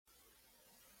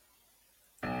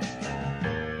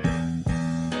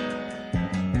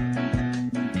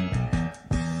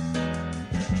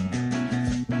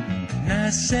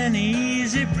nice and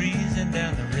easy breezing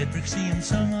down the red brick sea and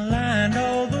summer lined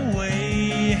all the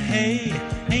way. Hey,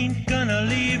 ain't gonna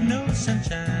leave no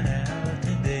sunshine out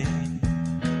today.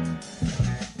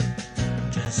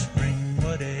 Just bring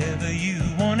whatever you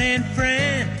want, and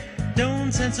friend,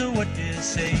 don't censor what you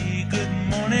say. Good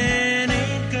morning,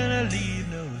 ain't gonna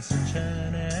leave no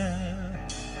sunshine out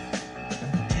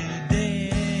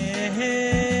today.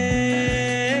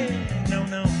 No,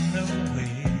 no, no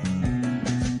way.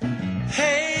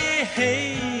 Hey,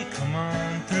 hey, come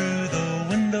on through the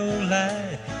window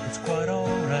light. It's quite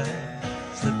alright.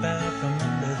 Slip out from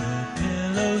under the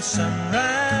pillow.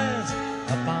 Sunrise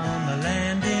up on the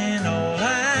landing, all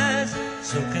eyes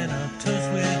soaking up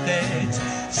toast with eggs.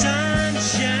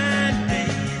 Sunshine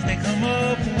days, they come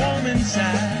up warm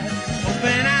inside.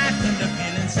 Hoping I end up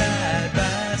feeling side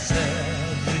by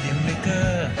side with your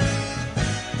maker.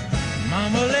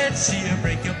 Mama, let's see you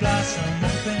break your blossom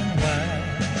open wide.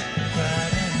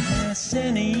 Bright and nice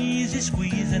and easy,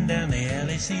 squeezing down the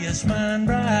alley. See you smiling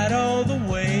bright all the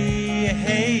way.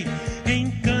 Hey,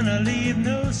 ain't gonna leave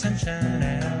no sunshine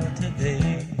out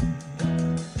today.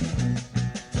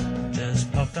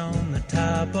 Just parked on the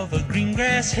top of a green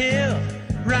grass hill,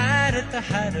 right at the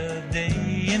height of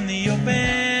day. In the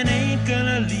open, ain't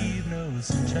gonna leave no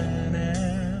sunshine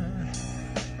out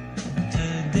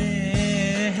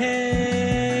today.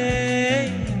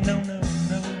 No, no,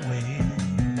 no way.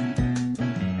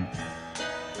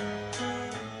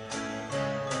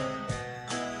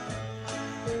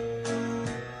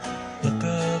 Look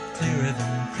up clearer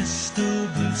than crystal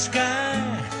blue sky.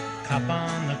 Cop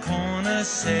on the corner,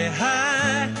 say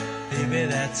hi. Baby,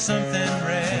 that's something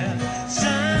rare.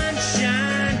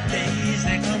 Sunshine days,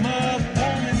 they come up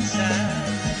warm inside.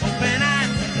 Hoping I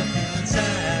end up feeling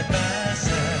side by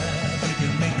side with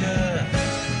your maker.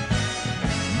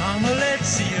 Mama, let's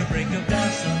see you break a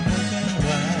blossom open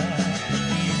wide.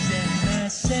 Easy,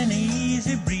 nice and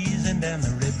easy breezing down the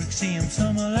red brick sea and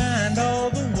summer lined all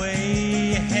the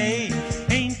way. Hey,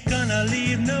 ain't gonna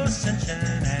leave no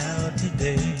sunshine out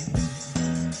today.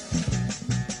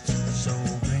 So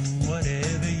bring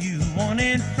whatever you want,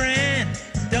 and friend,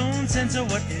 don't censor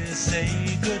what you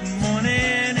say. Good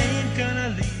morning, ain't gonna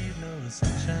leave no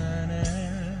sunshine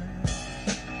out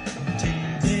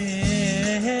today.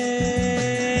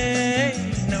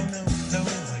 No, no, no way.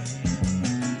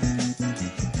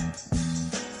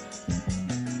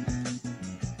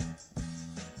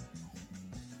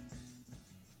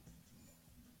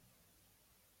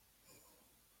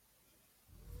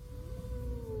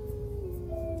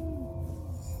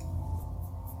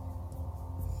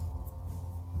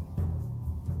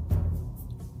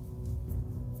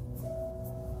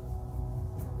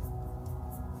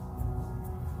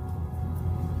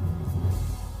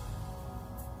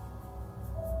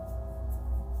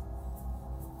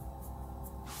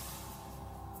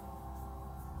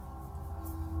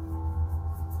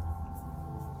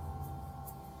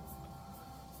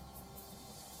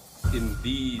 In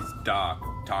these dark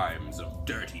times of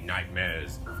dirty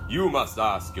nightmares, you must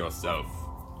ask yourself,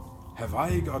 have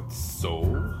I got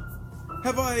soul?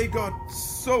 Have I got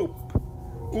soap?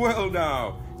 Well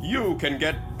now, you can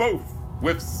get both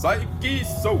with Psyche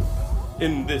Soap.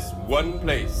 In this one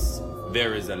place,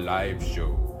 there is a live show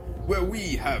where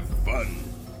we have fun,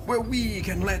 where we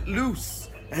can let loose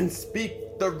and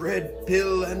speak the red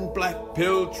pill and black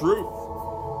pill truth.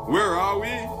 Where are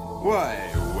we?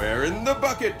 Why, we're in the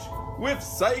bucket with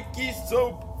Psyche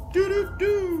Soap.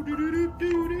 Do-do-do,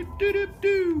 do-do-do,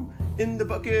 do-do-do. In the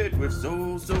bucket with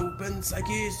Soul Soap and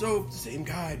Psyche Soap. The same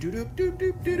guy.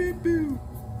 Do-do-do-do-do-do-do.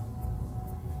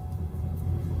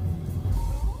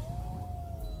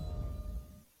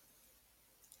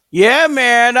 Yeah,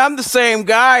 man, I'm the same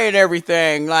guy and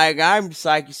everything. Like, I'm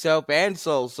Psyche Soap and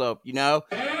Soul Soap, you know?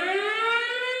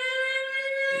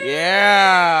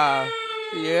 Yeah.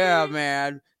 Yeah,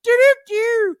 man.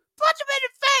 Do-do-do. Punch him in the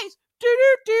face.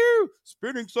 Do-do-do.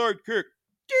 Spinning sidekick.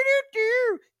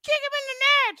 Do-do-do. Kick him in the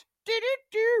nuts.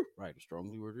 Do-do-do. Write a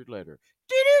strongly worded letter.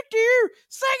 Do-do-do.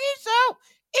 Psyche Soap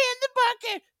in the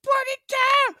bucket. Party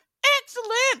time.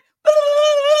 Excellent.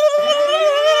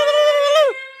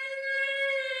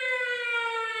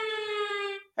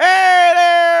 Hey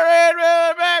there, Red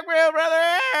Wheel, Black Wheel,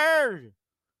 brother.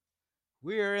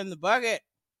 We're in the bucket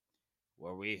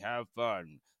where we have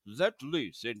fun. Let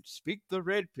loose and speak the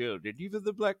red pill and even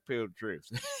the black pill truth.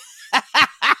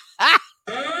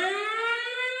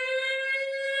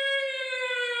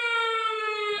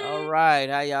 All right,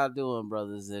 how y'all doing,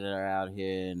 brothers that are out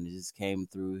here and just came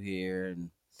through here?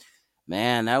 And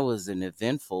man, that was an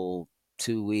eventful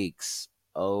 2 weeks.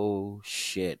 Oh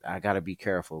shit, I gotta be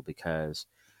careful because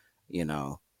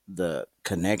the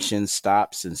connection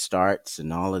stops and starts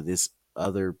and all of this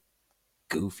other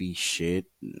goofy shit.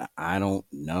 I don't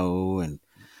know, and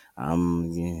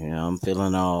I'm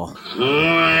feeling all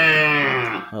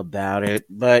about it,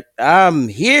 but I'm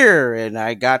here and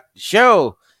I got the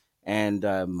show, and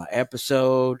my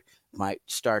episode might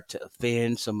start to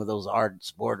offend some of those ardent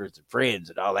supporters and friends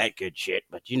and all that good shit,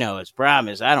 but as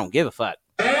promised, I don't give a fuck.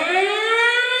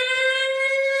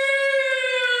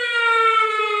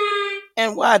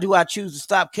 And why do I choose to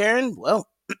stop caring? Well,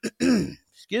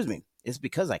 excuse me, it's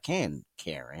because I can,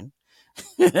 Karen.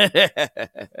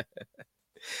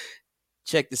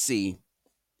 Check to see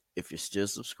if you're still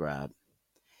subscribed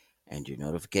and your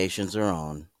notifications are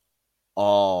on.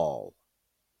 All,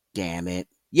 damn it.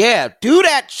 Yeah, do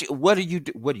that shit. What are you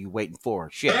waiting for?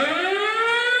 Shit. Yeah,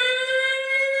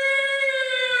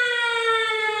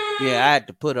 I had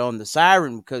to put on the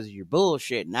siren because of your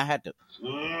bullshit, and I had to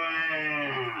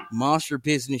monster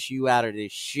business you out of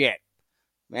this shit.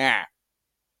 Yeah.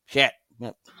 Shit.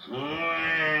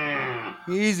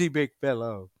 Easy, big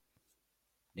fellow.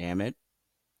 Damn it.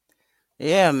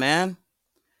 Yeah, man.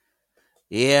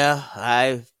 Yeah,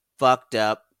 I fucked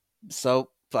up.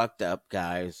 So fucked up,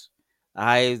 guys.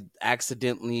 I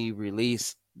accidentally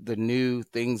released the new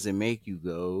things that make you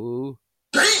go.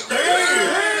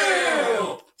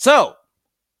 Damn! So,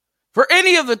 for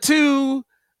any of the two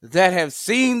that have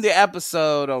seen the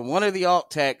episode on one of the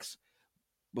alt texts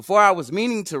before I was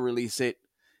meaning to release it,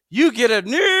 you get a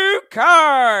new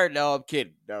card. No, I'm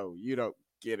kidding. No, you don't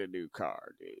get a new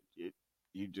card.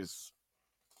 You just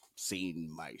seen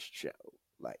my show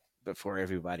like before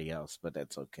everybody else, but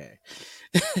that's okay.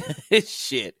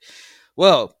 Shit.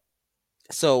 Well,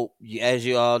 so as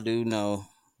you all do know,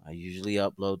 I usually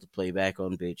upload the playback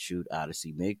on BitChute,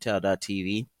 Odyssey,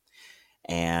 MGTOW.tv,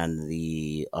 and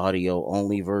the audio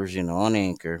only version on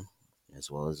Anchor, as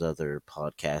well as other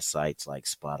podcast sites like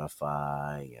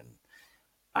Spotify and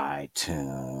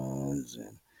iTunes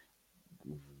and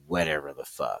whatever the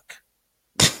fuck.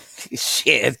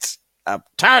 Shit. I'm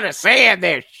tired of saying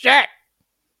this shit.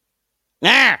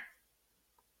 Nah.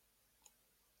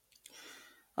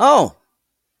 Oh.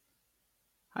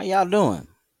 How y'all doing?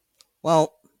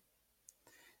 Well,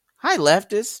 hi,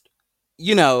 leftist.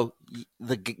 The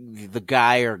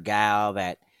guy or gal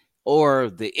that, or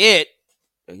the it,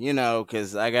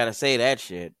 because I gotta say that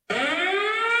shit.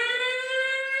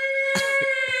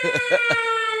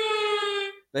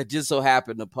 That just so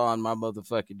happened upon my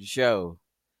motherfucking show.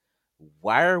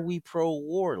 Why are we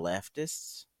pro-war,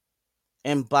 leftists?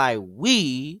 And by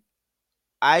we,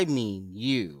 I mean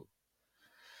you.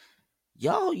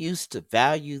 Y'all used to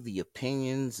value the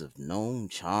opinions of Noam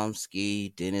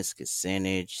Chomsky, Dennis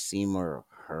Kucinich, Seymour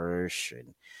Hersh,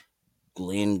 and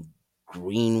Glenn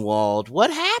Greenwald. What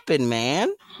happened,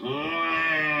 man?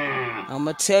 I'm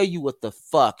gonna tell you what the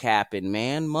fuck happened,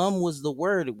 man. Mum was the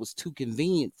word. It was too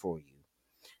convenient for you.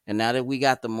 And now that we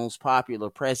got the most popular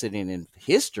president in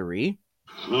history,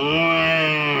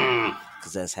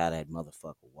 because that's how that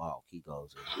motherfucker walk. He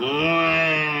goes,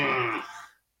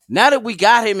 now that we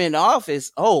got him in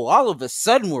office, all of a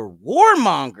sudden we're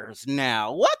warmongers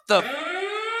now. What the?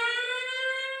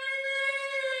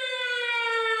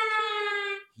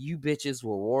 You bitches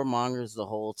were warmongers the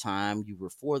whole time. You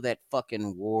were for that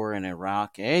fucking war in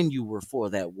Iraq, and you were for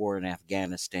that war in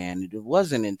Afghanistan. It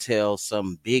wasn't until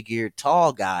some big-eared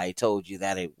tall guy told you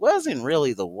that it wasn't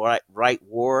really the right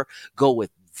war. Go with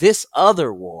this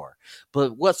other war.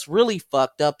 But what's really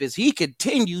fucked up is he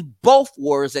continued both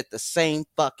wars at the same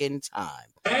fucking time.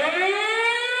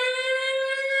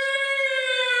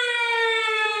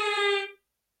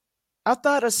 I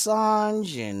thought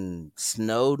Assange and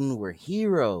Snowden were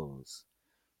heroes.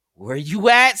 Where you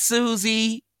at,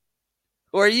 Susie?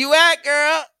 Where you at,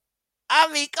 girl?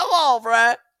 I mean, come on,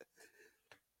 bruh.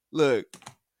 Look,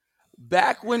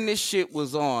 back when this shit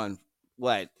was on,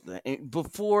 right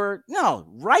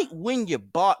when you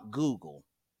bought Google,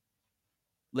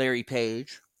 Larry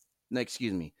Page,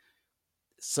 Sundar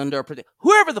Pichai,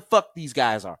 whoever the fuck these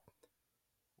guys are,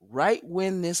 right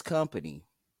when this company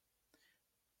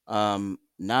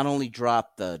not only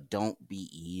dropped the "Don't Be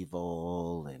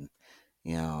Evil" and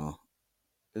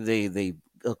they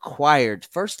acquired,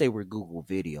 first they were Google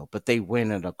Video, but they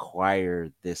went and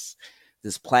acquired this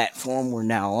platform we're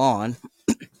now on,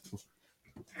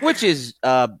 which is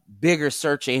a bigger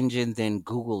search engine than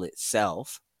Google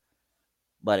itself,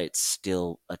 but it's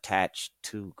still attached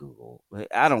to Google.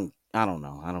 I don't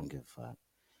know. I don't give a fuck.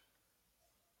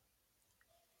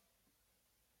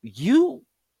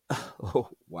 Oh,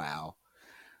 wow.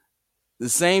 The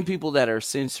same people that are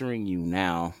censoring you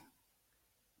now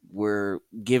were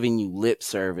giving you lip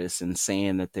service and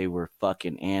saying that they were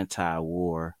fucking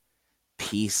anti-war,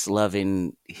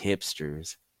 peace-loving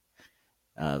hipsters,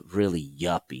 really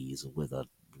yuppies with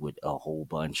a whole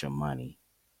bunch of money.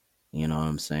 You know what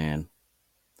I'm saying?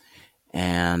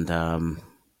 And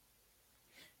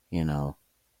you know,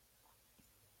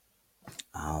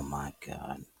 oh my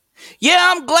God. Yeah,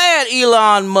 I'm glad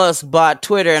Elon Musk bought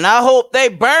Twitter, and I hope they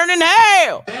burn in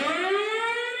hell.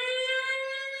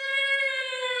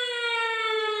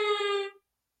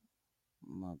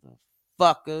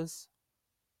 Motherfuckers.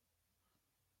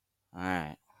 All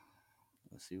right.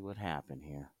 Let's see what happened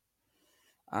here.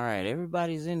 All right,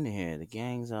 everybody's in here. The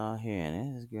gang's all here.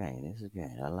 This is great. This is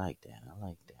great. I like that. I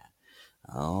like that.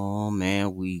 Oh,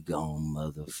 man, we gon'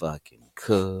 motherfucking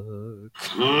cook.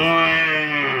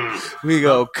 We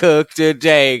gon' cook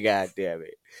today,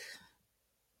 goddammit.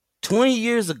 20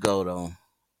 years ago, though,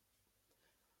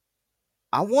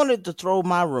 I wanted to throw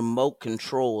my remote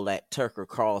control at Tucker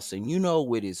Carlson, you know,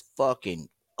 with his fucking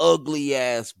ugly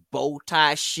ass bow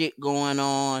tie shit going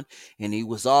on, and he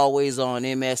was always on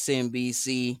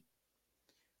MSNBC.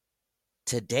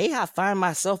 Today, I find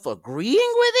myself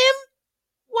agreeing with him?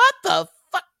 What the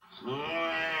fuck?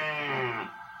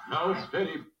 No,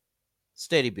 steady.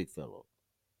 Steady, big fellow.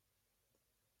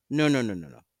 No.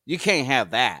 You can't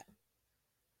have that.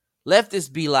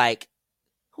 Leftists be like,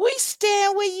 we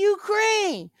stand with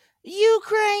Ukraine.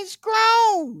 Ukraine's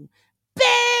grown.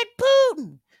 Bad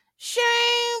Putin. Shame.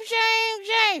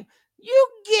 You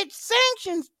get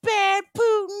sanctions, bad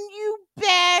Putin. You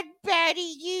bad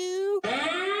baddie, you.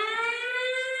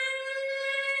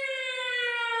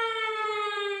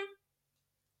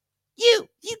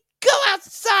 You go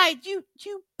outside. You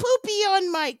poopy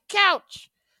on my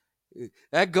couch.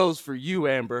 That goes for you,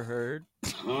 Amber Heard.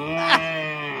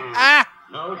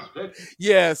 No, steady.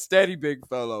 Yeah, steady, big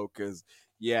fellow, because,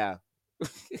 yeah.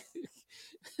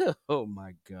 Oh,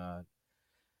 my God.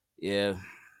 Yeah,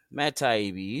 Matt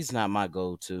Taibbi, he's not my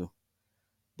go-to.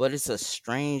 But it's a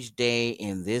strange day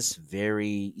in these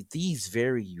very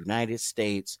United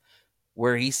States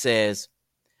where he says,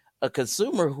 a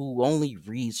consumer who only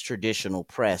reads traditional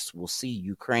press will see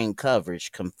Ukraine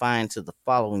coverage confined to the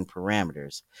following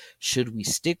parameters. Should we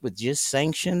stick with just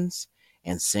sanctions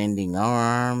and sending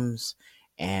arms,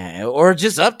 or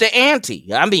just up the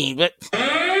ante? I mean, but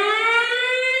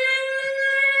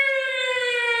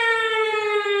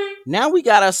now we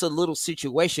got us a little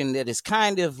situation that is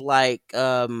kind of like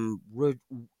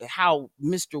how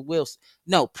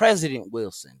President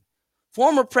Wilson,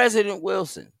 former President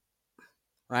Wilson,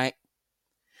 right?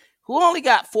 Who only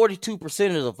got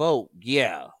 42% of the vote.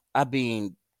 Yeah, I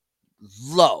mean,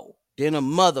 low than a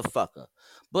motherfucker.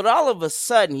 But all of a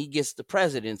sudden, he gets the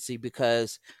presidency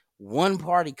because one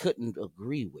party couldn't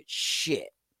agree with shit,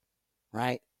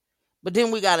 right? But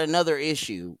then we got another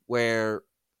issue where,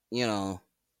 you know,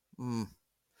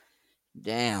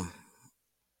 damn,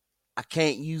 I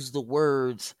can't use the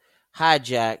words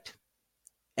hijacked,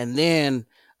 and then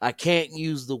I can't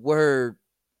use the word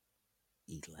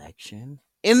election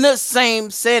in the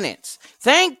same sentence.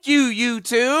 Thank you,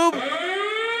 YouTube.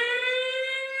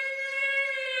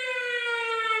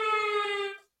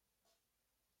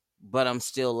 But I'm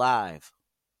still live.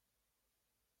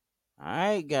 All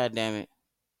right, goddammit.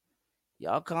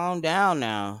 Y'all calm down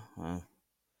now.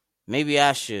 Maybe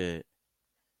I should.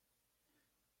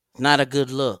 Not a good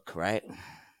look, right?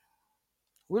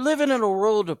 We're living in a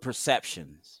world of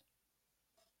perceptions.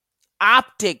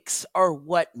 Optics are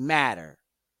what matter.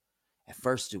 At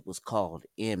first, it was called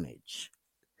image.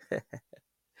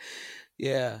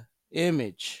 Yeah,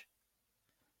 image.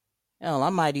 Hell, I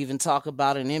might even talk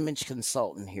about an image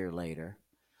consultant here later.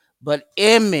 But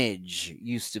image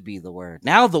used to be the word.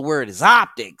 Now the word is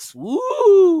optics. Woo!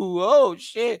 Oh,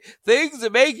 shit. Things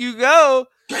that make you go.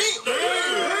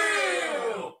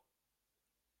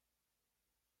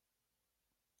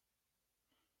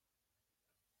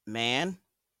 Man.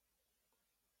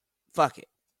 Fuck it.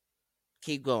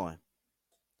 Keep going.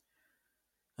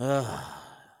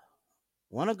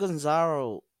 One of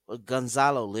Gonzalo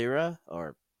Lira,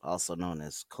 or also known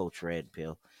as Coach Red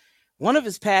Pill, one of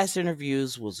his past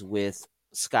interviews was with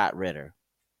Scott Ritter.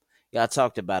 Yeah, I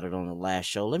talked about it on the last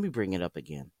show. Let me bring it up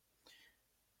again.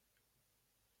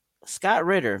 Scott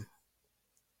Ritter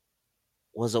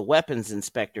was a weapons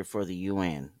inspector for the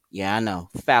UN. Yeah, I know.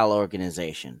 Foul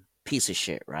organization. Piece of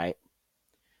shit, right?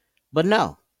 But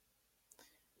no.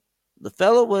 The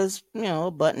fellow was,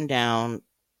 a button-down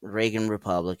Reagan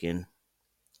Republican.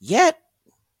 Yet,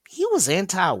 he was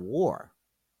anti-war.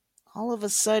 All of a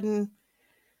sudden,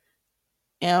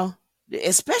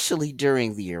 especially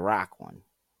during the Iraq one.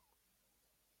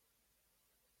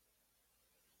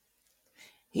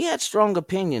 He had strong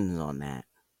opinions on that.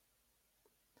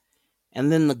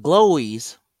 And then the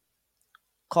Glowies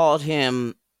called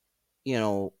him, you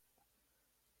know,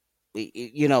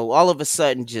 all of a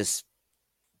sudden just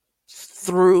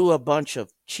threw a bunch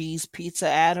of cheese pizza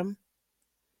at him.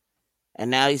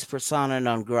 And now he's persona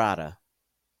non grata.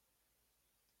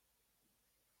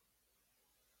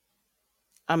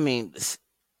 I mean,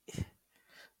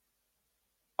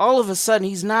 all of a sudden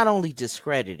he's not only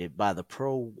discredited by the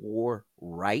pro-war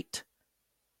right,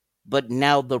 but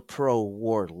now the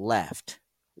pro-war left.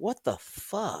 What the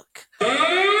fuck?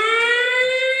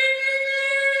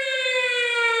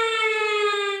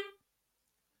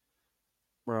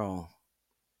 Bro.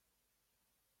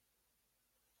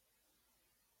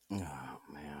 Oh,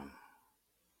 man.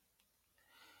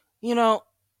 You know,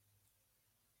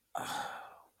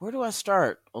 where do I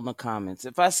start on the comments?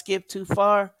 If I skip too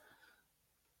far,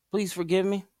 please forgive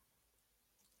me.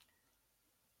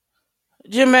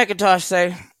 Jim McIntosh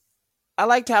say, I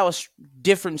liked how a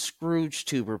different Scrooge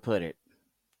tuber put it.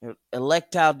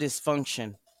 Electile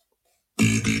dysfunction.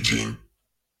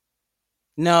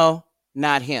 No,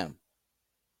 not him.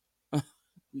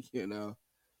 You know.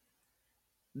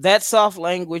 That soft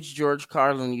language George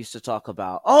Carlin used to talk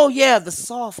about. Oh, yeah, the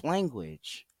soft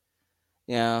language.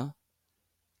 Yeah.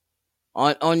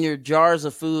 On your jars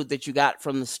of food that you got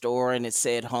from the store and it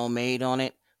said homemade on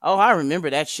it. Oh, I remember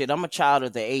that shit. I'm a child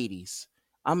of the 80s.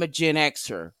 I'm a Gen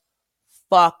Xer.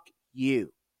 Fuck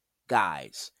you,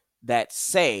 guys, that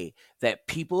say that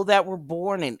people that were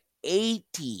born in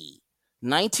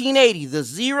 1980, the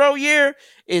 0 year,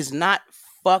 is not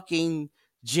fucking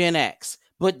Gen X.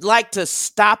 But like to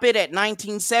stop it at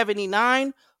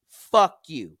 1979, fuck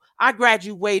you. I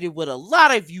graduated with a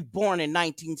lot of you born in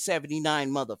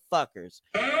 1979 motherfuckers.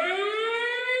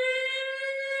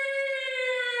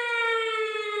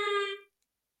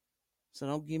 So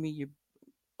don't give me your...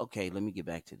 Okay, let me get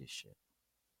back to this shit.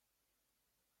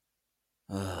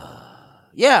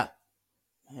 Yeah,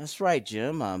 that's right,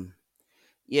 Jim.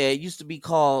 Yeah, it used to be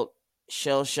called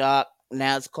shell shock.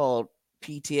 Now it's called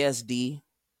PTSD.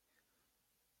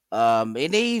 And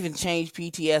they even changed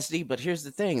PTSD. But here's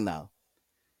the thing, though.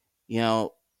 You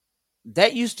know,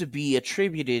 that used to be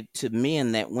attributed to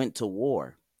men that went to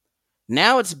war.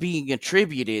 Now it's being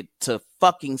attributed to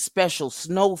fucking special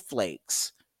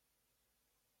snowflakes.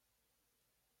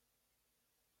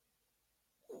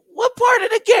 What part of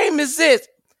the game is this?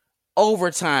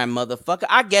 Overtime, motherfucker.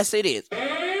 I guess it is.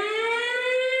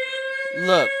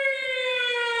 Look.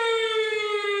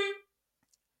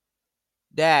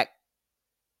 Dak.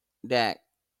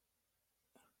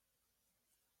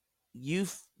 You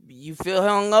feel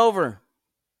hungover.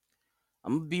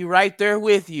 I'm going to be right there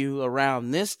with you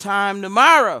around this time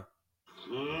tomorrow.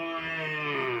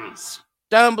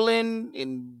 Stumbling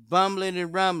and bumbling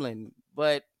and rumbling.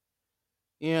 But,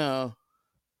 you know,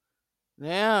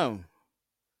 damn.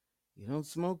 You don't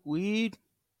smoke weed?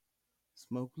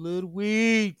 Smoke a little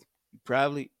weed. You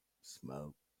probably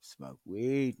smoke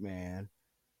weed, man.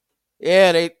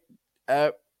 Yeah, they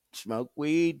smoke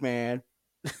weed, man.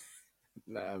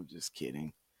 No, I'm just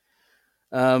kidding.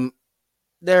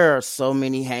 There are so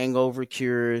many hangover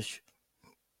cures.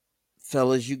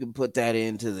 Fellas, you can put that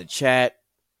into the chat.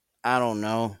 I don't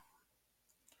know.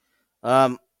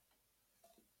 Man.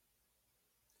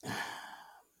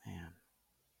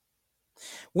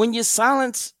 When you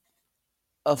silence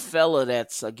a fella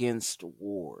that's against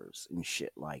wars and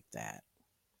shit like that,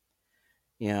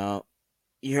 you know,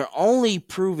 you're only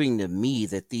proving to me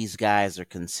that these guys are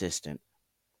consistent.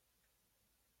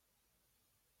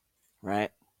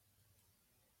 Right?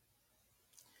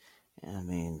 I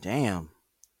mean, damn.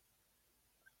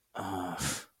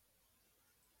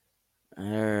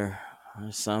 There's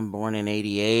some born in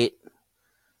 88.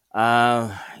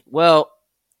 Well,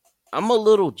 I'm a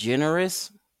little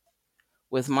generous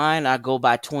with mine. I go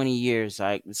by 20 years.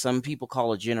 Some people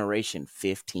call a generation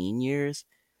 15 years.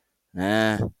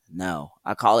 No,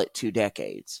 I call it 2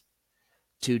 decades.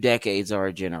 2 decades are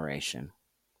a generation,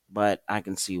 but I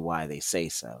can see why they say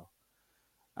so.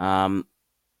 I'm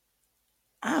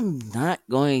not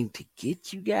going to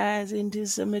get you guys into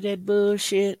some of that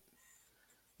bullshit.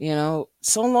 You know,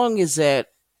 so long as that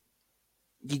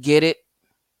you get it,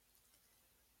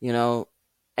 you know,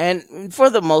 and for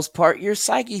the most part, you're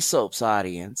Psyche Soap's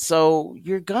audience, so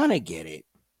you're gonna get it.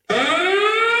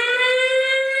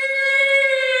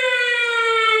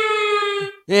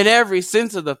 In every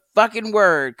sense of the fucking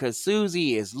word, because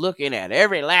Susie is looking at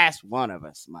every last one of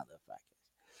us, motherfuckers.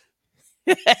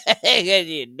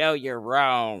 You know you're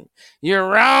wrong. You're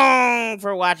wrong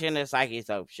for watching the Psyche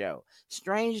Soap show.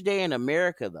 Strange day in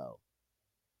America, though.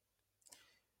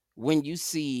 when you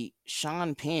see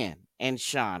Sean Penn and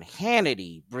Sean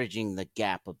Hannity bridging the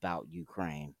gap about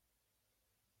Ukraine.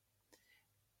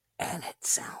 And it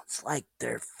sounds like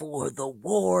they're for the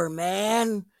war,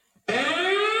 man.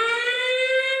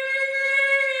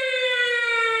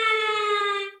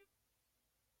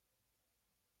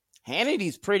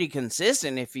 Hannity's pretty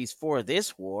consistent if he's for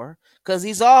this war, because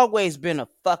he's always been a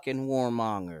fucking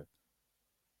warmonger.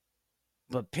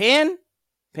 But Penn,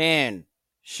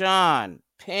 Sean,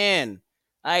 Penn,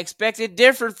 I expected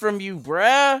different from you,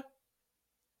 bruh.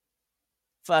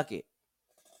 Fuck it.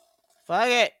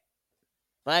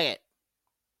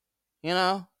 You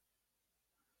know,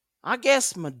 I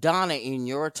guess Madonna in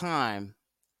your time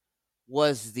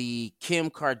was the Kim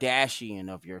Kardashian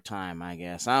of your time, I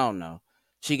guess. I don't know.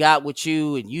 She got with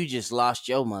you and you just lost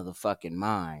your motherfucking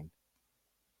mind.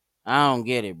 I don't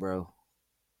get it, bro.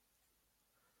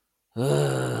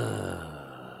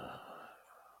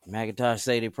 Macintosh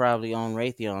say they probably own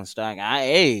Raytheon stock.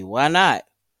 Hey, why not?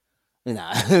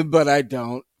 Nah, but I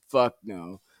don't. Fuck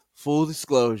no. Full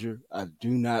disclosure, I do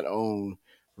not own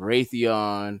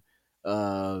Raytheon.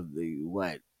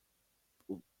 What?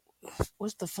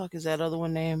 What's the fuck is that other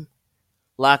one name?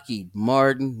 Lockheed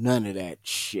Martin. None of that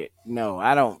shit. No,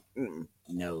 I don't.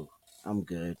 No, I'm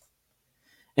good.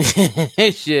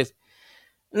 It's just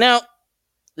now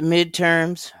the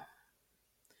midterms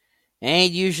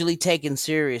ain't usually taken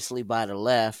seriously by the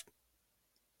left,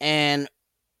 and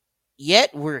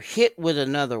yet we're hit with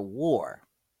another war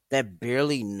that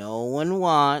barely no one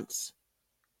wants.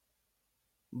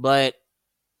 But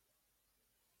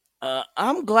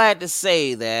I'm glad to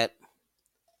say that,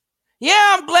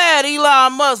 yeah, I'm glad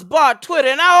Elon Musk bought Twitter,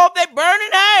 and I hope they burn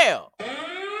in hell.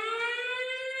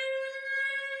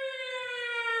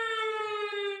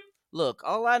 Look,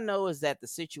 all I know is that the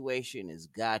situation has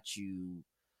got you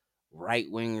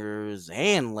right-wingers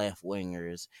and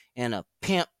left-wingers in a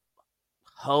pimp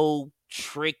hoe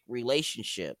trick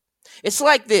relationship. It's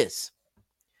like this.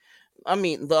 I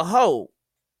mean, the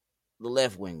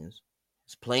left-wingers,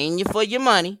 is playing you for your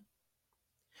money.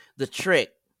 The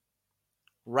trick,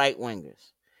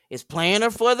 right-wingers, is playing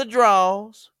her for the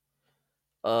draws.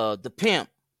 The pimp,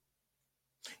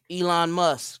 Elon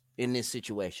Musk, in this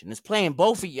situation, is playing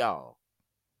both of y'all.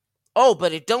 Oh,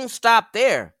 but it don't stop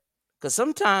there, because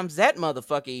sometimes that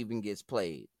motherfucker even gets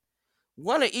played.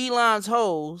 One of Elon's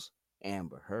hoes,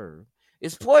 Amber Heard,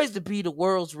 is poised to be the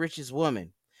world's richest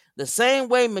woman, the same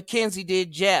way Mackenzie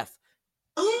did Jeff.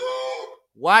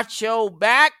 Watch your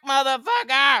back,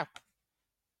 motherfucker!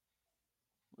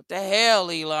 What the hell,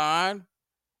 Elon?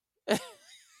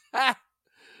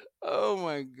 Oh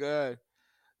my god.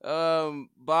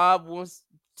 Bob wants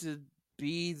to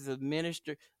be the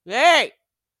minister. Hey!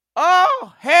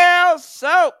 Oh, hell,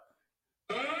 soap!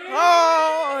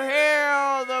 Oh,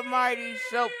 hell, the mighty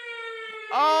soap!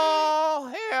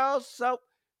 Oh, hell, soap!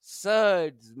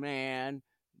 Suds, man.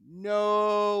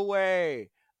 No way.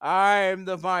 I'm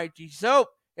the mighty soap,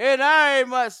 and I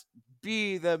must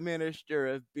be the minister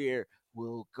of beer.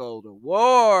 We'll go to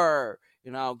war,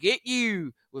 and I'll get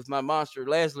you with my monster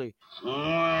Leslie.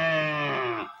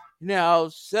 Now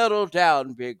settle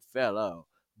down, big fellow.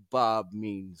 Bob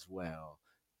means well.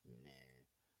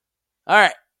 All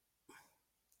right.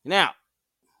 Now,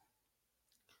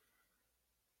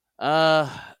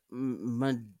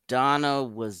 Madonna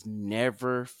was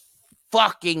never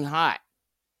fucking hot,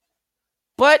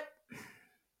 but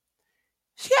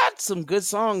she had some good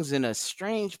songs in a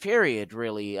strange period,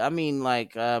 really. I mean,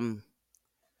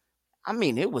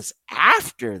 it was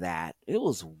after that. It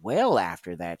was well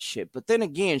after that shit. But then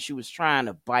again, she was trying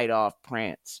to bite off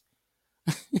Prince.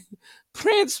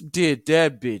 Prince did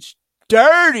that bitch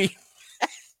dirty.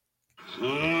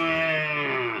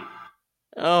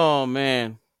 Oh,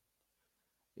 man.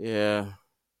 Yeah.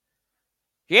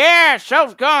 Yeah,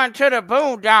 so's going to the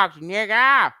boondocks,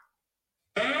 nigga.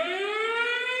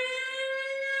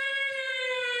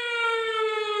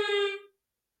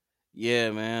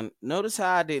 Yeah, man. Notice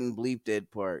how I didn't bleep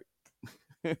that part.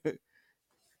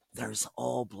 There's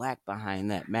all black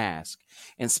behind that mask.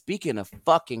 And speaking of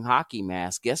fucking hockey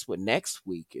mask, guess what next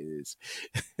week is?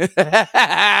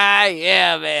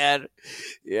 Yeah, man.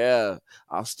 Yeah.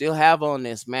 I'll still have on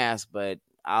this mask, but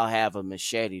I'll have a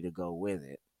machete to go with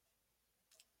it.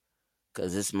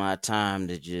 Because it's my time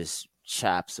to just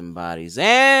chop some bodies.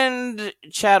 And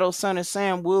Chattel Son of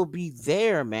Sam will be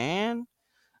there, man.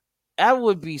 That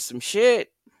would be some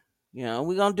shit. You know,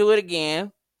 we're going to do it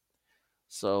again.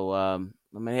 So, I'm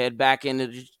going to head back into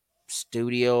the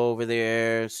studio over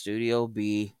there, Studio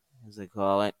B, as they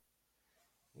call it.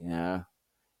 Yeah.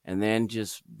 And then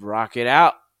just rock it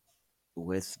out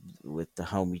with the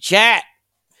homie chat.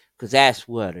 because that's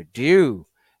what I do.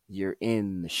 You're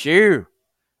in the shoe.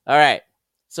 All right.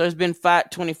 So it's been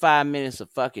 25 minutes of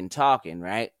fucking talking,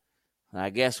 right? I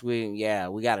guess we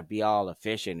got to be all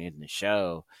efficient in the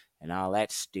show and all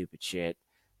that stupid shit.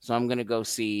 So I'm going to go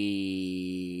see.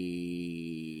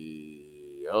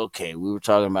 Okay, we were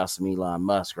talking about some Elon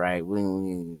Musk, right?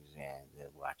 We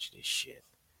watch this shit.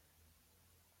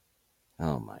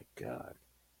 Oh my God.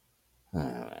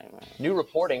 New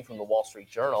reporting from the Wall Street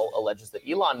Journal alleges that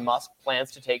Elon Musk plans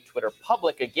to take Twitter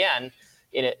public again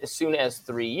as soon as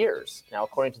 3 years. Now,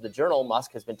 according to the Journal,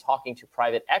 Musk has been talking to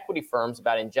private equity firms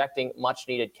about injecting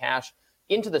much-needed cash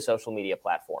into the social media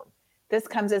platform. This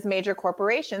comes as major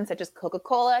corporations such as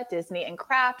Coca-Cola, Disney, and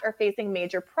Kraft are facing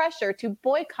major pressure to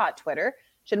boycott Twitter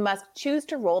should Musk choose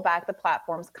to roll back the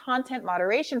platform's content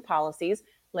moderation policies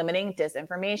limiting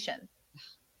disinformation.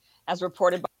 As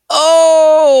reported by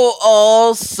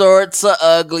all sorts of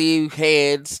ugly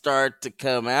heads start to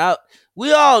come out.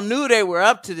 We all knew they were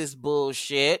up to this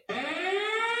bullshit. Elon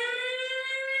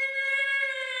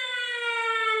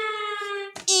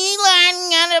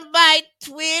gonna buy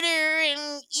Twitter,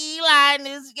 and Elon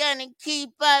is gonna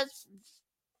keep us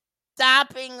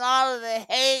stopping all of the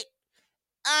hate.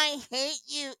 I hate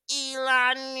you,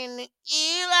 Elon, and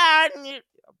Elon.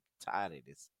 I'm tired of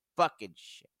this fucking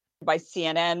shit. By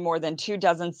CNN, more than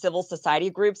 24 civil society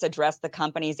groups addressed the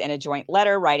companies in a joint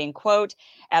letter, writing, quote,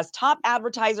 as top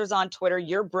advertisers on Twitter,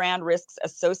 your brand risks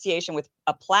association with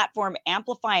a platform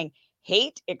amplifying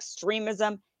hate,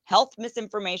 extremism, health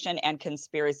misinformation, and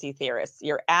conspiracy theorists.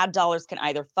 Your ad dollars can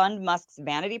either fund Musk's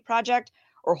vanity project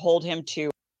or hold him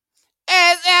to.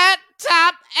 As at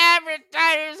top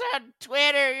advertisers on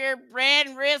Twitter, your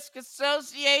brand risk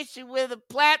association with a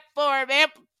platform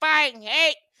amplifying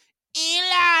hate.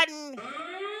 Elon.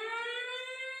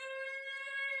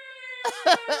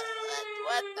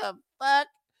 What the fuck?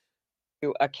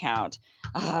 Account.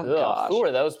 Oh, Ugh, gosh. who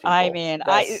are those people? I mean,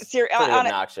 pretty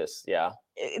obnoxious. Yeah.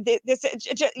 This,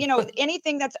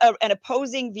 anything that's an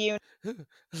opposing view.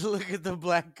 Look at the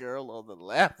black girl on the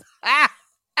left.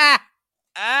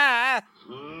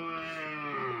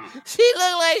 She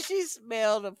looked like she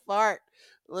smelled a fart.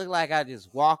 Looked like I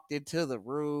just walked into the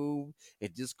room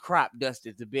and just crop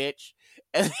dusted the bitch.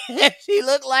 And she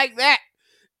looked like that.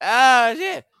 Oh,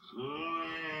 shit.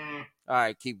 All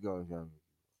right, keep going.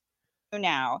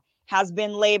 Now has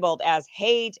been labeled as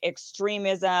hate,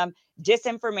 extremism,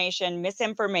 disinformation,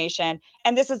 misinformation.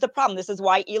 And this is the problem. This is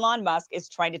why Elon Musk is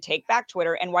trying to take back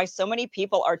Twitter and why so many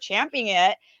people are championing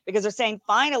it, because they're saying,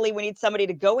 finally, we need somebody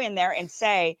to go in there and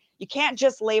say, you can't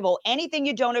just label anything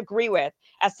you don't agree with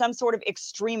as some sort of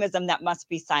extremism that must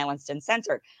be silenced and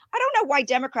censored. I don't know why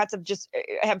Democrats have just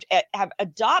have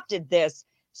adopted this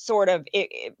sort of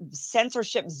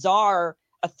censorship czar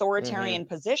authoritarian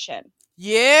position.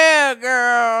 Yeah,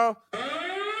 girl.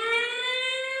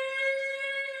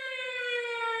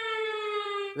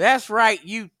 That's right.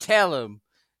 You tell him.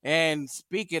 And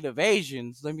speaking of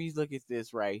Asians, let me look at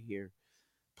this right here.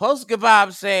 Post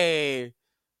Kebab say,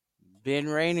 been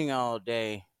raining all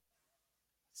day.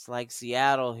 It's like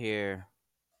Seattle here.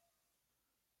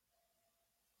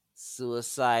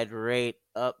 Suicide rate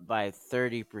up by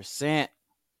 30%.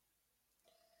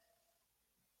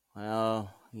 Well,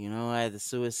 you know why the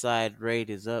suicide rate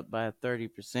is up by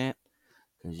 30%?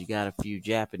 Because you got a few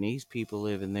Japanese people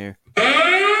living there.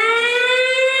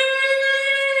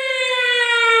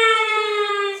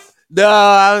 No,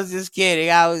 I was just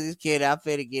kidding. I'm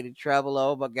finna get in trouble.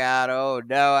 Oh my God. Oh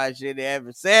no, I shouldn't have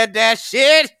ever said that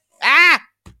shit.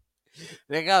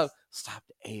 They go, stop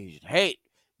the Asian hate.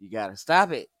 You gotta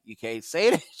stop it. You can't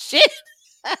say that shit.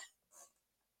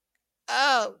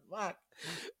 Oh fuck.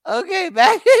 Okay,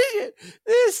 back.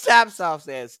 Stop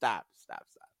saying stop.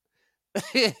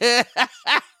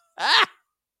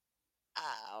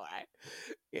 All right.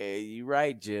 Yeah, you're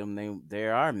right, Jim. They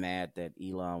are mad that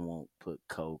Elon won't put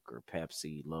Coke or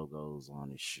Pepsi logos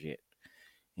on his shit.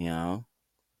 You know,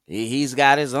 he's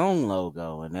got his own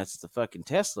logo, and that's the fucking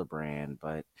Tesla brand.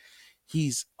 But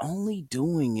he's only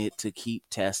doing it to keep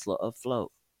Tesla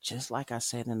afloat. Just like I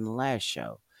said in the last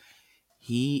show,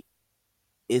 he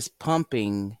is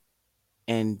pumping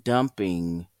and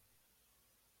dumping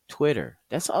Twitter.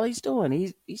 That's all he's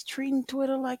doing. He's treating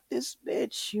Twitter like this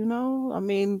bitch, you know? I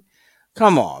mean,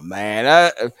 come on,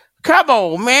 man. Come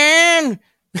on, man.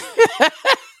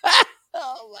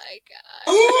 Oh, my God.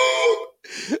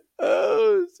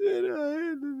 Oh, shit.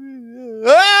 Oh,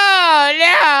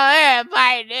 no.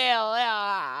 My nail.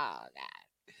 Oh,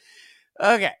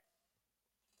 God. Okay.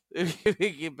 Let me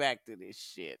get back to this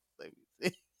shit. Let me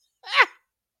see.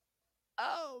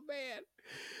 Oh, man.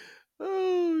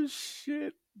 Oh,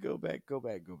 shit. Go back.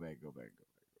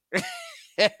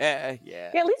 Yeah.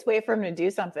 Yeah, at least wait for him to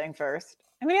do something first.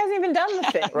 I mean, he hasn't even done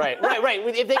the thing. Right.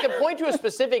 If they could point to a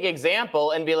specific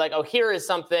example and be like, oh, here is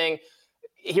something,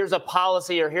 here's a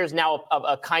policy, or here's now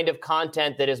a kind of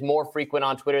content that is more frequent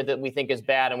on Twitter that we think is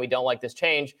bad and we don't like this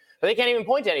change. But they can't even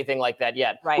point to anything like that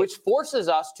yet, Right. which forces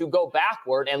us to go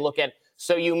backward and look at,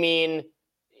 so you mean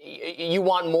you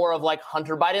want more of like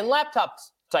Hunter Biden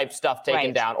laptops type stuff taken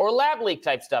Right. down, or lab leak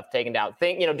type stuff taken down.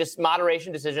 Just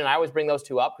moderation decision. I always bring those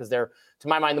two up because they're, to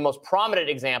my mind, the most prominent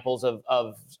examples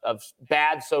of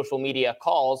bad social media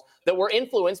calls that were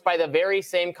influenced by the very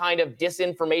same kind of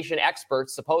disinformation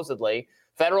experts, supposedly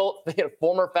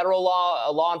former federal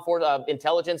law enforcement,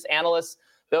 intelligence analysts,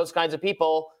 those kinds of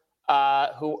people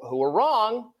who were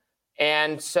wrong.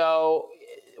 And so,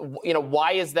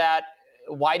 why is that?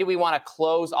 Why do we want to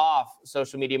close off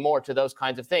social media more to those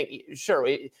kinds of things? Sure,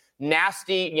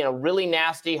 nasty, really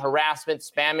nasty harassment,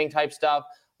 spamming type stuff.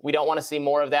 We don't want to see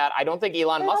more of that. I don't think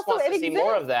Elon Musk wants to see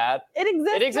more of that. It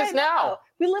exists. It exists right now.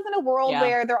 We live in a world Yeah.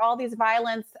 where there are all these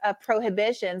violence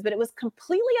prohibitions, but it was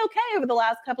completely okay over the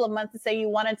last couple of months to say you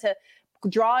wanted to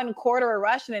draw and quarter a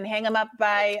Russian and hang him up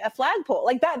by a flagpole.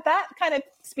 Like that kind of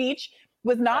speech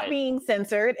was not Right. being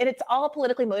censored, and it's all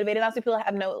politically motivated. Also, people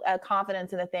have no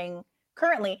confidence in the thing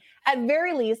currently. At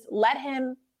very least, let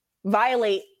him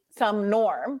violate some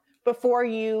norm before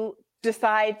you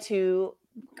decide to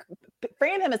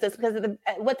frame him as this, because of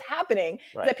what's happening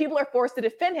is that people are forced to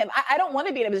defend him. I don't want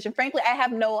to be in a position. Frankly, I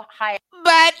have no high.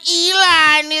 But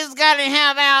Elon is going to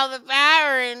have all the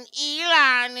power, and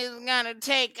Elon is going to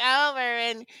take over,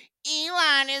 and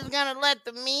Elon is going to let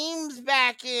the memes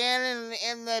back in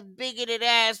and the bigoted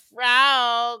ass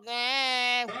frog.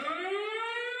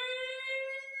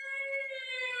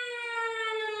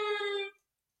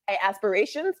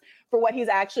 Aspirations for what he's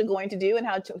actually going to do and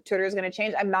how Twitter is going to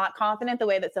change. I'm not confident the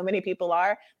way that so many people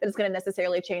are that it's going to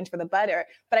necessarily change for the better.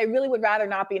 But I really would rather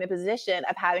not be in a position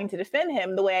of having to defend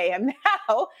him the way I am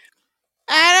now.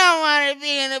 I don't want to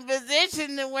be in a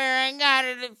position to where I got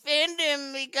to defend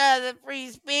him because of free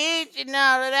speech and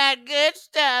all of that good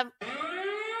stuff.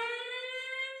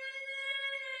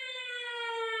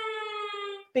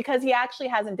 Because he actually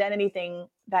hasn't done anything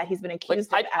that he's been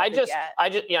accused of.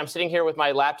 I'm sitting here with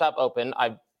my laptop open.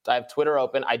 I have Twitter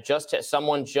open.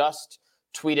 Someone just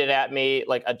tweeted at me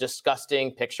like a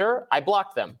disgusting picture. I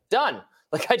blocked them. Done.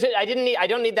 Like I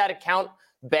don't need that account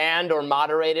banned or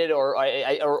moderated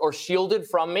or shielded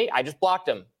from me. I just blocked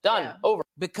them. Done. Yeah. Over.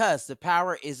 Because the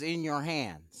power is in your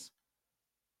hands.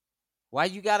 Why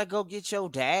you gotta go get your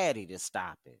daddy to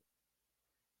stop it?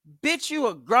 Bitch, you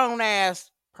a grown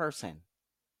ass person.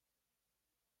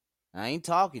 I ain't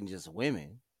talking just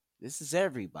women. This is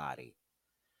everybody.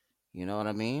 You know what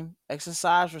I mean?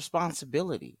 Exercise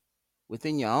responsibility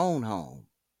within your own home,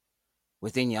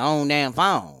 within your own damn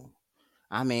phone.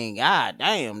 I mean, god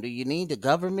damn, do you need the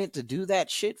government to do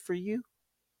that shit for you?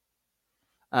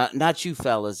 Not you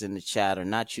fellas in the chat, or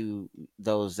not you,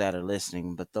 those that are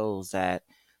listening, but those that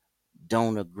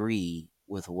don't agree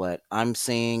with what I'm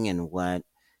saying and what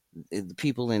the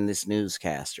people in this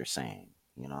newscast are saying,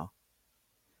 you know?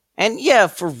 And yeah,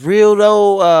 for real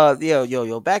though,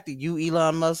 yo, back to you,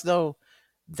 Elon Musk, though.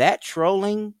 That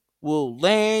trolling will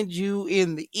land you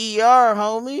in the ER,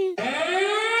 homie.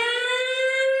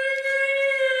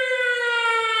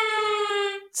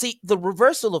 See, the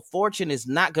reversal of fortune is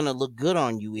not going to look good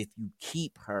on you if you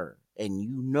keep her. And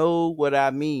you know what I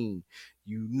mean.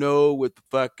 You know what the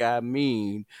fuck I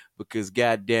mean. Because,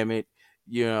 goddammit,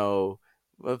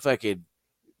 motherfucking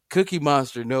Cookie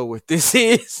Monster know what this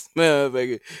is.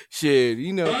 Motherfucker, shit,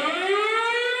 you know.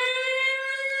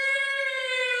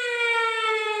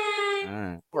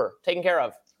 Over. Taken care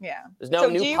of. Yeah. There's no So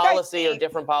do new you guys policy or think-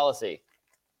 different policy.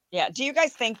 Yeah. Do you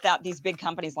guys think that these big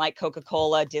companies like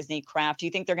Coca-Cola, Disney, Kraft, do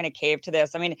you think they're going to cave to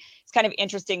this? I mean, it's kind of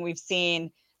interesting. We've seen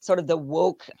sort of the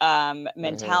woke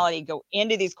mentality go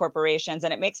into these corporations,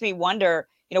 and it makes me wonder,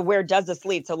 where does this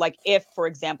lead? So like if, for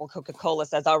example, Coca-Cola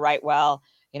says, all right, well,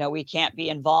 we can't be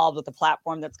involved with a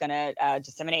platform that's going to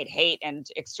disseminate hate and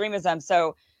extremism.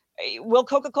 So will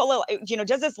Coca-Cola,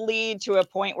 does this lead to a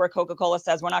point where Coca-Cola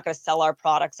says we're not going to sell our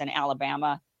products in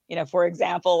Alabama, for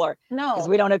example, or No. because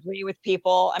we don't agree with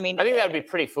people? I mean, I think that would be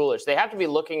pretty foolish. They have to be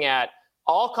looking at,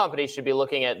 all companies should be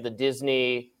looking at the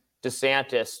Disney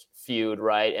DeSantis feud,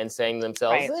 right? And saying to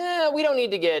themselves, Right. we don't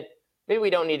need to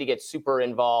get super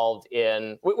involved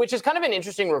in, which is kind of an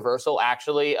interesting reversal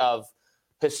actually of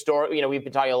historic, we've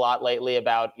been talking a lot lately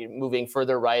about moving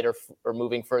further right or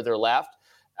moving further left,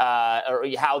 or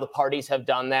how the parties have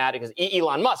done that. Because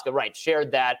Elon Musk, right,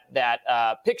 shared that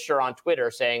picture on Twitter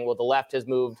saying, well, the left has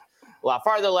moved a lot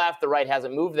farther left, the right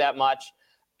hasn't moved that much.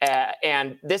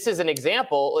 And this is an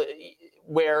example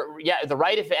where, yeah, the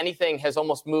right, if anything, has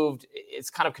almost moved. It's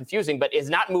kind of confusing, but is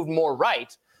not moved more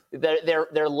right.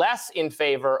 They're less in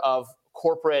favor of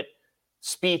corporate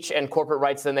speech and corporate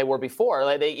rights than they were before.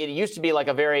 It used to be like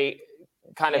a very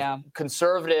kind of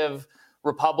conservative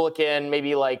Republican,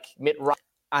 maybe like Mitt Romney.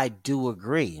 I do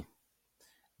agree,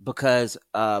 because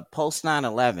post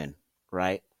 9/11,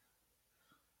 right?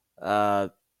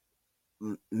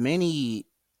 Many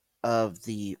of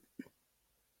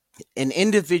an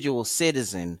individual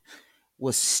citizen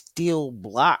was still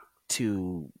blocked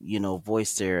to,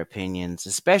 voice their opinions,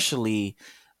 especially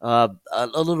a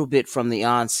little bit from the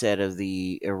onset of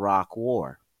the Iraq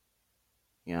War,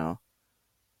 and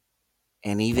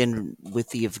even with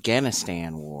the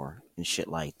Afghanistan war and shit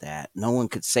like that. No one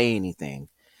could say anything.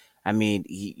 I mean,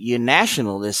 your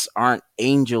nationalists aren't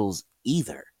angels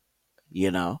either,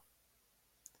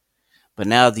 But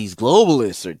now these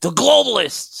the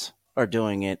globalists are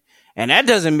doing it. And that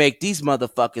doesn't make these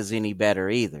motherfuckers any better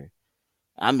either.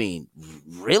 I mean,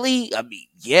 really? I mean,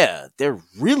 yeah, they're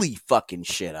really fucking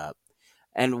shit up.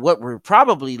 And what we're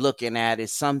probably looking at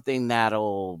is something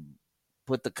that'll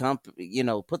put the company,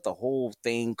 put the whole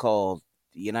thing called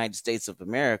the United States of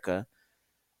America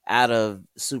out of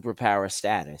superpower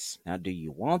status. Now, do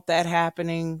you want that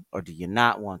happening or do you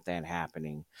not want that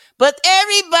happening? But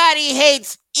everybody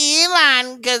hates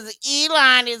Elon because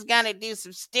Elon is going to do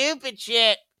some stupid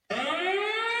shit.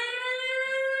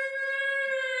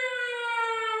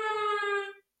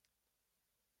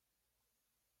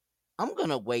 I'm going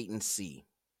to wait and see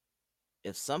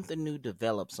if something new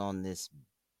develops on this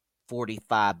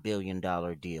 $45 billion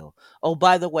deal. Oh,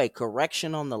 by the way,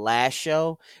 correction on the last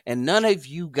show, and none of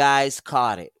you guys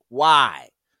caught it. Why?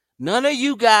 None of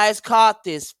you guys caught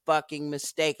this fucking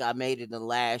mistake I made in the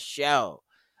last show.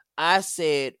 I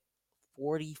said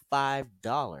 $45.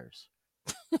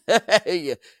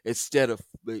 Instead of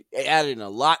adding a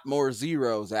lot more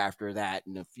zeros after that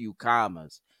and a few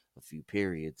commas. A few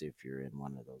periods if you're in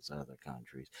one of those other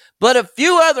countries. But a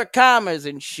few other commas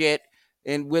and shit,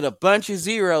 and with a bunch of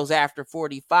zeros after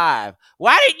 45.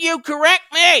 Why didn't you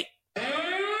correct me?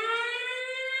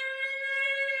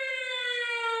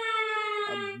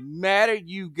 I'm mad at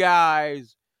you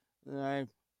guys. I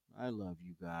love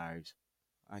you guys.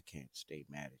 I can't stay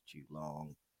mad at you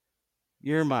long.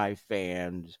 You're my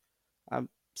fans.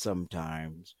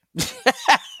 Sometimes.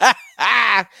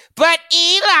 But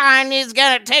Elon is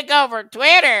going to take over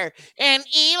Twitter, and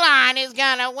Elon is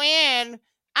going to win.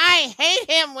 I hate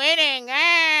him winning.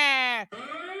 I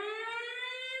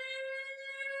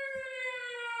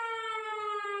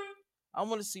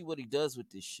want to see what he does with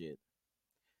this shit.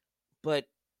 But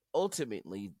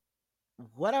ultimately,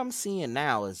 what I'm seeing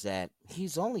now is that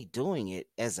he's only doing it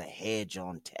as a hedge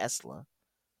on Tesla.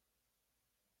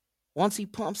 Once he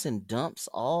pumps and dumps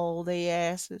all they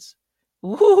asses,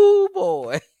 woo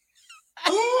boy.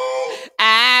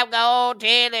 I'm gonna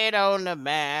tell it on the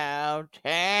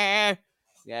mountain.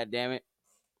 God damn it.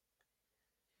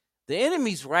 The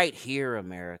enemy's right here,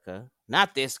 America.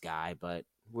 Not this guy, but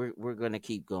we're gonna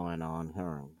keep going on.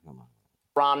 Come on.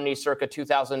 Romney circa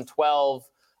 2012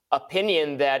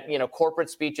 opinion that corporate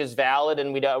speech is valid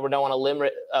and we don't want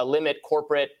to limit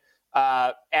corporate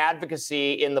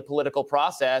advocacy in the political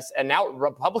process, and now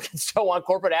Republicans don't want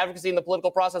corporate advocacy in the political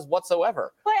process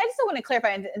whatsoever. Well, I just want to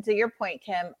clarify, and to your point,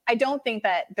 Kim, I don't think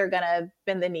that they're going to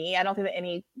bend the knee. I don't think that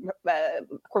any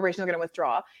corporations are going to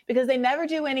withdraw, because they never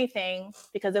do anything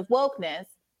because of wokeness.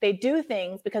 They do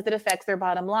things because it affects their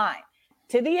bottom line.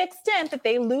 To the extent that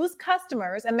they lose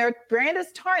customers and their brand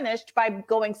is tarnished by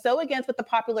going so against what the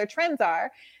popular trends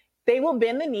are, they will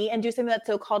bend the knee and do something that's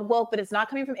so-called woke, but it's not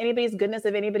coming from anybody's goodness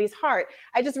of anybody's heart.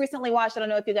 I just recently watched, I don't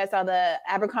know if you guys saw the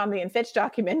Abercrombie and Fitch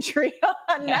documentary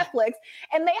on Netflix,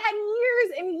 and they had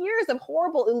years and years of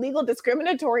horrible, illegal,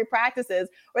 discriminatory practices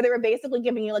where they were basically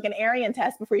giving you like an Aryan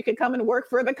test before you could come and work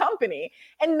for the company.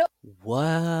 And no.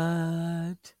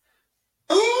 What?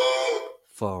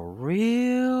 For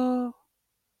real?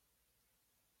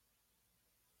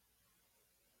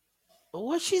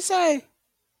 What'd she say?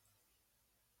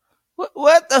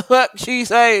 What the fuck she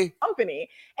say? Company.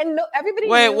 And everybody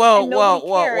Wait, knew, whoa, and nobody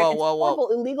cared. whoa. Horrible,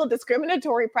 illegal,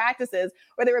 discriminatory practices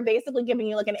where they were basically giving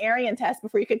you like an Aryan test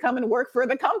before you could come and work for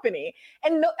the company.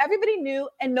 And everybody knew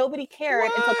and nobody cared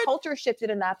until culture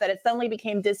shifted enough that it suddenly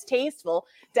became distasteful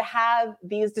to have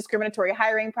these discriminatory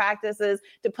hiring practices,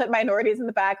 to put minorities in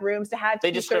the back rooms, to have they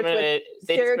discriminated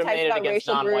against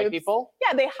non-white people.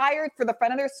 Yeah, they hired for the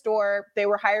front of their store. They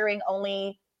were hiring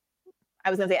only, I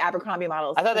was going to say Abercrombie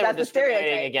models. I thought they were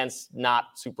discriminating against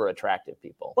not super attractive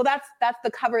people. Well, that's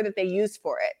the cover that they used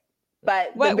for it.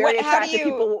 but What- the very what- how do attractive you-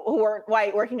 people who weren't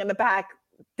white working in the back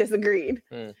disagreed.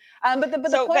 Mm. But the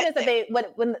So, point but- is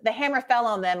that when the hammer fell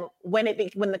on them, when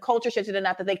the culture shifted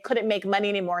enough that they couldn't make money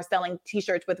anymore selling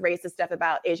T-shirts with racist stuff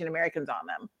about Asian Americans on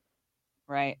them.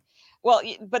 Right. Well,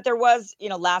 but there was,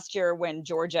 last year when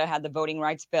Georgia had the voting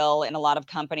rights bill and a lot of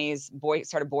companies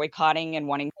started boycotting and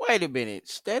wanting. Wait a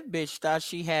minute. That bitch thought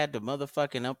she had the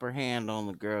motherfucking upper hand on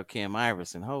the girl Kim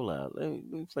Iverson. Hold up. Let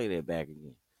me play that back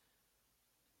again.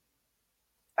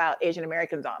 About Asian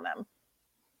Americans on them.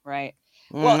 Right.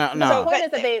 Well, The no. point is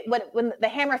that when the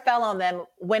hammer fell on them,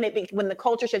 when the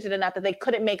culture shifted enough that they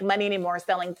couldn't make money anymore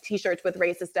selling T-shirts with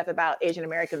racist stuff about Asian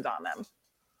Americans on them.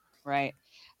 Right.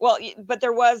 Well, but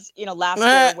there was, last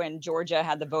year when Georgia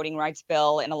had the voting rights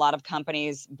bill and a lot of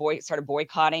companies started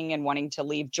boycotting and wanting to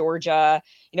leave Georgia.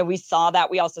 We saw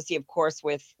that. We also see, of course,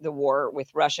 with the war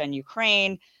with Russia and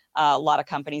Ukraine, a lot of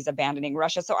companies abandoning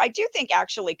Russia. So I do think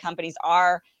actually companies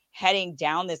are heading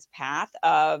down this path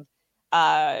of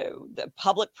the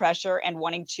public pressure and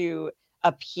wanting to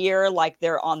appear like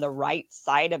they're on the right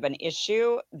side of an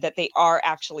issue, that they are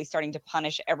actually starting to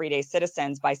punish everyday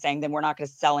citizens by saying then we're not going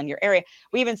to sell in your area.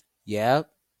 We even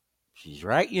Yep. She's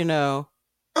right, Keep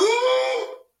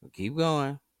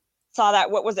going. saw that.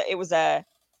 What was it? It was I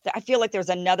feel like there was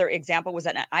another example. Was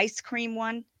it an ice cream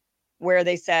one where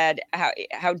they said,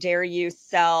 how dare you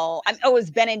sell? It was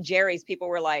Ben and Jerry's. People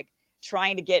were like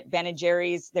trying to get Ben and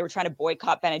Jerry's. They were trying to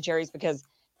boycott Ben and Jerry's because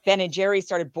Ben and Jerry's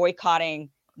started boycotting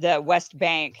the West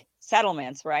Bank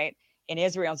settlements, right, in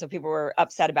Israel. And so people were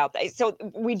upset about that. So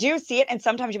we do see it. And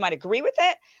sometimes you might agree with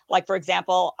it. Like, for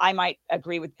example, I might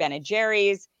agree with Ben and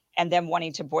Jerry's and them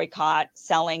wanting to boycott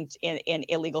selling in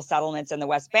illegal settlements in the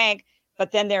West Bank.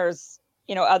 But then there's,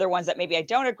 other ones that maybe I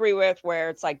don't agree with, where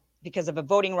it's like, because of a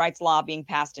voting rights law being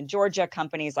passed in Georgia,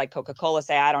 companies like Coca-Cola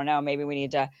say, I don't know, maybe we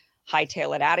need to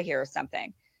hightail it out of here or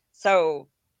something. So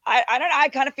I don't know. I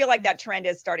kind of feel like that trend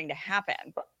is starting to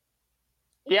happen.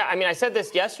 Yeah, I said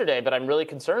this yesterday, but I'm really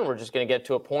concerned we're just going to get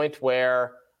to a point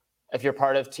where if you're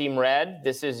part of Team Red,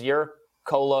 this is your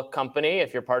cola company.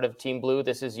 If you're part of Team Blue,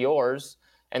 this is yours.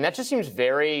 And that just seems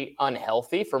very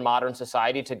unhealthy for modern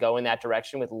society to go in that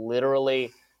direction with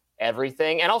literally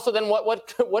everything. And also then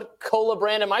what cola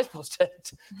brand am I supposed to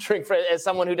drink as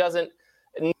someone who doesn't?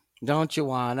 Don't you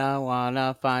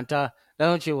wanna Fanta?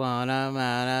 Don't you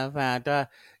wanna Fanta?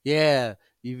 Yeah,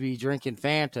 you be drinking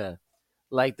Fanta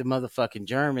like the motherfucking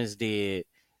Germans did.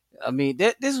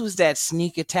 This was that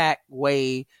sneak attack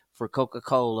way for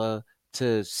Coca-Cola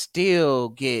to still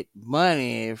get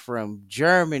money from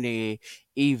Germany,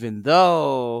 even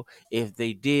though if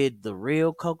they did the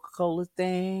real Coca-Cola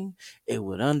thing, it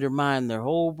would undermine their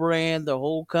whole brand, their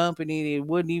whole company. It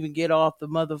wouldn't even get off the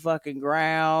motherfucking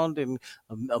ground, and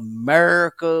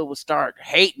America would start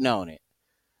hating on it.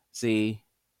 See?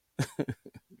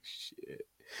 Shit.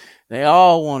 They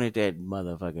all wanted that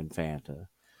motherfucking Fanta.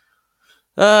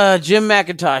 Jim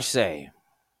McIntosh say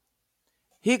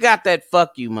he got that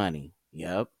fuck you money.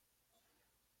 Yep.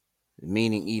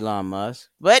 Meaning Elon Musk.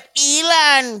 But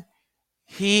Elon,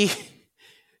 he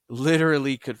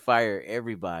literally could fire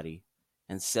everybody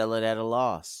and sell it at a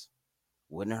loss.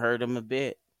 Wouldn't hurt him a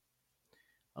bit.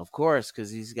 Of course,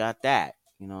 because he's got that.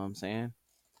 You know what I'm saying?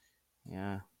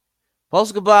 Yeah.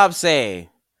 Polska Bob say,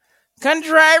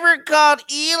 contriver called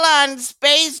Elon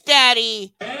Space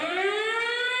Daddy.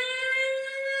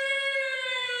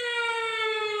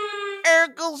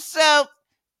 Urkel self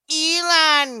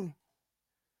Elon.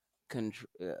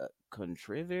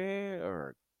 Contriver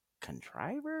or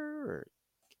contriver? Or,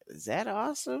 is that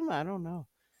awesome? I don't know.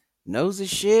 Knows the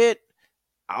shit.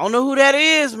 I don't know who that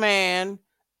is, man.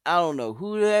 I don't know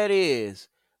who that is.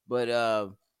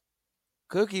 But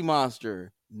Cookie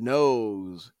Monster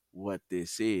knows what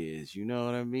this is. You know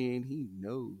what I mean? He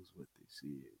knows what this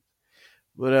is.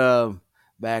 But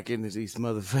back into these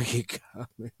motherfucking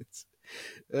comments.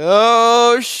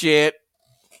 Oh shit.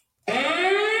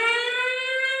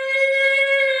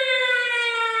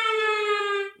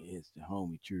 It's the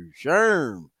homie True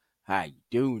Sherm. How you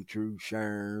doing, True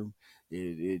Sherm?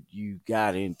 You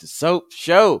got into Soap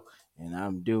Show, and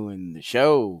I'm doing the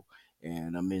show,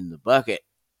 and I'm in the bucket.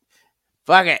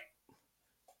 Fuck it.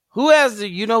 Who has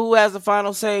the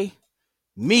final say?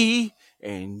 Me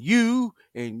and you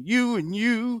and you and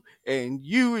you and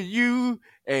you and you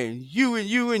and you and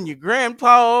you and your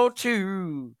grandpa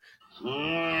too.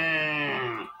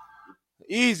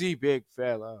 Easy, big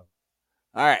fella.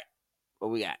 All right,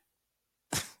 what we got?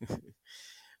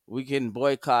 We can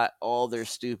boycott all their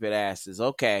stupid asses.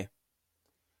 Okay.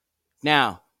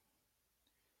 Now,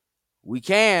 we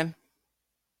can,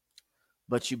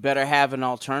 but you better have an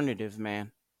alternative,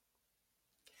 man.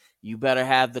 you better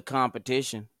have the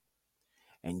competition.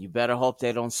 And you better hope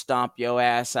they don't stomp your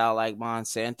ass out like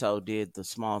Monsanto did the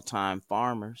small-time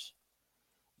farmers.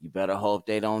 You better hope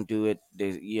they don't do it,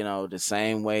 the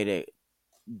same way that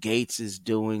Gates is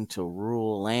doing to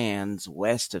rural lands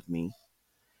west of me.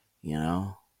 You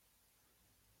know,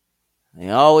 they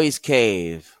always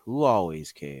cave. Who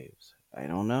always caves? I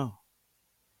don't know.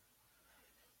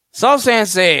 Soft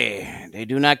Sensei, they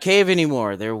do not cave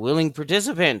anymore. They're willing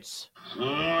participants.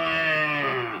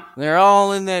 They're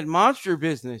all in that monster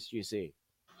business, you see.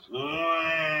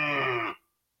 All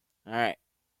right.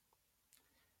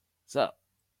 So,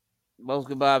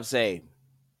 Boska Bob say,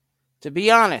 to be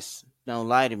honest, don't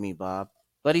lie to me, Bob.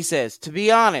 But he says, to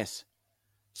be honest,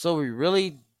 so we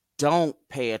really don't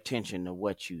pay attention to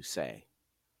what you say.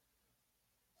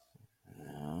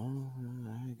 No,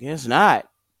 I guess not.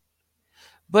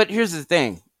 But here's the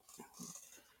thing.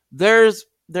 There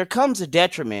comes a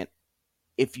detriment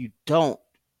if you don't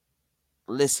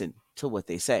listen to what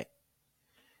they say.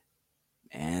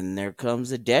 And there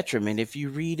comes a detriment if you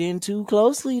read in too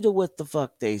closely to what the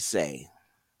fuck they say.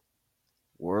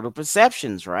 Word of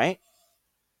perceptions, right?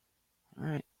 All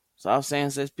right. Soft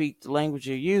Sand says, speak the language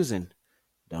you're using.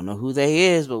 Don't know who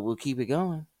they is, but we'll keep it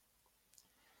going.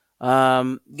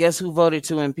 Guess who voted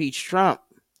to impeach Trump?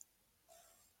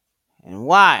 And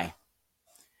why?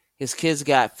 His kids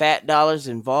got fat dollars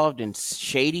involved in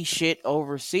shady shit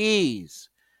overseas.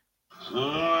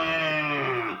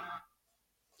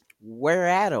 Where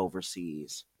at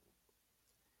overseas?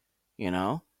 You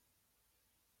know?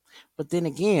 But then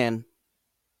again,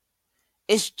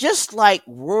 it's just like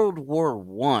World War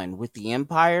I with the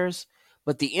empires,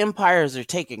 but the empires are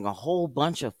taking a whole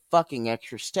bunch of fucking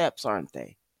extra steps, aren't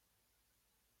they?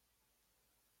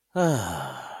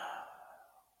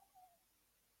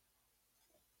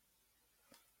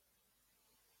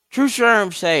 True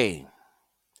Sherm say,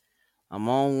 I'm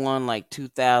on one like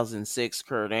 2006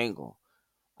 Kurt Angle.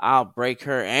 I'll break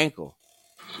her ankle.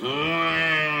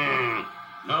 Now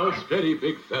steady,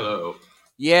 big fellow.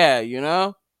 Yeah, you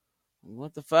know?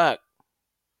 What the fuck?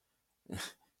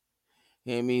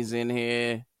 Hemi's in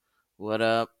here. What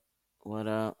up? What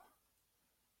up?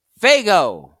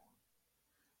 Fago!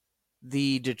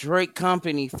 The Detroit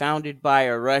company founded by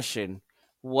a Russian.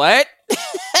 What?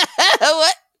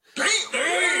 What?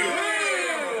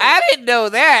 I didn't know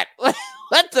that.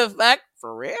 What the fuck?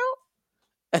 For real?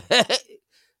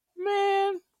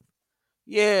 Man.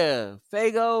 Yeah.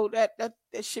 Fago, that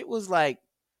shit was like,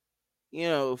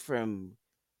 from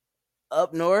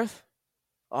up north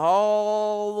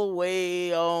all the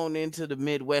way on into the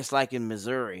Midwest, like in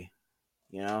Missouri,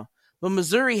 But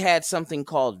Missouri had something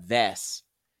called VESS,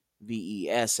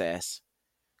 VESS.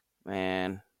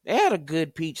 Man, they had a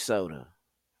good peach soda.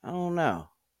 I don't know.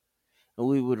 And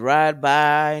we would ride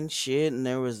by and shit, and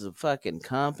there was a fucking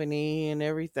company and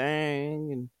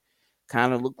everything, and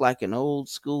kind of looked like an old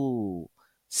school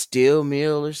steel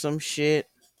mill or some shit.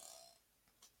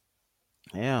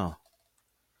 Yeah.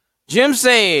 Jim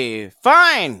say,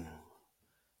 fine.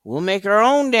 We'll make our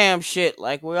own damn shit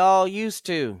like we all used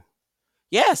to.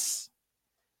 Yes.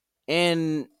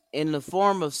 In the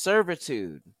form of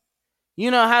servitude.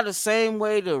 You know how the same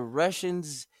way the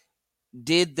Russians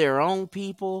did their own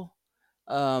people,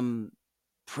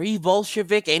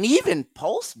 pre-Bolshevik and even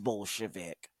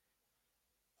post-Bolshevik,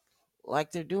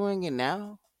 like they're doing it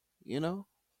now,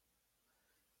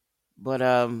 But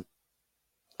a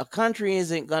country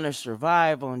isn't going to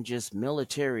survive on just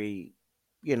military,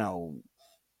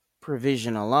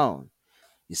 provision alone.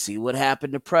 You see what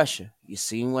happened to Prussia. You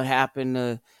see what happened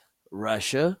to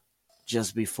Russia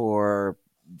just before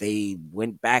they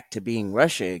went back to being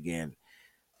Russia again,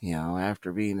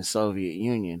 after being the Soviet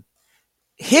Union.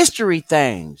 History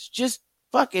things. Just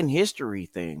fucking history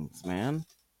things, man.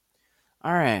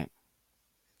 All right.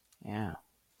 Yeah.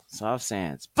 Soft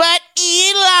Sands. But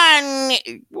Elon,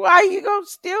 why you gonna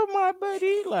steal my butt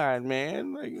Elon,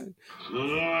 man?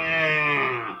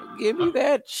 Give me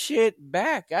that shit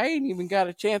back. I ain't even got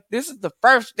a chance. This is the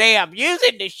first day I'm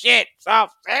using the shit,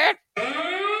 Soft Sands.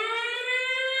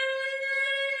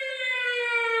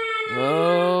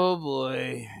 Oh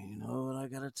boy. You know what I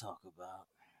gotta talk about?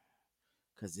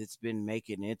 Because it's been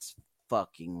making its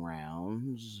fucking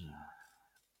rounds.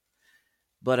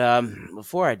 But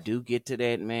before I do get to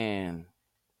that, man,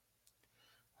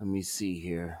 let me see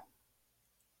here.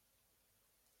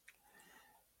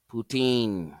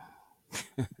 Putin.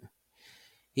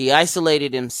 He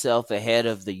isolated himself ahead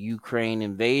of the Ukraine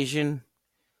invasion,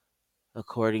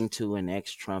 according to an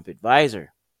ex-Trump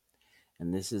advisor.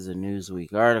 And this is a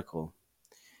Newsweek article.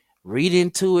 Read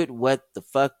into it what the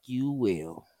fuck you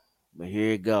will. But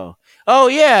here you go. Oh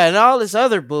yeah, and all this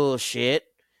other bullshit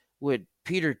with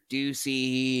Peter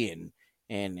Ducey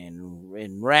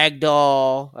and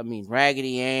Ragdoll. I mean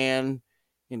Raggedy Ann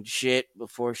and shit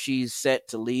before she's set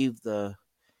to leave the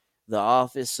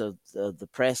office of the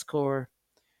press corps.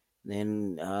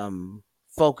 Then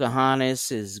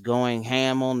Pocahontas is going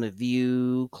ham on The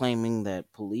View, claiming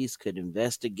that police could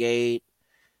investigate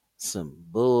some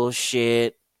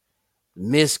bullshit.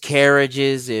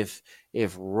 Miscarriages if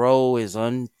Roe is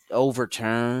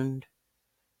overturned,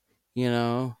 you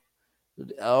know.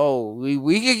 Oh, we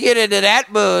could get into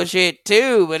that bullshit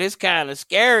too, but it's kind of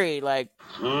scary, like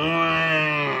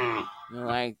the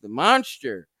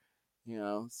monster, you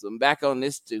know. So I'm back on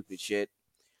this stupid shit.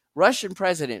 Russian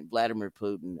President Vladimir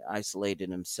Putin isolated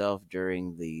himself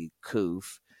during the coup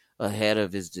ahead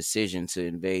of his decision to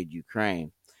invade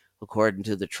Ukraine, according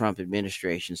to the Trump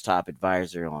administration's top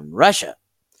advisor on Russia,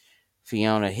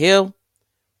 Fiona Hill.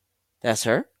 That's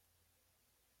her.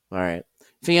 All right.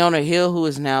 Fiona Hill, who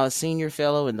is now a senior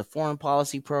fellow in the foreign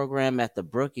policy program at the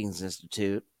Brookings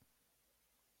Institute.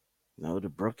 No, the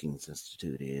Brookings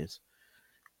Institute is.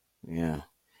 Yeah.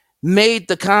 Made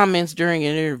the comments during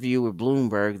an interview with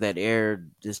Bloomberg that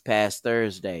aired this past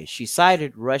Thursday. She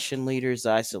cited Russian leader's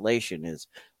isolation as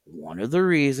one of the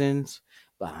reasons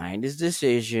behind his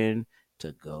decision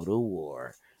to go to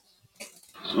war.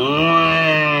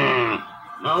 Now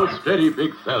steady,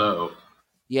 big fellow.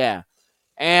 Yeah.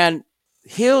 And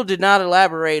Hill did not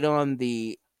elaborate on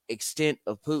the extent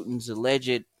of Putin's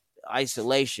alleged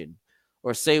isolation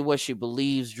or say what she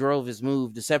believes drove his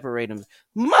move to separate him.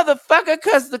 Motherfucker,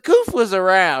 because the coup was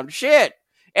around. Shit.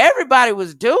 Everybody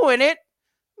was doing it.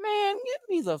 Man, get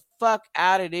me the fuck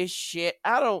out of this shit.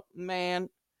 I don't, man.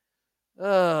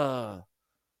 I'm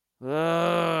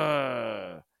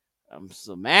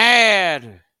so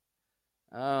mad.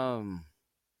 Faygo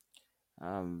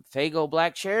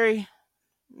Black Cherry.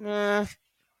 Oh,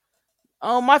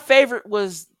 my favorite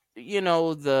was,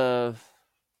 the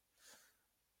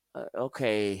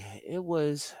okay, it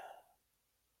was,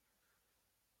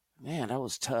 man, that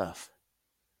was tough.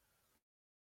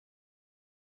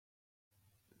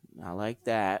 I like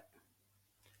that.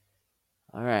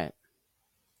 All right.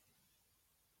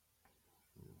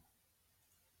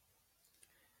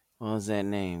 What was that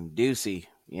name? Ducey.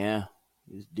 Yeah,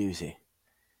 it was Ducey.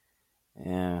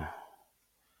 Yeah.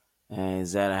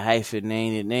 Is that a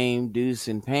hyphenated name, Deuce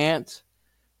and Pants?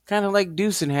 Kind of like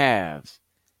Deuce and Halves.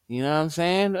 You know what I'm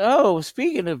saying? Oh,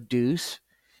 speaking of Deuce,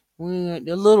 the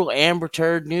little Amber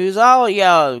Turd news. All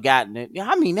y'all have gotten it.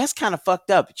 I mean, that's kind of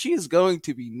fucked up. She is going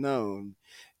to be known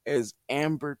as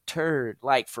Amber Turd,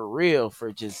 like for real,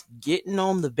 for just getting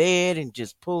on the bed and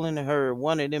just pulling her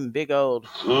one of them big old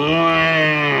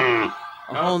on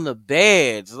the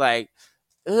beds. Like,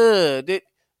 I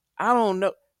don't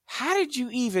know. How did you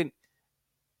even...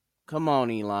 Come on,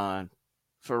 Elon.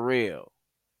 For real.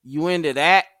 You into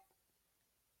that?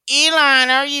 Elon,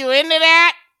 are you into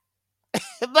that?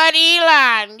 But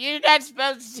Elon, you're not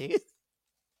supposed to.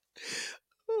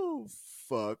 Oh,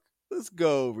 fuck. Let's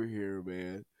go over here,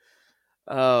 man.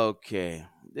 Okay.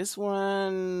 This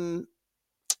one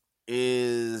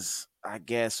is, I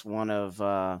guess, one of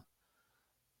my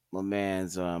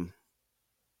man's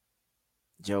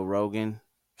Joe Rogan.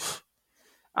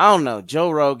 I don't know.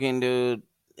 Joe Rogan, dude.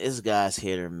 This guy's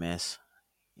hit or miss,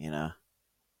 Didn't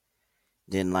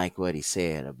like what he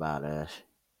said about us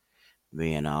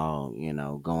being all,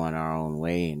 going our own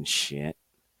way and shit.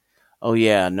 Oh,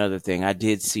 yeah, another thing. I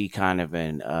did see kind of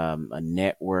a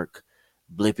network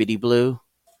blippity blue.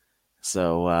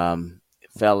 So,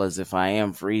 fellas, if I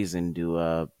am freezing, do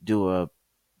a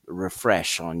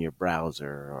refresh on your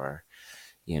browser or,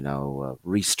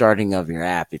 restarting of your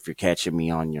app if you're catching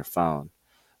me on your phone.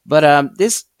 But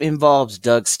this involves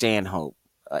Doug Stanhope,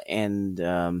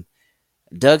 and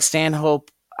Doug Stanhope,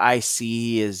 I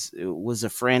see, was a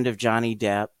friend of Johnny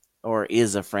Depp, or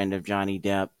is a friend of Johnny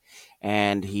Depp,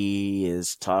 and he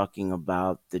is talking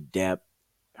about the Depp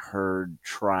Heard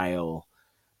trial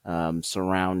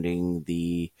surrounding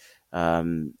the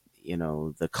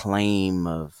the claim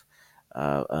of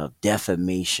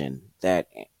defamation that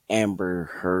Amber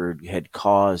Heard had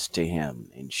caused to him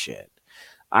and shit.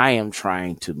 I am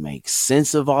trying to make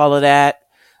sense of all of that.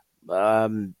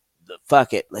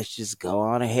 Fuck it. Let's just go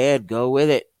on ahead. Go with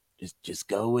it. Just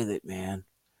go with it, man.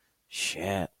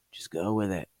 Shit. Just go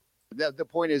with it. The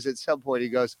point is, at some point he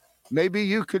goes, maybe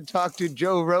you could talk to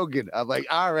Joe Rogan. I'm like,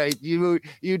 all right, you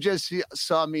just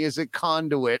saw me as a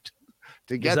conduit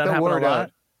to get the word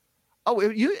out. Oh,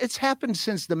 it's happened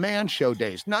since the Man Show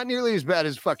days. Not nearly as bad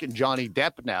as fucking Johnny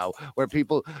Depp now, where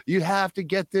people, you have to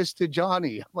get this to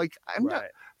Johnny. I'm like, I'm not.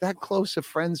 that close of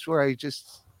friends where I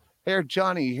just, here,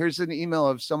 Johnny, here's an email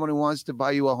of someone who wants to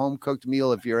buy you a home cooked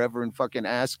meal if you're ever in fucking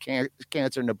ass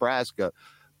cancer, Nebraska.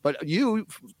 But you,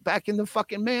 back in the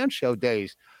fucking Man Show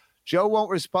days, Joe won't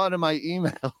respond to my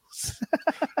emails.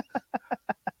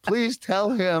 Please tell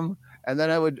him. And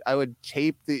then I would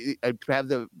tape I'd have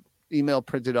the email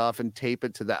printed off and tape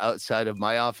it to the outside of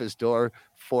my office door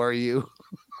for you.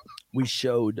 We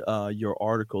showed your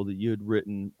article that you had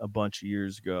written a bunch of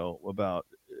years ago about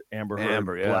Amber Heard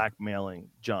blackmailing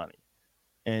Johnny.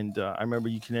 And I remember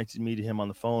you connected me to him on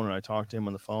the phone, and I talked to him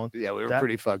on the phone. Yeah, we were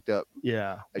pretty fucked up.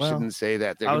 Yeah. I shouldn't say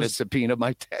that. They're going to subpoena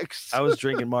my texts. I was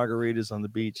drinking margaritas on the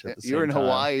beach at the same time. You were in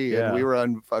Hawaii, and we were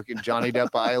on fucking Johnny Depp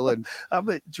Island. I'm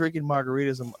drinking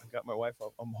margaritas. I got my wife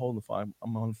up. I'm holding the phone.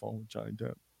 I'm on the phone with Johnny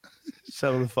Depp.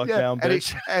 Settle the fuck down,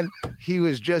 bitch. And he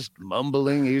was just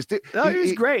mumbling. He was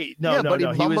great. But he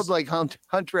mumbled like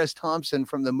Hunter S. Thompson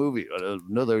from the movie.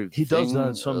 He does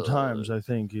that sometimes. I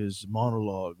think his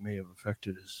monologue may have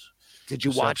affected his. Did you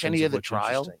watch any of the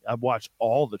trial? I've watched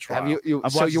all the trial. Have you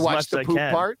so you watched the poop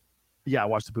part? Yeah, I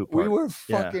watched the poop part. We were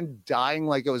fucking dying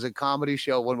like it was a comedy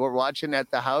show when we're watching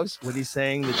at the house. When he's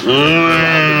saying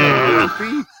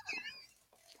that.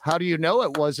 How do you know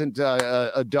it wasn't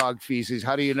a dog feces?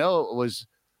 How do you know it was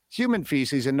human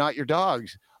feces and not your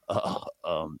dog's?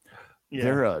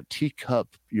 They're teacup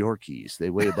Yorkies. They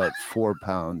weigh about 4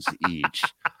 pounds each.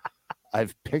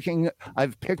 I've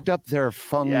picked up their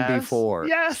fung before.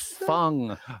 Yes,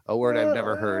 fung, a word I've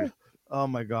never heard. Oh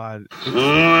my God! First of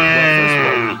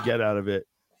all, what we get out of it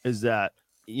is that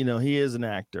he is an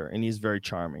actor and he's very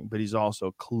charming, but he's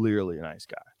also clearly a nice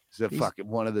guy. He's fucking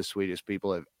one of the sweetest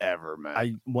people I've ever met.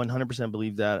 I 100%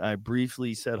 believe that. I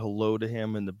briefly said hello to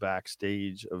him in the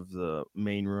backstage of the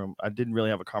main room. I didn't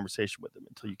really have a conversation with him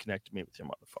until you connected me with him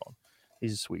on the phone.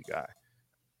 He's a sweet guy.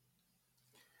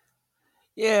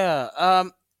 Yeah,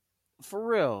 for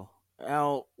real.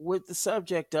 Now, with the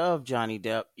subject of Johnny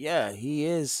Depp, yeah, he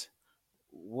is.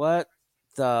 What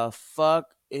the fuck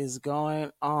is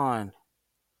going on?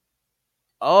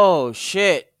 Oh,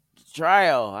 shit.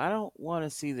 Trial. I don't want to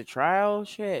see the trial.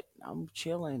 Shit. I'm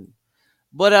chilling.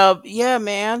 But yeah,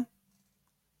 man.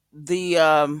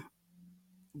 The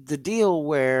deal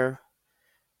where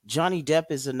Johnny Depp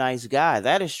is a nice guy,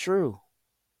 that is true.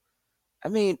 I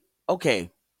mean, okay.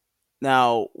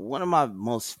 Now, one of my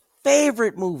most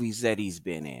favorite movies that he's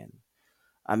been in,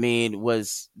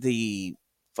 was the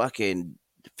fucking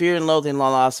Fear and Loathing in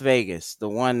Las Vegas, the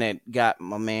one that got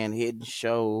my man Hidden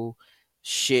Show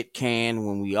shit can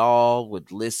when we all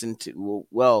would listen to.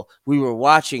 Well, we were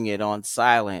watching it on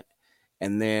silent,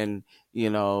 and then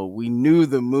we knew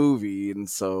the movie, and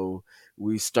so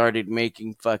we started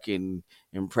making fucking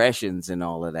impressions and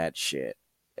all of that shit,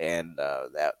 and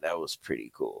that was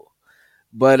pretty cool.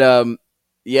 But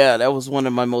yeah, that was one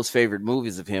of my most favorite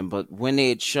movies of him. But when they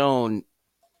had shown,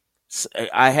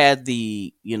 I had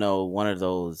the one of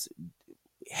those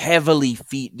heavily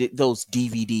those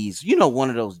DVDs, one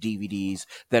of those DVDs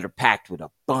that are packed with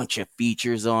a bunch of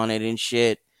features on it and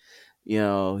shit.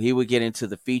 He would get into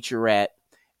the featurette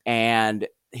and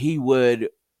he would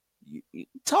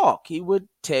talk. He would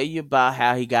tell you about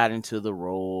how he got into the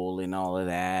role and all of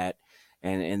that,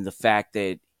 and the fact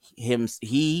that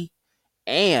he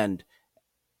and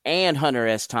Hunter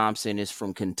S. Thompson is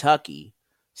from Kentucky.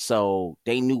 So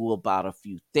they knew about a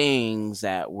few things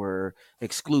that were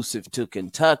exclusive to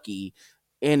Kentucky.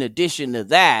 In addition to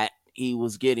that, he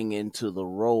was getting into the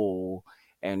role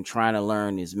and trying to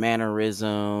learn his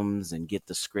mannerisms and get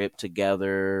the script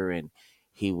together. And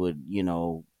he would,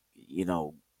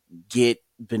 get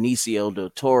Benicio del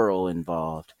Toro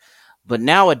involved. But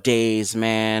nowadays,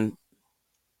 man,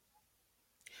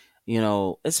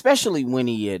 especially when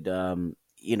he had,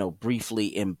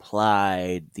 briefly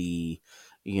implied the,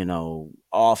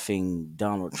 offing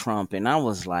Donald Trump. And I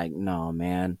was like, no,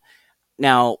 man.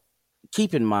 Now,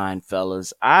 keep in mind,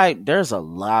 fellas, there's a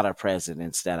lot of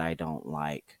presidents that I don't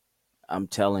like. I'm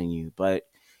telling you. But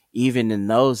even in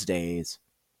those days,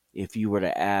 if you were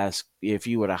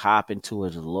to hop into a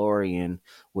DeLorean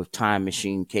with time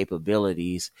machine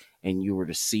capabilities and you were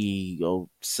to see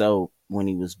so when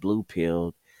he was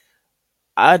blue-pilled,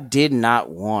 I did not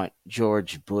want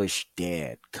George Bush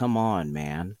dead. Come on,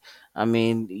 man.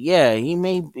 Yeah, he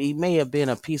may have been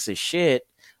a piece of shit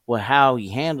with how he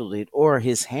handled it, or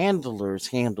his handlers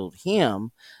handled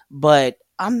him, but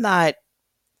I'm not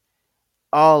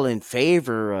all in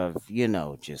favor of,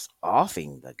 just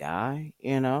offing the guy,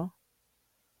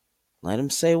 Let him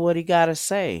say what he gotta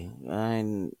say.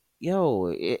 And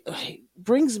it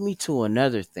brings me to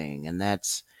another thing, and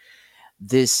that's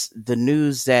the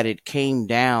news that it came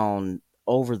down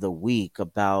over the week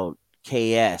about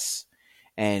KS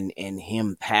and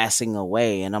him passing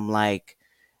away. And I'm like,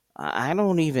 I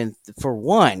don't even, for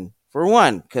one,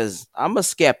 because I'm a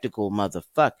skeptical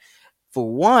motherfucker. For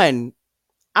one,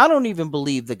 I don't even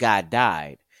believe the guy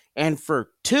died. And for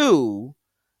two,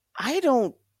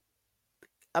 and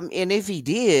if he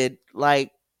did,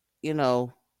 like, you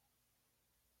know,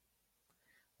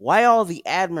 why all the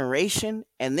admiration?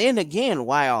 And then again,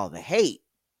 why all the hate?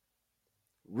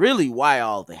 Really, why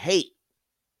all the hate?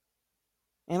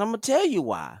 And I'm going to tell you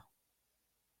why.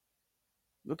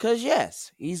 Because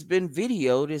yes, he's been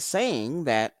videoed as saying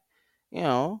that, you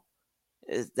know,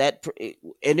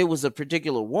 and it was a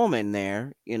particular woman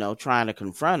there, you know, trying to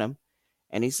confront him.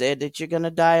 And he said that you're going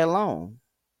to die alone,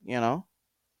 you know.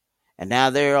 And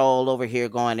now they're all over here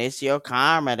going, it's your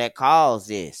karma that caused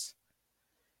this.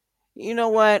 You know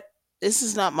what? This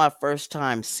is not my first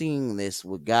time seeing this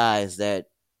with guys that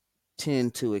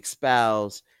tend to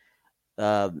espouse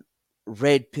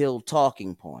red pill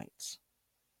talking points.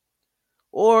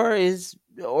 Or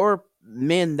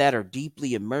men that are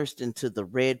deeply immersed into the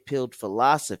red-pilled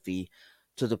philosophy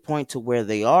to the point to where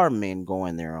they are men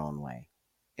going their own way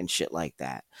and shit like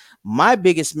that. My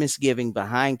biggest misgiving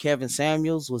behind Kevin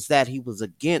Samuels was that he was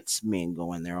against men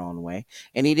going their own way,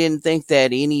 and he didn't think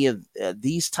that any of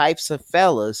these types of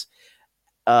fellas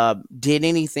did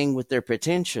anything with their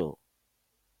potential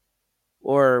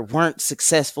or weren't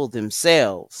successful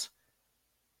themselves.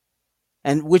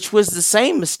 And which was the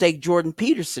same mistake Jordan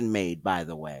Peterson made, by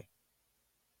the way.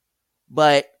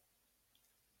 But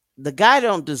the guy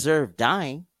don't deserve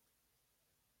dying.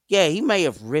 Yeah, he may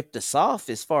have ripped us off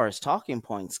as far as talking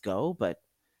points go, but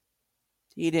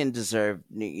he didn't deserve,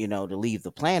 you know, to leave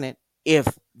the planet, if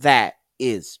that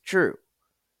is true.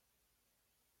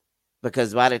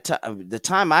 Because by the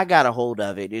time I got a hold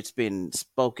of it, it's been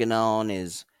spoken on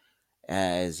as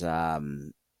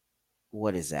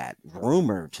what is that?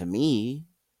 Rumor to me.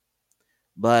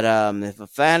 But if I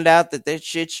find out that that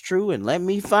shit's true, and let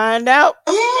me find out,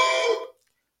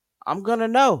 I'm gonna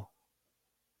know.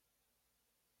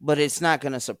 But it's not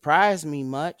gonna surprise me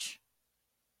much.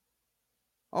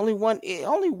 Only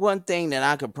one thing that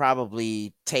I could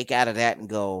probably take out of that and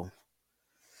go,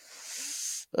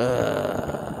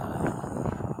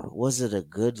 was it a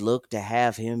good look to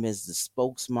have him as the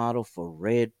spokesmodel for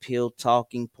red pill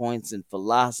talking points and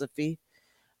philosophy?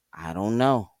 I don't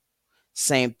know.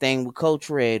 Same thing with Coach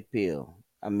Red Pill.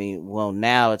 I mean, well,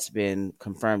 now it's been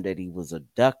confirmed that he was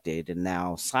abducted and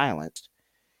now silenced.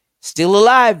 Still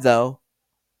alive, though.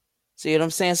 See what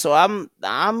I'm saying? So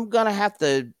I'm gonna have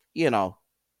to, you know,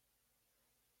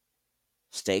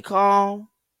 stay calm,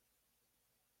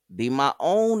 be my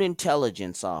own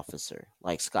intelligence officer,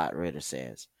 like Scott Ritter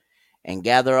says, and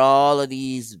gather all of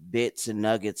these bits and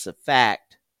nuggets of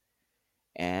fact,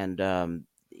 and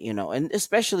you know, and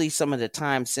especially some of the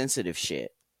time sensitive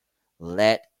shit.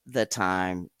 Let the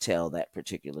time tell that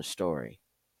particular story.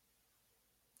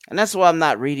 And that's why I'm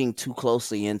not reading too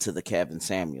closely into the Kevin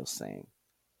Samuels thing.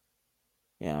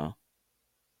 You know,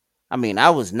 I mean,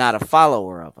 I was not a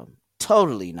follower of him.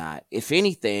 Totally not. If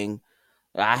anything,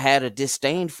 I had a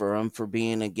disdain for him for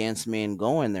being against men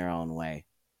going their own way.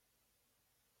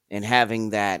 And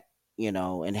having that, you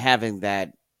know,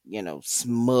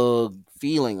 smug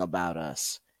feeling about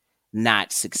us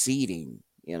not succeeding,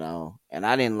 you know, and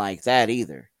I didn't like that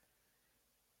either.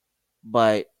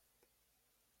 But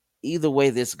either way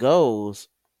this goes,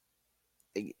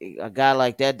 a guy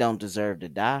like that don't deserve to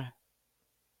die.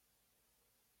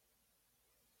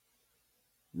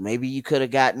 Maybe you could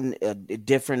have gotten a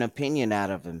different opinion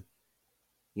out of him,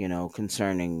 you know,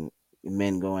 concerning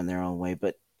men going their own way.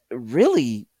 But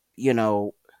really, you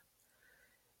know,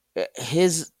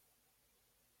 his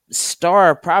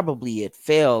star probably had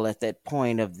failed at that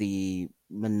point of the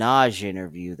Minaj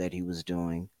interview that he was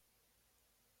doing.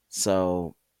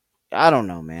 So, I don't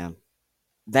know, man.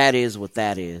 That is what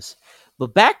that is.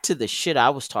 But back to the shit I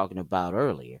was talking about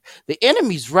earlier. The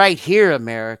enemy's right here,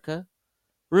 America.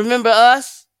 Remember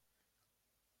us?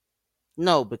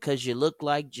 No, because you look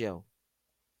like Joe.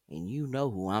 And you know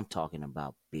who I'm talking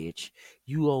about, bitch.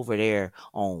 You over there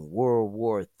on World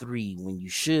War III when you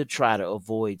should try to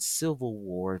avoid Civil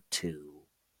War II.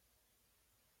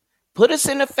 Put us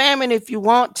in a famine if you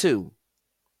want to.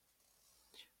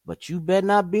 But you better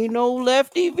not be no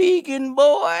lefty vegan,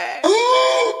 boy.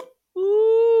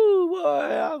 Ooh,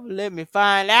 boy, let me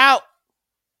find out.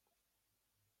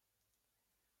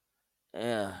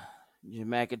 Yeah. Jim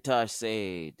McIntosh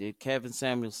said, did Kevin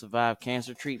Samuels survive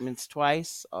cancer treatments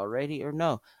twice already or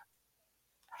no?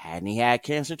 Hadn't he had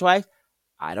cancer twice?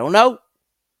 I don't know.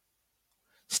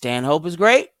 Stanhope is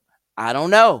great? I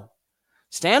don't know.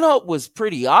 Stanhope was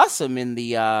pretty awesome in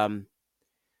the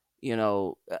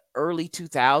early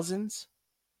 2000s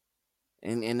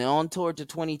and on toward the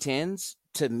 2010s,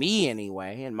 to me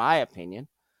anyway, in my opinion,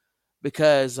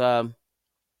 because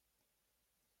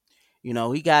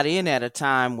he got in at a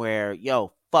time where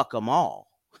fuck them all.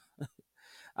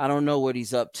 I don't know what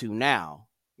he's up to now,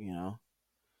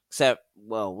 except,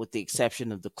 well, with the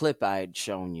exception of the clip I had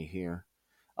shown you here.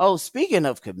 Oh, speaking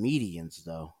of comedians,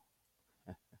 though,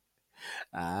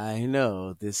 I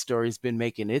know this story's been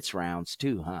making its rounds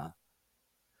too, huh?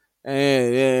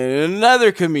 And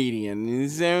another comedian, you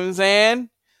see what I'm saying?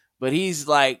 But he's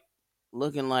like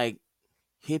looking like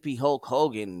hippie Hulk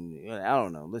Hogan. I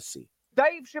don't know. Let's see.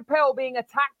 Dave Chappelle being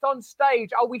attacked on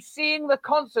stage. Are we seeing the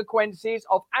consequences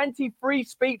of anti-free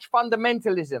speech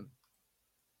fundamentalism?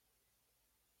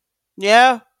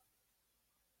 Yeah,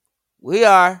 we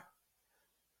are.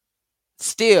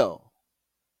 Still.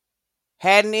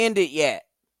 Hadn't ended yet.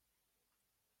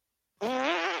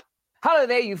 Hello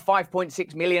there, you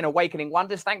 5.6 million awakening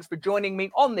wonders. Thanks for joining me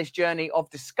on this journey of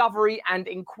discovery and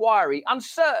inquiry.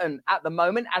 Uncertain at the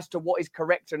moment as to what is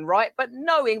correct and right, but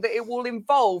knowing that it will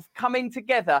involve coming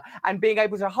together and being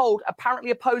able to hold apparently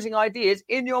opposing ideas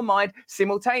in your mind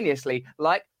simultaneously,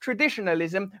 like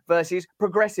traditionalism versus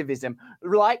progressivism,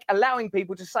 like allowing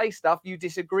people to say stuff you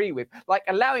disagree with, like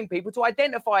allowing people to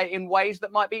identify it in ways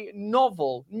that might be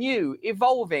novel, new,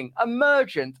 evolving,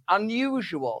 emergent,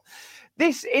 unusual.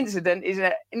 This incident is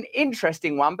an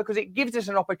interesting one because it gives us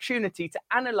an opportunity to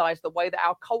analyze the way that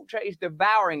our culture is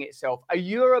devouring itself. A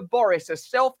Ouroboros, a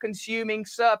self-consuming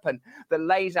serpent that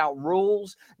lays out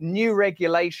rules, new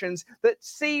regulations that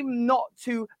seem not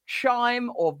to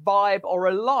chime or vibe or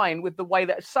align with the way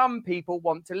that some people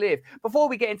want to live. Before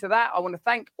we get into that, I want to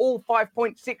thank all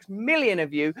 5.6 million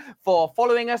of you for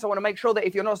following us. I want to make sure that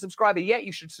if you're not a subscriber yet,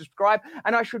 you should subscribe.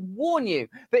 And I should warn you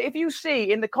that if you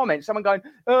see in the comments someone going,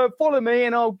 follow me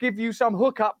and I'll give you some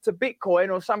hookup to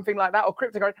Bitcoin or something like that, or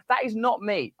cryptocurrency, that is not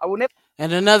me. I will never.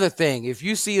 And another thing, if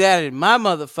you see that in my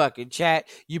motherfucking chat,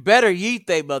 you better yeet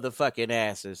they motherfucking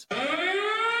asses.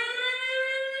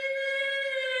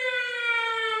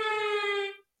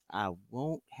 I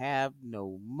won't have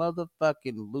no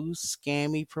motherfucking loose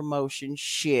scammy promotion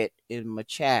shit in my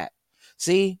chat.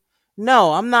 See?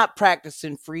 No, I'm not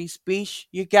practicing free speech.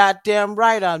 You goddamn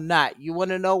right I'm not. You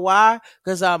want to know why?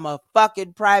 Because I'm a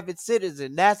fucking private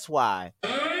citizen. That's why.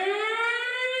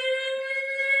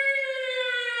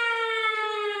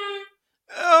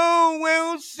 Oh,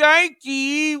 well,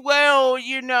 Sankey, well,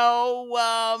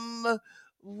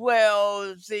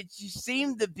 well, since you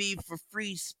seem to be for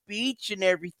free speech and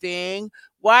everything,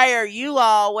 why are you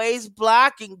always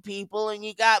blocking people and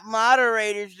you got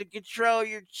moderators to control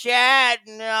your chat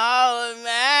and all of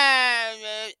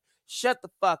that? Shut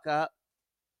the fuck up.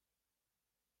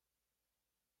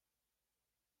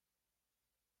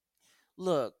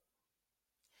 Look,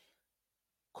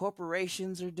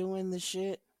 corporations are doing this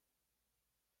shit.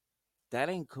 That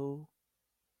ain't cool.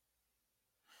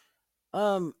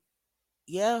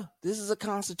 Yeah, this is a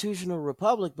constitutional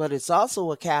republic, but it's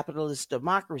also a capitalist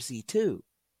democracy too.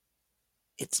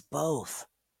 It's both.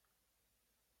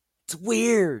 It's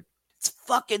weird. It's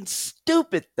fucking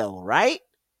stupid though, right?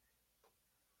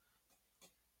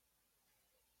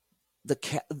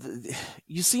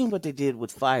 You seen what they did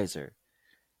with Pfizer.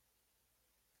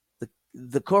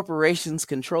 The corporations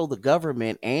control the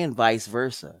government and vice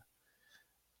versa.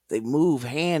 They move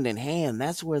hand in hand.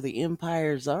 That's where the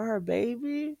empires are,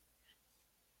 baby.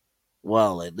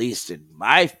 Well, at least in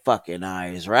my fucking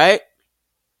eyes, right?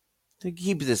 So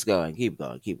keep this going. Keep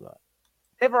going.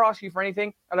 Never ask you for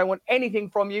anything. I don't want anything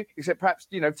from you except perhaps,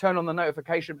 turn on the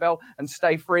notification bell and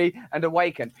stay free and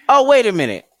awaken. Oh, wait a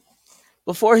minute.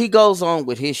 Before he goes on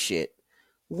with his shit,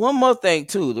 one more thing,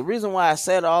 too. The reason why I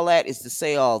said all that is to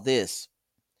say all this.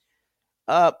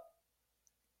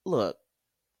 Look,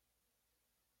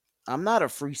 I'm not a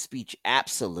free speech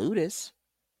absolutist.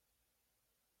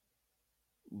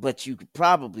 But you could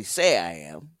probably say I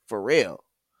am, for real.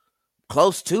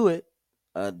 Close to it.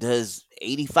 Does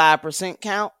 85%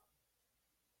 count?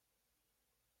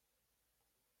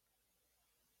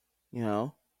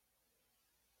 The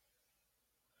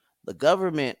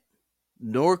government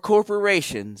nor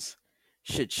corporations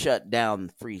should shut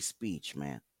down free speech,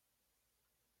 man.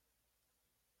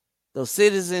 Those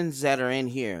citizens that are in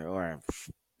here, or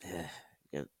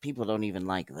people don't even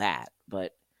like that,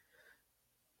 but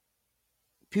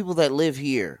people that live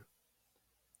here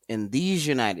in these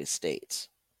United States,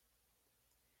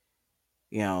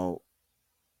 if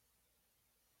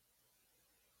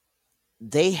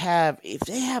they have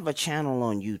a channel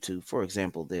on YouTube, for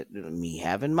example, that me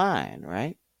having mine,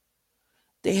 right?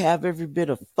 They have every bit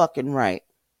of fucking right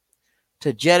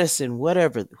to jettison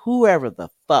whoever the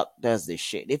fuck does this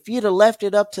shit. If you'd have left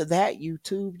it up to that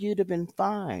YouTube, you'd have been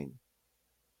fine.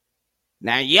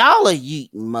 Now y'all are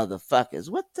yeeting motherfuckers.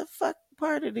 What the fuck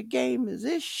part of the game is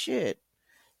this shit?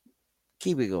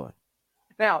 Keep it going.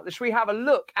 Now, should we have a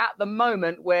look at the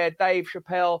moment where Dave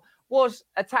Chappelle was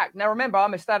attacked? Now, remember,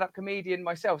 I'm a stand-up comedian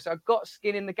myself, so I've got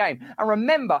skin in the game. And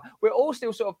remember, we're all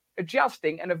still sort of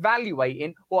adjusting and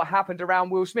evaluating what happened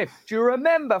around Will Smith. Do you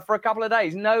remember for a couple of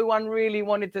days, no one really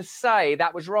wanted to say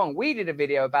that was wrong? We did a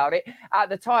video about it at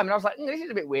the time, and I was like, this is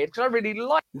a bit weird, because I really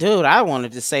like... Dude, I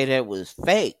wanted to say that was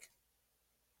fake.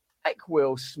 Like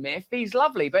Will Smith, he's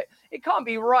lovely, but it can't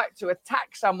be right to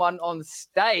attack someone on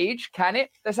stage, can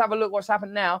it? Let's have a look what's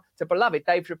happened now to beloved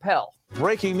Dave Chappelle.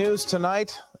 Breaking news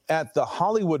tonight at the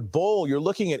Hollywood Bowl. You're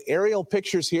looking at aerial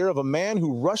pictures here of a man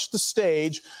who rushed the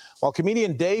stage while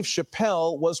comedian Dave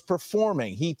Chappelle was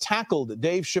performing. He tackled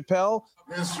Dave Chappelle.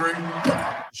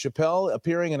 Chappelle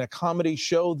appearing in a comedy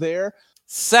show there.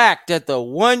 Sacked at the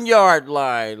 1 yard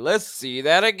line. Let's see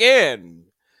that again.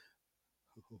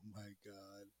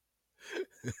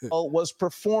 Was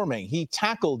performing. He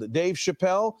tackled Dave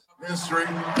Chappelle.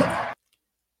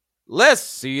 Let's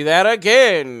see that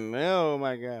again. Oh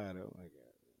my God. Oh my God.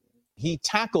 He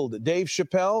tackled Dave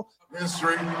Chappelle.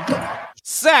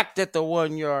 Sacked at the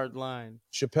 1 yard line.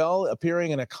 Chappelle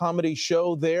appearing in a comedy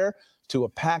show there to a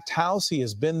packed house. He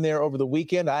has been there over the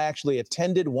weekend. I actually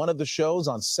attended one of the shows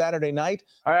on Saturday night.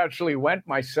 I actually went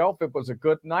myself. It was a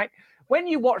good night. When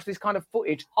you watch this kind of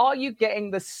footage, are you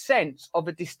getting the sense of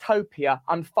a dystopia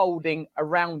unfolding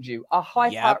around you? A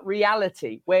hyper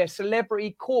reality where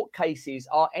celebrity court cases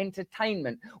are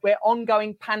entertainment, where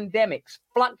ongoing pandemics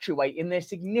fluctuate in their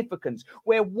significance,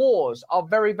 where wars are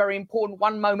very, very important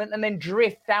one moment and then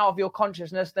drift out of your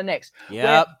consciousness the next,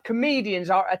 where comedians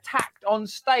are attacked on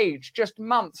stage just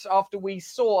months after we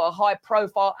saw a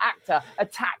high-profile actor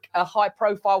attack a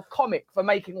high-profile comic for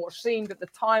making what seemed at the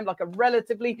time like a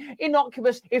relatively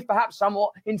innocuous, if perhaps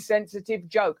somewhat insensitive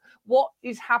joke. What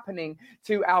is happening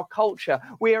to our culture?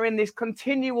 We are in this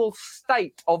continual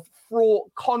state of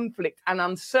fraught conflict and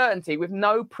uncertainty with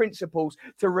no principles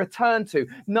to return to,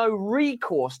 no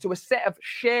recourse to a set of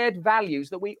shared values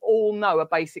that we all know are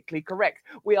basically correct.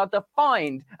 We are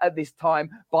defined at this time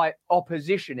by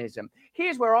oppositionism.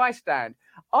 Here's where I stand.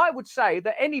 I would say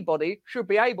that anybody should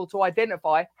be able to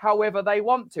identify however they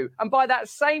want to. And by that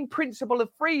same principle of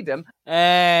freedom...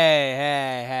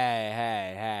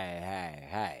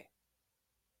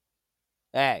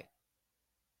 Hey.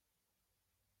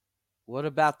 What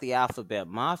about the Alphabet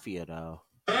Mafia, though?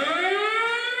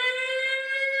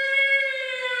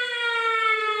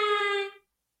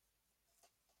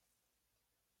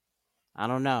 I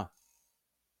don't know.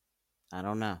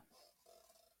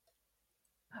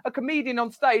 A comedian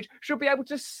on stage should be able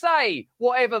to say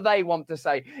whatever they want to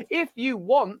say. If you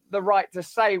want the right to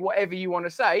say whatever you want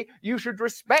to say, you should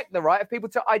respect the right of people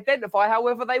to identify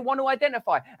however they want to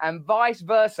identify, and vice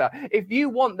versa. If you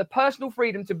want the personal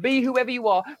freedom to be whoever you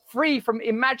are, free from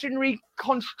imaginary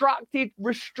constructed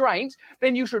restraints,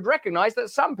 then you should recognize that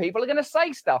some people are going to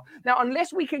say stuff. Now,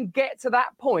 unless we can get to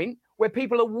that point where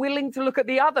people are willing to look at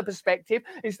the other perspective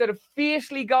instead of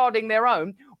fiercely guarding their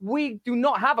own, we do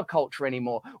not have a culture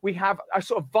anymore. We have a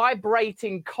sort of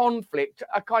vibrating conflict,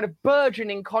 a kind of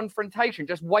burgeoning confrontation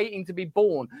just waiting to be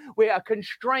born. We're a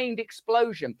constrained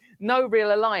explosion, no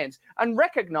real alliance. And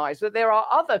recognize that there are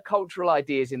other cultural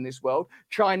ideas in this world,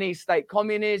 Chinese state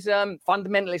communism,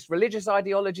 fundamentalist religious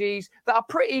ideologies, that are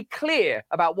pretty clear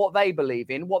about what they believe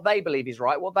in, what they believe is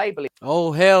right, what they believe.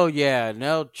 Oh, hell yeah. And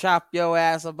they'll chop your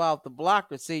ass about the block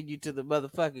or send you to the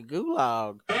motherfucking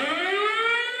gulag.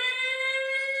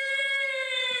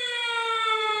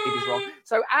 It is wrong.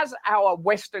 So as our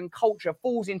Western culture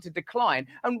falls into decline,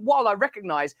 and while I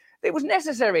recognize it was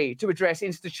necessary to address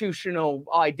institutional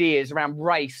ideas around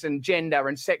race and gender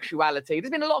and sexuality,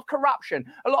 there's been a lot of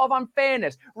corruption, a lot of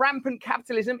unfairness. Rampant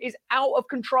capitalism is out of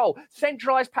control.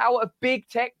 Centralized power of big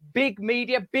tech, big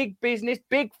media, big business,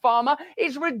 big pharma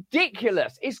is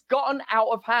ridiculous. It's gotten out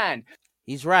of hand.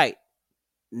 He's right.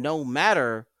 No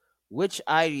matter which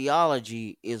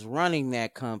ideology is running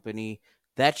that company,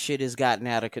 that shit has gotten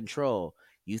out of control.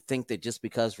 You think that just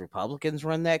because Republicans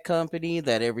run that company,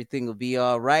 that everything will be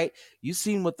all right? You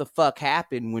seen what the fuck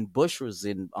happened when Bush was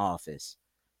in office.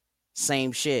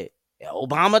 Same shit.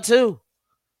 Obama too.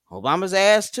 Obama's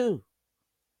ass too.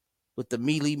 With the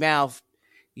mealy mouth,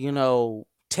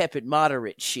 tepid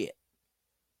moderate shit.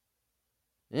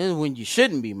 And when you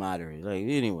shouldn't be moderate. Like,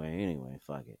 anyway,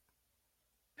 fuck it.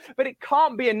 But it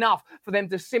can't be enough for them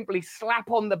to simply slap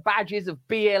on the badges of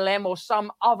BLM or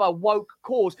some other woke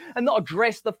cause and not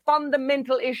address the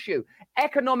fundamental issue: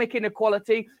 economic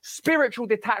inequality, spiritual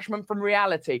detachment from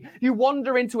reality. You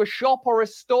wander into a shop or a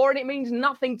store and it means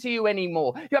nothing to you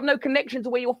anymore. You have no connection to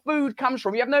where your food comes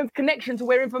from. You have no connection to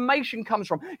where information comes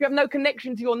from. You have no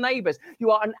connection to your neighbors.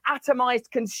 You are an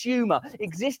atomized consumer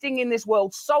existing in this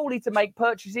world solely to make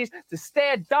purchases, to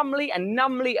stare dumbly and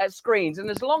numbly at screens. And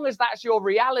as long as that's your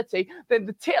reality, then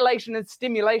the titillation and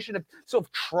stimulation of sort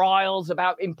of trials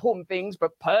about important things,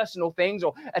 but personal things,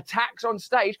 or attacks on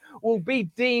stage will be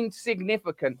deemed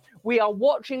significant. We are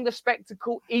watching the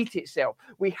spectacle eat itself.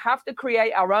 We have to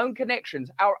create our own connections,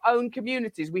 our own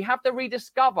communities. We have to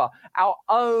rediscover our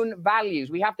own values.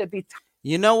 We have to be.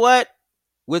 You know what?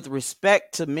 With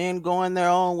respect to men going their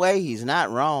own way, he's not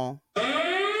wrong.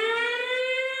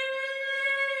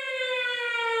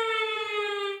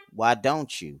 Why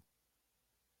don't you?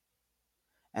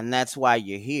 And that's why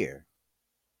you're here.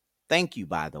 Thank you,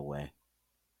 by the way.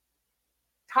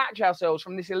 Detach ourselves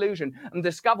from this illusion and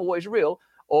discover what is real,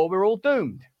 or we're all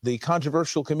doomed. The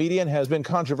controversial comedian has been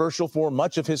controversial for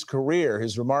much of his career.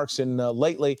 His remarks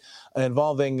lately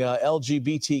involving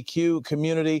LGBTQ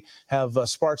community have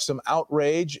sparked some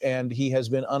outrage, and he has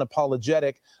been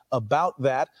unapologetic about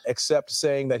that, except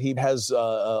saying that he has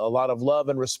a lot of love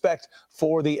and respect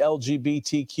for the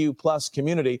LGBTQ plus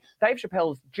community. Dave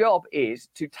Chappelle's job is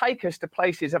to take us to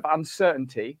places of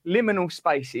uncertainty, liminal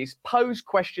spaces, pose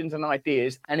questions and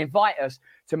ideas, and invite us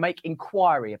to make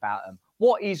inquiry about them.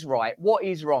 What is right? What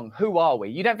is wrong? Who are we?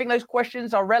 You don't think those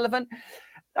questions are relevant?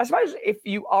 I suppose if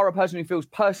you are a person who feels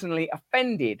personally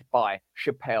offended by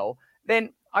Chappelle,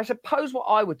 then I suppose what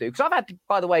I would do, because I've had,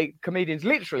 by the way, comedians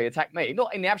literally attack me,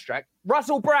 not in the abstract.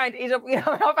 Russell Brand is I've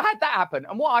had that happen.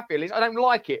 And what I feel is I don't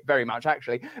like it very much,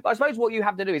 actually. But I suppose what you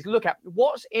have to do is look at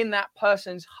what's in that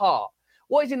person's heart.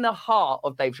 What is in the heart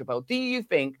of Dave Chappelle? Do you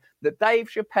think that Dave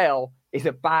Chappelle is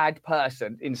a bad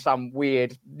person in some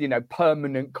weird,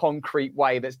 permanent, concrete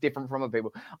way that's different from other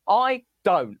people? I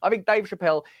don't. I think Dave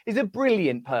Chappelle is a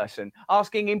brilliant person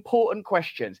asking important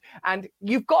questions. And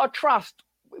you've got to trust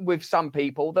with some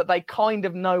people that they kind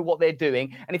of know what they're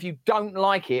doing. And if you don't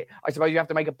like it, I suppose you have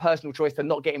to make a personal choice to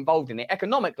not get involved in it.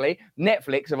 Economically,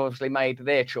 Netflix have obviously made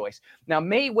their choice. Now,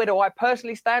 me, where do I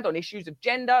personally stand on issues of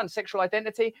gender and sexual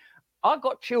identity? I've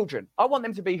got children. I want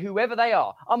them to be whoever they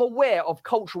are. I'm aware of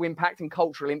cultural impact and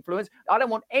cultural influence. I don't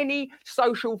want any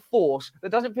social force that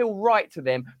doesn't feel right to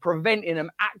them preventing them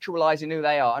actualizing who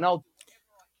they are. And I'll.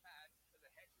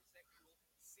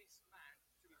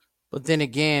 But then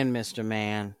again, Mr.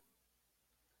 Man,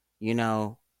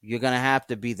 you're going to have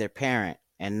to be their parent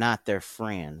and not their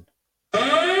friend.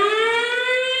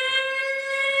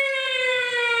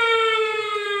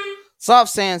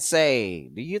 Soft Sensei,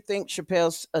 do you think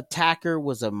Chappelle's attacker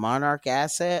was a Monarch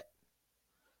asset?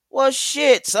 Well,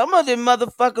 shit, some of them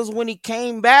motherfuckers, when he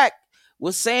came back,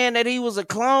 was saying that he was a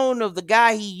clone of the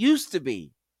guy he used to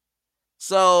be.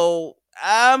 So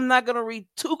I'm not going to read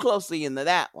too closely into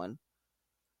that one.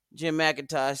 Jim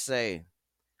McIntosh say,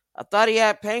 I thought he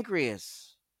had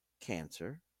pancreas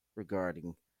cancer,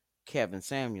 regarding Kevin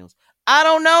Samuels. I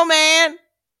don't know,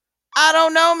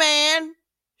 man.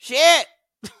 Shit.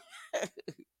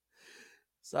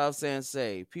 Soft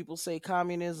Sensei, people say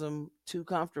communism too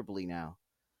comfortably now.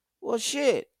 Well,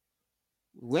 shit.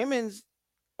 Women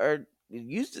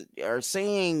are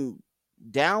saying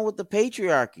down with the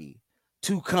patriarchy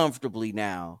too comfortably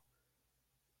now.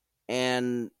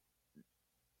 And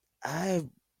I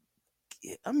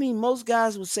mean, most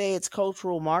guys would say it's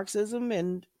cultural Marxism,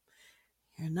 and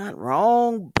you're not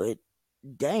wrong, but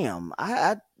damn,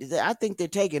 I think they're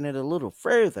taking it a little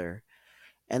further,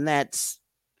 and that's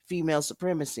female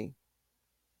supremacy,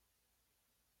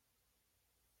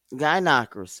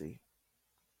 gynocracy,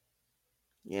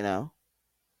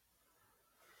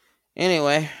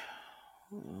 Anyway,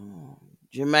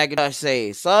 Jim McIntosh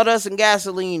says, sawdust and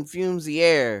gasoline fumes the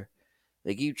air.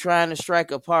 They keep trying to strike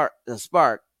the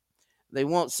spark. They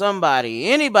want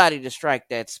anybody to strike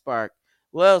that spark.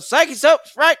 Well, psyche soap,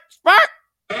 strike spark.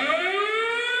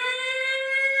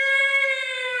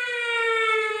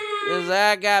 Because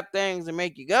I got things to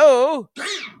make you go.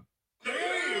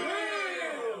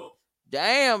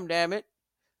 Damn it.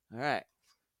 All right.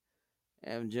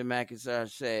 And Jim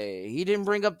McIntosh say, he didn't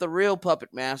bring up the real puppet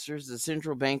masters, the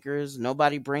central bankers.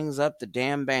 Nobody brings up the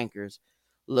damn bankers.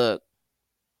 Look,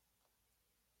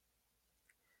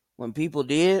 when people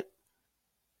did,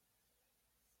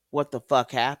 what the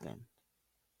fuck happened?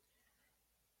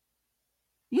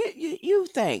 You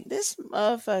think this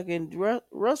motherfucking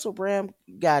Russell Brand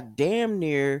got damn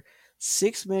near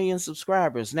 6 million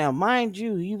subscribers. Now, mind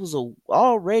you, he was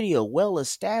already a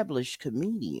well-established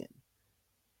comedian.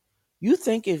 You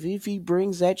think if he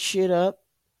brings that shit up,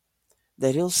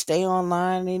 that he'll stay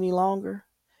online any longer?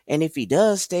 And if he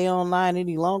does stay online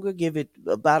any longer, give it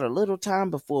about a little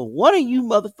time before one of you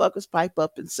motherfuckers pipe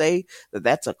up and say that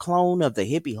that's a clone of the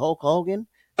hippie Hulk Hogan.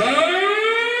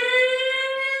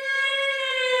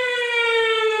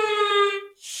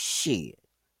 Shit.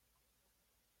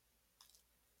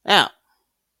 Now,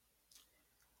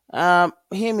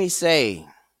 hear me say,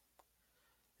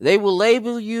 they will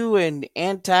label you an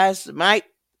anti-Semite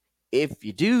if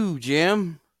you do,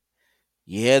 Jim.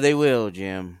 Yeah, they will,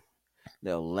 Jim.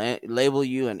 They'll label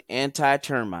you an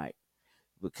anti-termite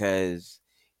because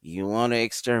you want to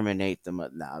exterminate them.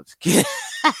 No, I'm just kidding.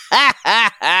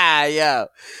 Yo.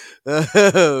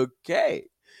 Okay.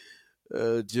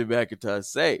 Jim McIntosh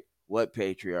say, what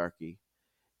patriarchy?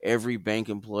 Every bank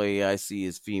employee I see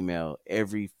is female.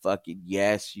 Every fucking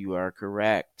yes, you are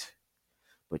correct.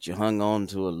 But you hung on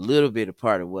to a little bit of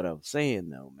part of what I'm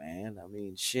saying, though, man. I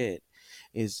mean, shit.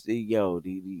 It's,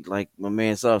 like my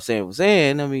man Soft Sam was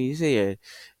saying, I mean, you see,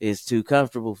 it's too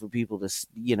comfortable for people to,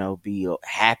 be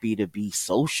happy to be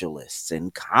socialists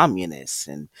and communists.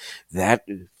 And that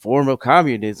form of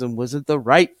communism wasn't the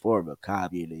right form of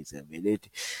communism.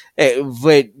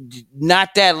 But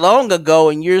not that long ago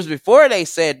and years before they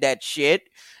said that shit,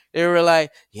 they were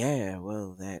like, yeah,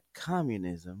 well, that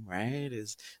communism, right,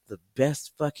 is the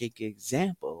best fucking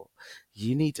example.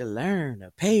 You need to learn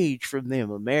a page from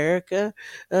them, America.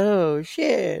 Oh,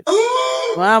 shit.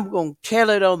 Well, I'm going to tell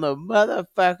it on the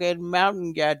motherfucking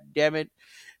mountain, goddammit.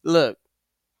 Look.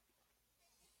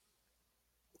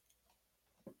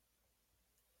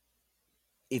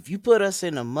 If you put us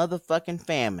in a motherfucking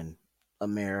famine,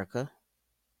 America,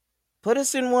 put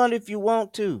us in one if you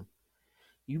want to.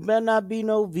 You better not be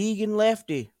no vegan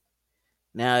lefty.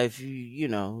 Now, if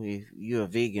if you're a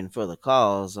vegan for the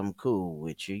cause, I'm cool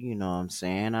with you. You know what I'm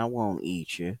saying? I won't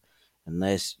eat you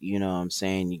unless, you know what I'm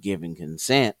saying, you're giving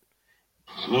consent.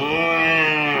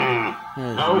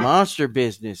 Monster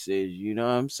businesses, you know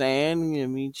what I'm saying? I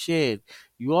mean, shit.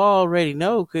 You already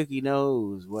know Cookie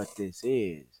knows what this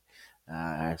is.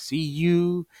 I see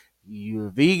you. You're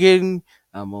vegan.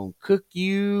 I'm going to cook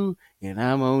you and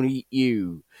I'm going to eat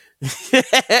you.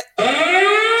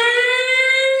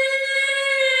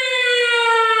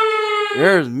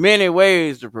 There's many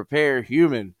ways to prepare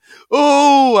human.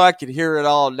 Oh, I can hear it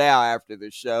all now after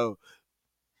the show.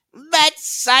 But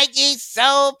Psyche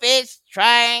Soap is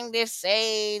trying to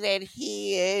say that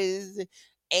he is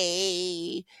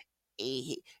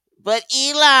but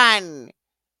Elon,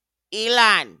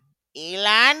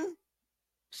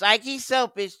 Psyche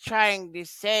Soap is trying to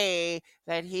say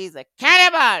that he's a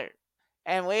cannibal,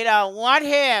 and we don't want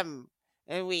him,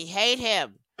 and we hate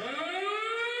him.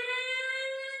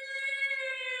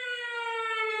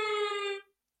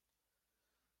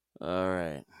 All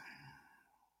right.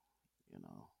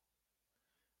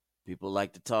 People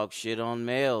like to talk shit on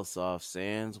mail, Soft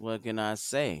Sands. What can I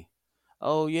say?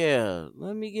 Oh, yeah.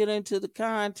 Let me get into the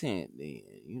content then.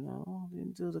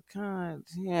 Into the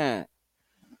content.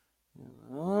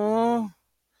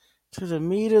 To the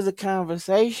meat of the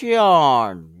conversation. You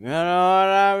know what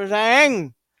I'm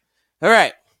saying? All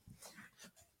right.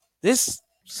 This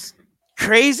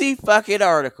crazy fucking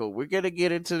article. We're going to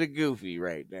get into the goofy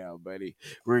right now, buddy.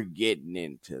 We're getting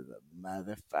into the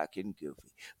motherfucking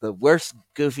goofy. The worst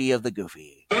goofy of the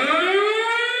goofy.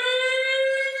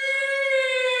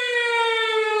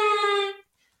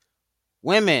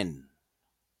 Women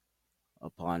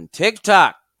upon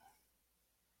TikTok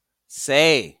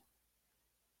say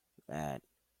that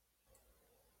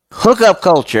hookup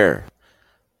culture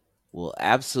will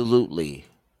absolutely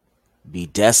be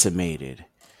decimated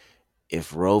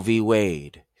if Roe v.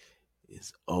 Wade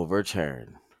is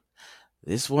overturned.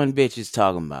 This one bitch is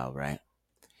talking about, right?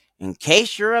 In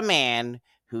case you're a man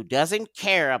who doesn't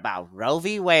care about Roe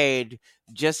v. Wade,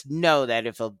 just know that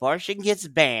if abortion gets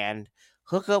banned,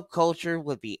 hookup culture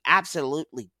would be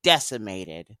absolutely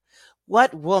decimated.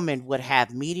 What woman would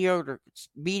have mediocre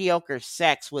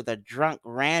sex with a drunk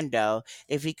rando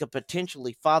if he could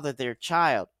potentially father their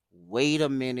child? Wait a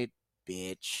minute,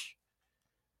 bitch.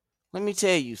 Let me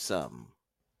tell you something.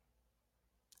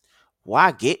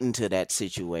 Why get into that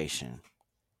situation?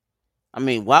 I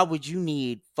mean, why would you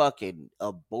need fucking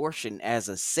abortion as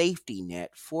a safety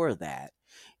net for that?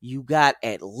 You got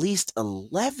at least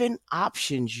 11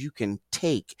 options you can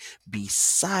take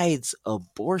besides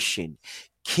abortion.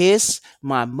 Kiss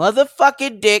my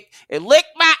motherfucking dick and lick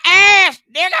my ass,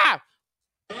 nigga!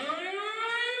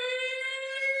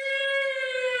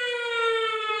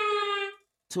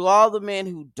 To all the men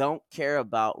who don't care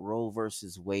about Roe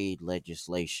versus Wade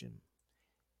legislation,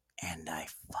 and I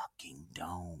fucking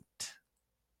don't.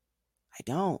 I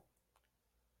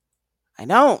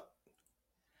don't.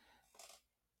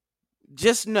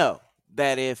 Just know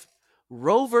that if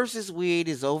Roe versus Wade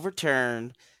is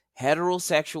overturned,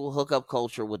 heterosexual hookup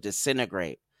culture will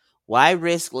disintegrate. Why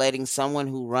risk letting someone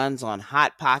who runs on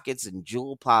Hot Pockets and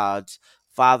Jewel Pods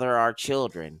father our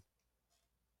children?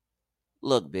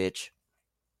 Look, bitch.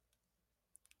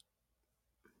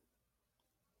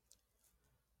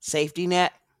 Safety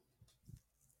net.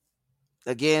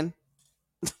 Again,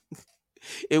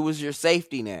 it was your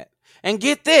safety net. And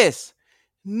get this.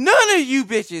 None of you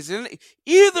bitches, and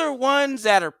either ones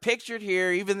that are pictured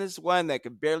here, even this one that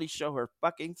can barely show her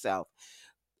fucking self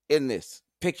in this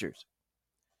pictures.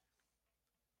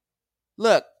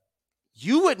 Look,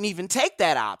 you wouldn't even take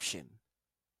that option.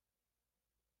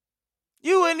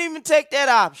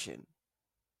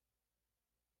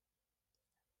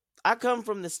 I come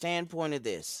from the standpoint of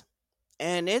this,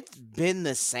 and it's been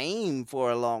the same for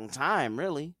a long time,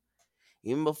 really.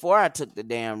 Even before I took the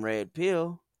damn red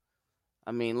pill.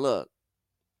 I mean, look,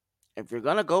 if you're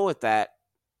going to go with that,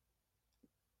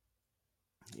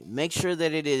 make sure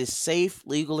that it is safe,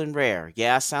 legal, and rare.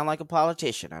 Yeah, I sound like a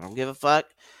politician. I don't give a fuck.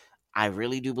 I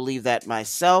really do believe that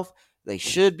myself. They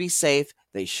should be safe,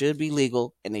 they should be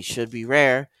legal, and they should be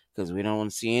rare, because we don't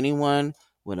want to see anyone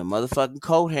with a motherfucking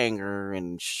coat hanger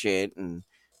and shit and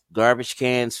garbage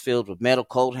cans filled with metal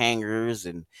coat hangers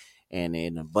and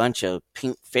a bunch of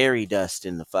pink fairy dust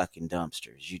in the fucking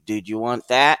dumpsters. Did you want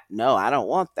that? No, I don't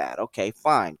want that. Okay,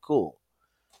 fine, cool.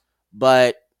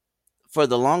 But for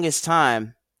the longest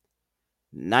time,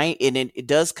 and it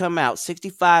does come out,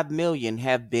 65 million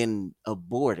have been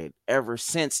aborted ever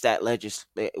since that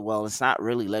well, it's not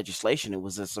really legislation. It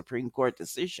was a Supreme Court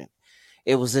decision.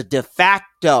 It was a de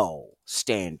facto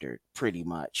standard, pretty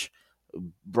much,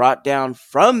 brought down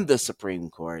from the Supreme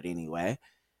Court anyway.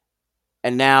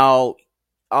 And now,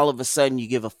 all of a sudden, you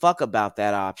give a fuck about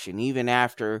that option, even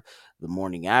after the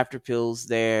morning after pill's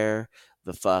there,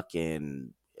 the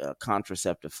fucking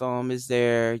contraceptive foam is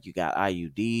there, you got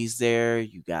IUDs there,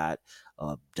 you got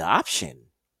adoption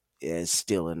is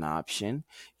still an option.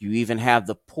 You even have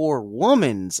the poor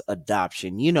woman's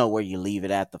adoption, where you leave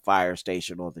it at the fire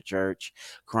station or the church,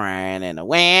 crying and a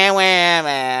wham wham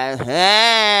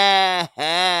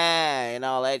and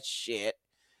all that shit,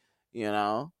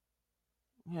 Yeah,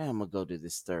 I'm gonna go to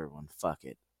this third one. Fuck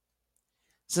it.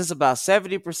 Since about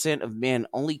 70% of men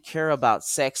only care about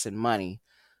sex and money,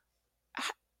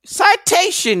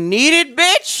 citation needed,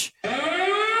 bitch.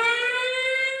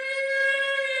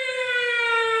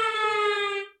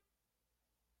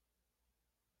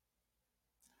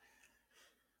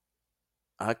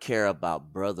 I care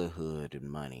about brotherhood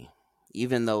and money,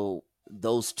 even though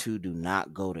those two do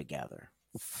not go together.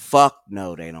 Fuck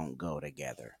no, they don't go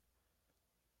together.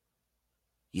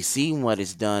 You see what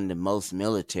is done to most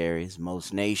militaries,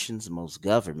 most nations, most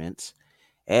governments.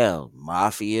 Hell,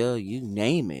 mafia, you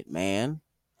name it, man.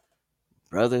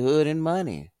 Brotherhood and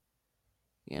money.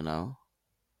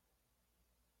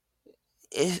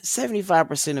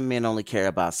 75% of men only care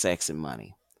about sex and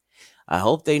money. I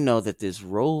hope they know that this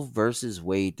Roe versus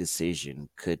Wade decision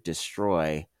could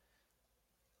destroy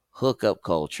hookup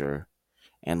culture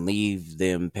and leave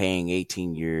them paying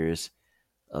 18 years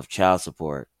of child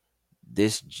support.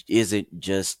 This isn't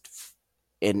just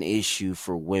an issue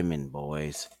for women,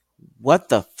 boys. What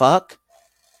the fuck?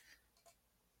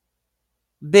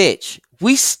 Bitch,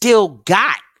 we still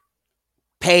got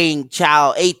paying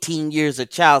 18 years of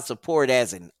child support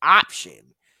as an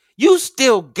option. You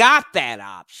still got that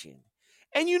option.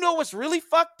 And you know what's really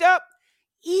fucked up?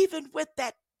 Even with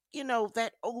that,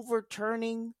 that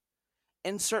overturning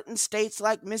in certain states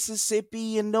like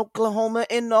Mississippi and Oklahoma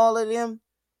and all of them,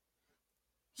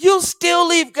 you'll still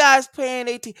leave guys paying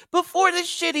 18. Before this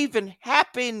shit even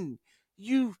happened,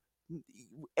 you,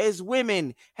 as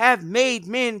women, have made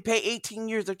men pay 18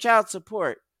 years of child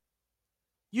support.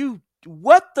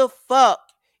 What the fuck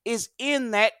is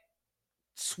in that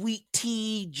sweet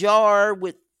tea jar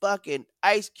with fucking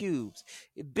ice cubes?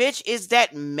 Bitch, is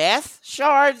that meth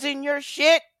shards in your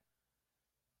shit?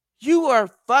 You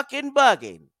are fucking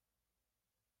bugging.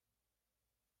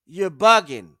 You're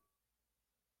bugging.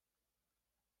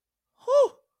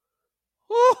 Whew.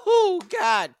 Woohoo,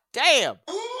 god damn.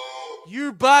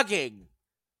 You're bugging.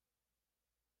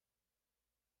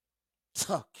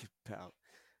 Talking about.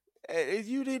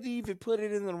 You didn't even put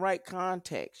it in the right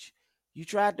context. You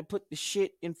tried to put the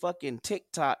shit in fucking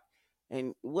TikTok.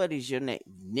 And what is your name?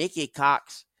 Nikki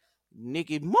Cox.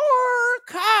 Nikki Moore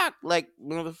Cox. Like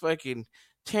motherfucking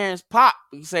Terrence Pop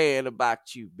be saying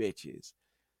about you bitches.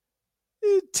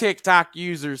 TikTok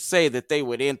users say that they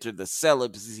would enter the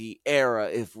celibacy era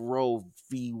if Roe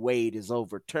v. Wade is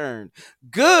overturned.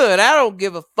 Good, I don't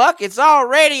give a fuck. It's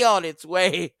already on its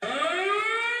way.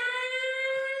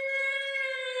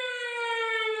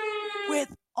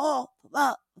 With all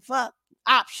the fuck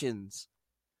options,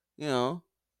 you know.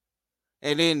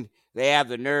 And then they have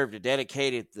the nerve to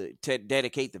dedicate the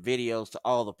videos to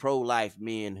all the pro-life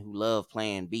men who love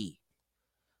Plan B.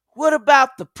 What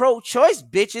about the pro-choice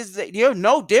bitches? You're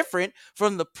no different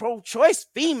from the pro-choice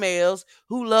females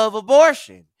who love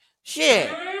abortion. Shit.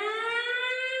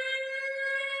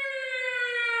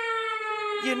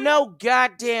 You're no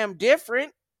goddamn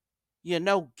different. You're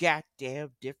no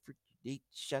goddamn different. You need to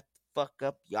shut the fuck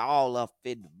up. Y'all up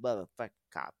in the motherfucking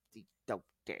cop. Don't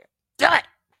damn. Damn it.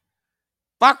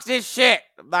 Fuck this shit.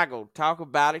 I'm not gonna talk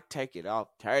about it. Take it off.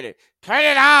 Turn it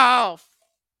off.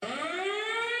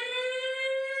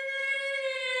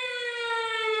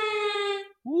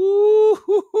 Woo.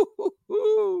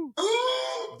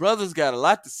 Brother's got a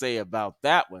lot to say about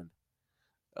that one.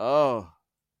 Oh,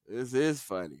 this is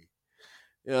funny.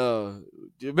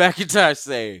 McIntosh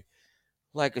say,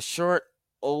 like a short,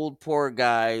 old, poor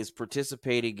guy is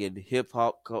participating in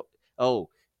hip-hop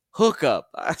hookup.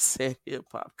 I said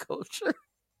hip-hop culture.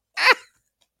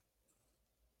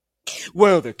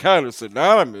 Well, they're kind of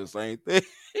synonymous, ain't they?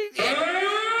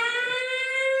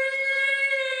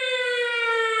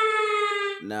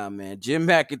 Nah, man. Jim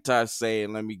McIntosh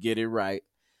saying, let me get it right.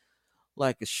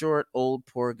 Like a short, old,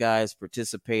 poor guy is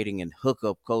participating in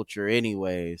hookup culture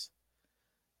anyways.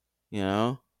 You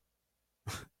know?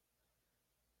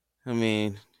 I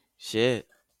mean, shit.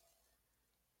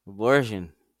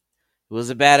 Abortion. It was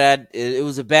a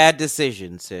bad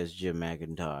decision, says Jim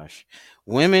McIntosh.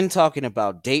 Women talking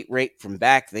about date rape from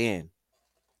back then.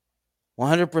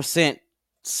 100%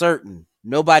 certain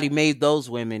nobody made those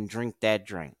women drink that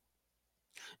drink.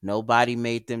 Nobody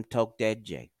made them toke that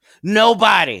J.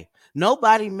 Nobody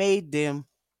made them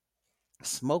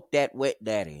smoke that wet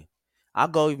daddy. I'll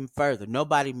go even further.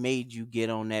 Nobody made you get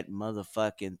on that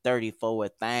motherfucking 34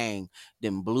 thing,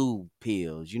 them blue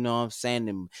pills. You know what I'm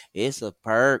saying? It's a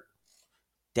perk.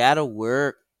 That'll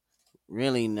work.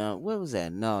 Really, no. What was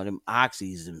that? No, them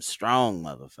oxys, them strong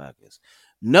motherfuckers.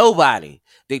 Nobody.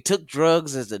 They took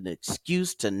drugs as an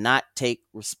excuse to not take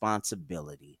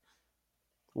responsibility.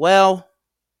 Well,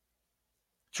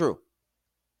 true.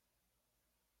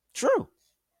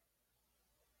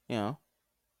 You know,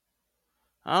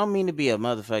 I don't mean to be a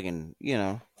motherfucking, you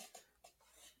know.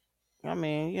 I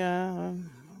mean, yeah,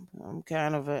 I'm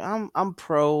kind of I'm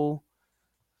pro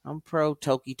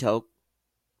Toki Toke.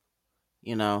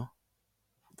 You know,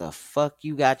 the fuck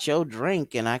you got your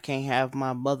drink and I can't have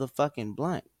my motherfucking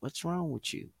blunt. What's wrong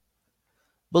with you?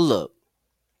 But look,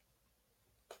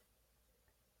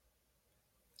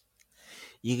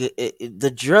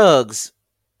 the drugs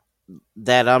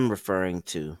that I'm referring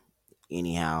to,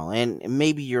 anyhow, and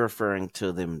maybe you're referring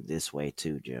to them this way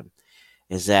too, Jim,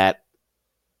 is that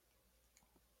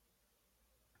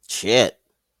shit.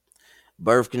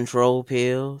 Birth control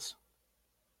pills,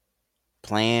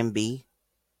 Plan B,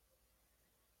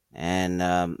 and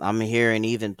I'm hearing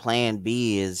even Plan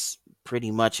B is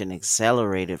pretty much an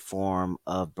accelerated form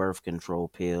of birth control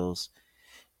pills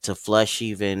to flush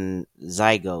even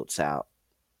zygotes out.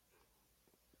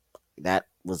 That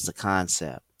was the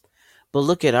concept. But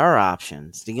look at our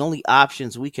options. The only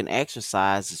options we can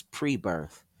exercise is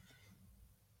pre-birth.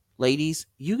 Ladies,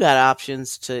 you got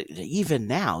options to, even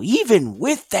now, even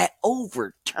with that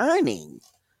overturning,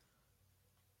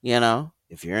 you know,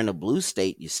 if you're in a blue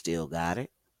state, you still got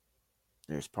it.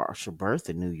 There's partial birth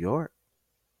in New York.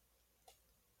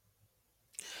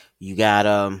 You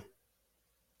got,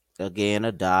 again,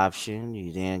 adoption.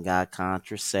 You then got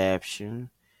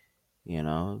contraception, you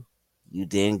know. You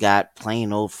then got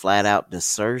plain old flat out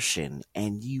desertion,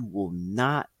 and you will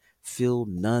not feel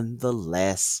none the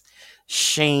less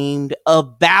shamed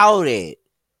about it.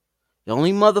 The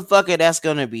only motherfucker that's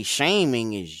gonna be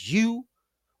shaming is you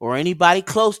or anybody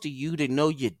close to you to know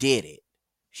you did it.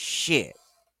 Shit.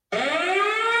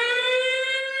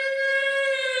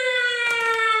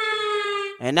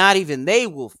 And not even they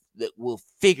will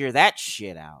figure that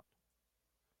shit out.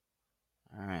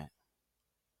 All right.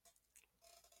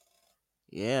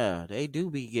 Yeah, they do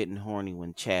be getting horny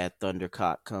when Chad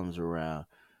Thundercock comes around.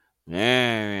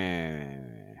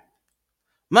 Mile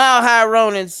High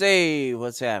Ronin say,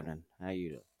 what's happening? How you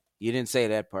doing? You didn't say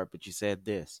that part, but you said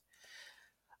this.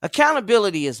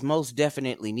 Accountability is most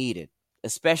definitely needed,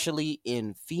 especially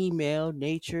in female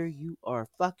nature. You are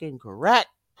fucking correct.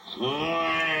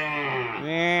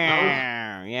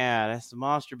 Yeah, that's the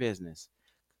monster business.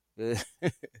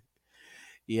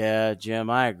 Yeah, Jim,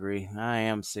 I agree. I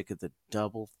am sick of the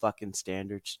double fucking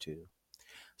standards too.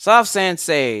 Soft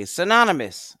Sensei,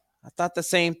 synonymous. I thought the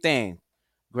same thing.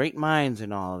 Great minds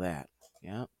and all that.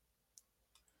 Yep.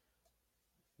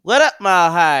 What up,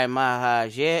 Mile High,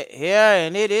 Yeah, yeah,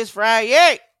 and it is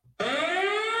Friday.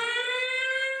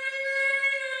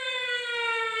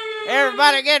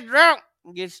 Everybody get drunk,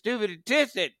 get stupid and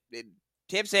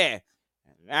tipsy.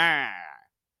 I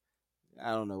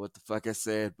don't know what the fuck I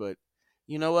said, but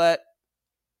you know what?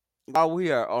 While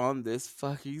we are on this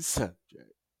fucking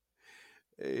subject,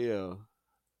 yo,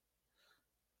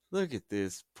 look at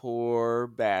this poor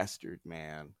bastard,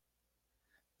 man.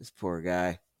 This poor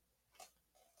guy.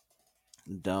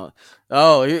 Don't.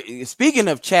 Oh, speaking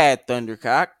of Chad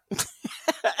Thundercock.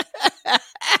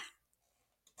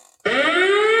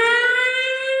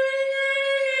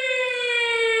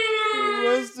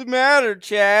 What's the matter,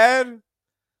 Chad?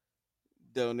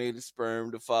 Donated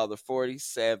sperm to father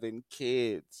 47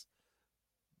 kids,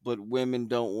 but women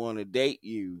don't want to date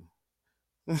you.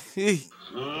 I'm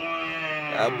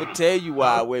gonna tell you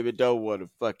why women don't want to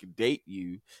fucking date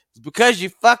you. It's because you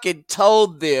fucking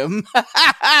told them.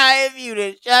 If you'd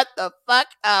have shut the fuck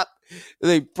up,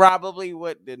 they probably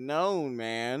wouldn't have known,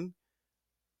 man.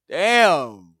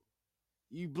 Damn.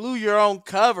 You blew your own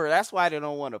cover. That's why they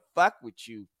don't want to fuck with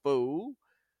you, fool.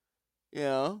 You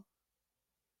know?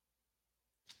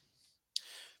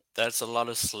 That's a lot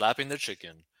of slapping the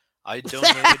chicken. I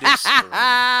donated sperm.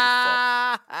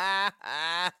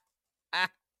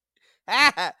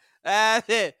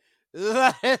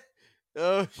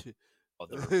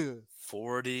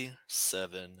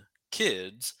 47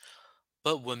 kids,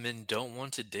 but women don't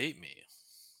want to date me.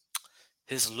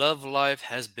 His love life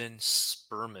has been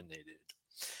sperminated.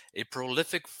 A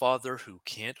prolific father who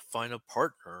can't find a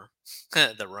partner,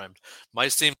 that rhymed,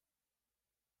 might seem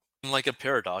like a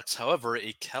paradox. However,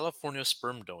 a California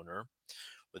sperm donor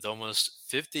with almost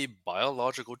 50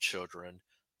 biological children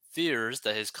fears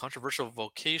that his controversial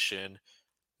vocation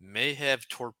may have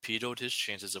torpedoed his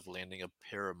chances of landing a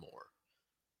paramour.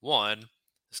 One,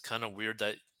 it's kind of weird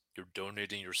that you're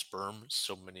donating your sperm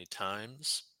so many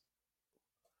times.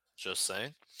 Just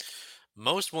saying.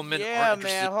 Most women aren't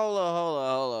interested. Man, hold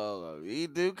on. He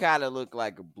do kind of look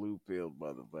like a blue pill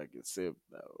motherfucking simp,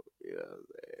 though. You know what I'm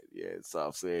saying? Yeah,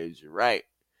 Soft Sage, you're right.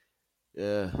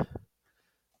 Yeah.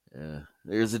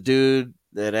 There's a dude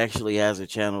that actually has a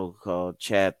channel called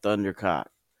Chad Thundercock.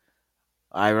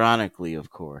 Ironically, of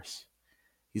course.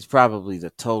 He's probably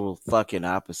the total fucking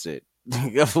opposite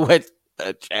of what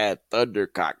a Chad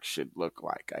Thundercock should look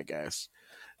like, I guess.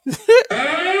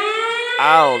 I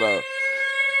don't know.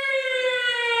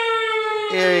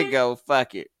 Here you go.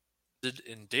 Fuck it.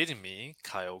 In dating me,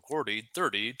 Kyle Gordy,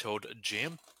 30, told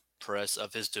Jam Press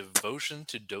of his devotion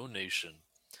to donation.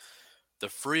 The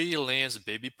freelance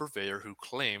baby purveyor who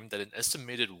claimed that an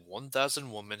estimated 1,000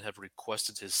 women have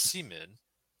requested his semen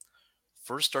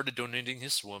first started donating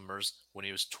his swimmers when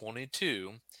he was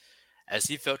 22, as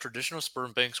he felt traditional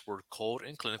sperm banks were cold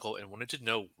and clinical and wanted to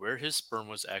know where his sperm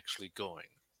was actually going.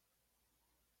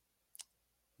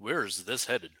 Where is this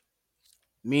headed?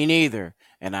 Me neither,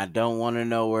 and I don't want to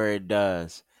know where it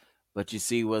does. But you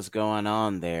see what's going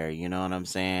on there, you know what I'm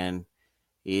saying?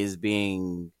 He is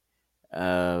being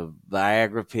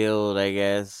Viagra pilled, I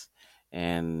guess.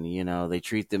 And, you know, they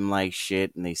treat them like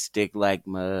shit and they stick like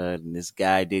mud. And this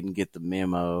guy didn't get the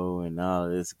memo and all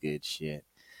this good shit.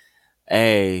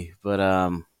 Hey, but,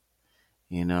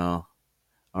 you know,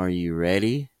 are you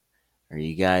ready? Are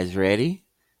you guys ready?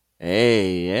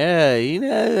 Hey, yeah, you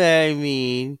know what I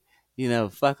mean. You know,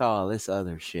 fuck all this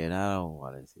other shit. I don't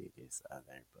want to see this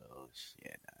other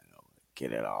bullshit. I don't want to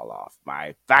get it all off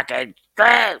my fucking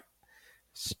script.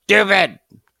 Stupid.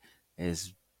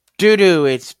 It's doo-doo.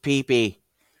 It's pee-pee.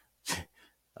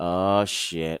 Oh,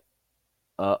 shit.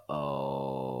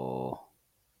 Uh-oh.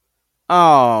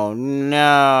 Oh,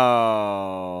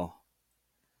 no.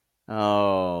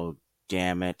 Oh,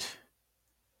 damn it.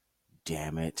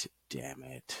 Damn it.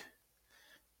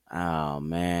 Oh,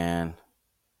 man.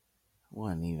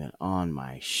 Wasn't even on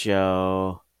my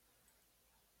show.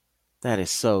 That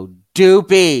is so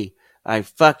doopy. I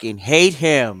fucking hate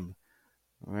him.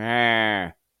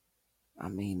 I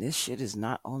mean, this shit is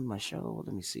not on my show.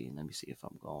 Let me see if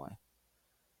I'm going.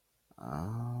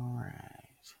 All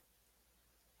right.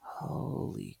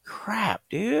 Holy crap,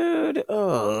 dude.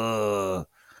 I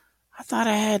thought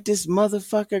I had this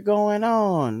motherfucker going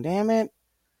on. Damn it.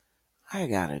 I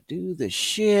gotta do the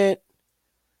shit.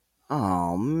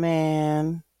 Oh,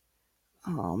 man.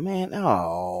 Oh man.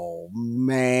 Oh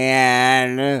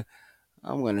man.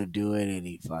 I'm gonna do it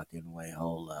any fucking way.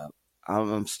 Hold up.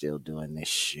 I'm still doing this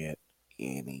shit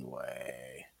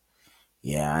anyway.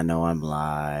 Yeah, I know I'm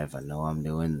live. I know I'm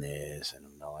doing this, and I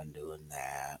know I'm doing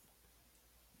that.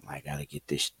 I gotta get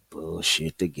this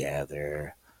bullshit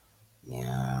together.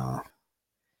 Yeah.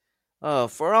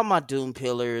 For all my doom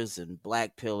pillars and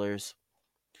black pillars,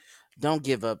 don't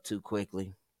give up too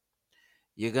quickly.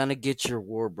 You're gonna get your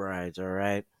war brides, all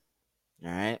right?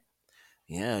 All right?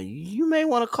 Yeah, you may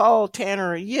want to call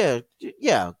Tanner. Yeah,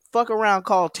 fuck around,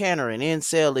 call Tanner an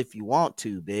incel if you want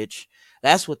to, bitch.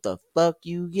 That's what the fuck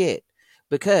you get.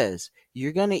 Because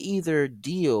you're gonna either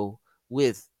deal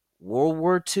with World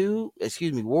War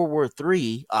World War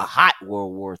III, a hot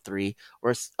World War III,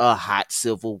 or a hot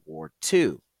Civil War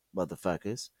II,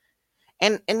 motherfuckers.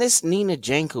 And this Nina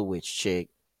Jankowicz chick,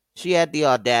 she had the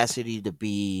audacity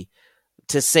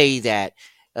to say that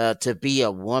to be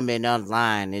a woman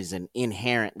online is an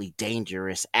inherently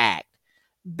dangerous act.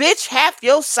 Bitch, half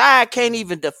your side can't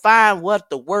even define what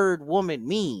the word woman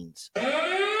means.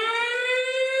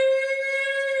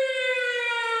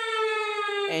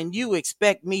 And you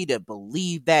expect me to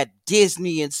believe that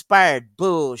Disney inspired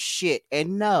bullshit.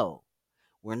 And no,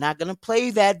 we're not going to play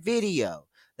that video.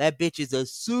 That bitch is a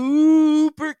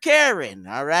super Karen,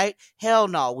 all right? Hell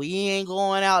no, we ain't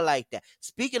going out like that.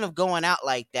 Speaking of going out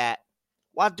like that,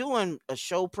 while doing a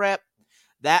show prep,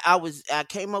 I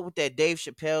came up with that Dave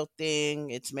Chappelle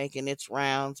thing. It's making its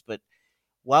rounds, but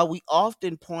while we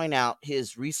often point out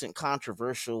his recent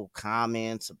controversial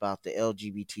comments about the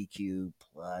LGBTQ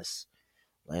plus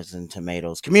Let's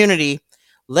Tomatoes community,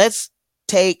 let's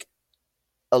take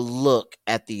a look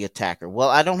at the attacker. Well,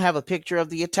 I don't have a picture of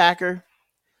the attacker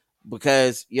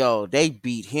because they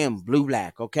beat him blue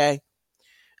black, okay?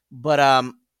 But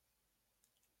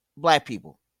black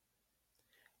people.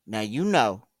 Now you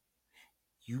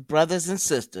brothers and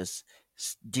sisters,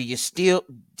 do you still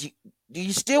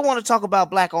want to talk about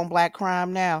black on black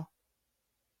crime now?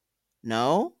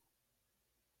 No?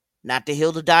 Not the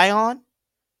hill to die on?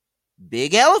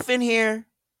 Big elephant here.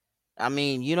 I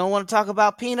mean, you don't want to talk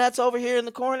about peanuts over here in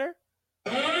the corner?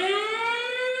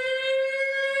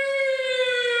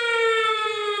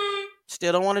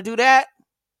 Still don't want to do that?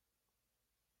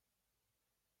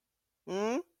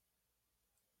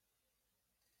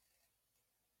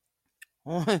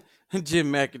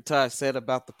 Jim McIntosh said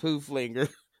about the poo flinger.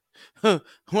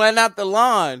 Why not the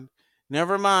lawn?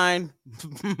 Never mind.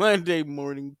 Monday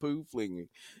morning poo flinging.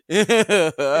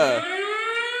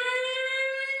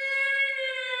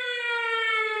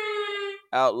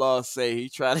 Outlaws say he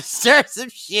tried to stir some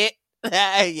shit.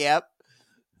 Yep.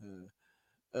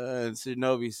 And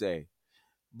Shinobi say,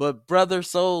 but brother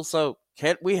soul, so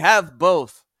can't we have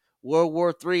both World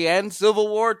War III and Civil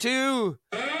War II?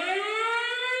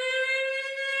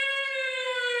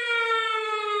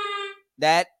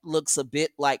 That looks a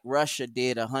bit like Russia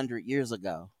did 100 years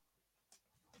ago.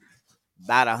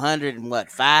 About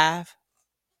 105?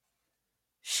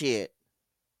 Shit.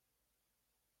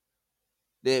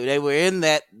 They were in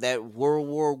that World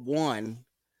War I,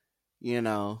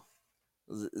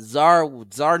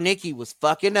 Tsar Nikki was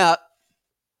fucking up,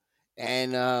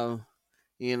 and and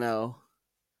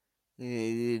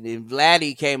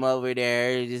Vladdy came over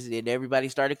there, and everybody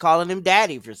started calling him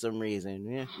Daddy for some reason.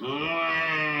 Yeah.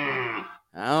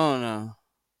 I don't know.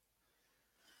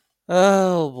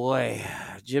 Oh boy,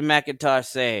 Jim McIntosh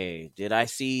say, did I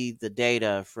see the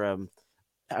data from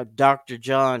Dr.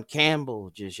 John Campbell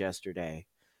just yesterday?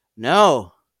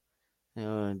 No.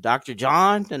 Dr.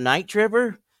 John, the night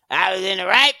tripper? I was in the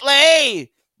right place,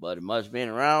 but it must have been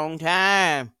the wrong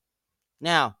time.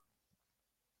 Now,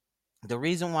 the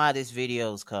reason why this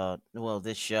video is called,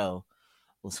 this show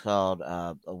was called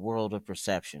A World of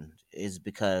Perception is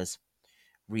because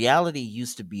reality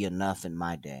used to be enough in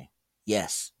my day.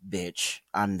 Yes, bitch,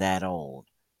 I'm that old.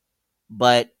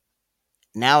 But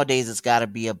nowadays it's got to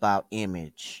be about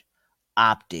image,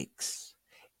 optics,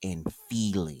 and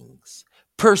feelings.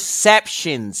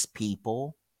 Perceptions,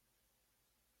 people.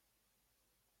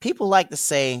 People like to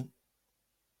say,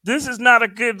 this is not a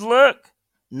good look,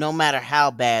 no matter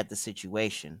how bad the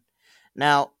situation.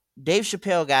 Now, Dave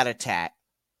Chappelle got attacked,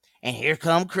 and here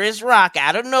come Chris Rock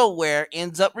out of nowhere,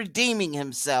 ends up redeeming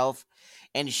himself,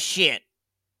 and shit.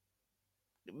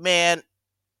 Man,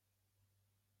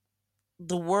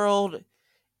 the world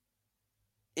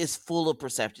is full of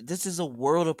perception. This is a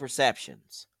world of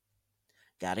perceptions.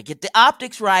 Gotta get the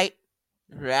optics right.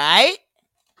 Right?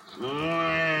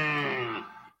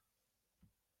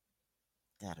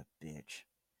 That a bitch.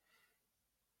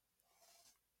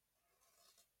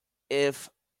 If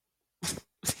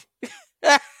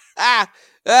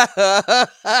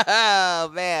Oh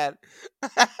man.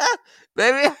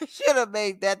 Maybe I should have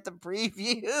made that the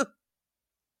preview.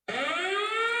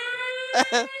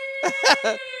 I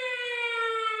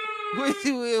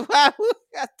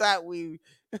thought we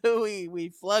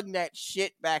flung that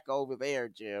shit back over there,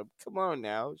 Jim. Come on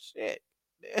now, shit.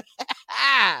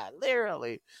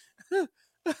 Literally.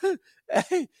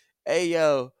 Hey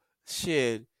yo,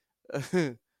 shit.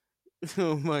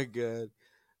 Oh my god.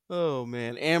 Oh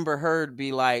man, Amber Heard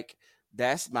be like,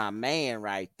 "That's my man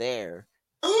right there."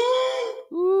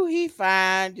 Ooh, he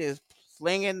fine, just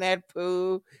slinging that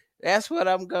poo. That's what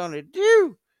I'm gonna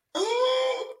do.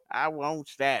 I want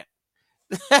that.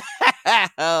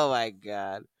 Oh my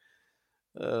god.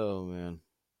 Oh man.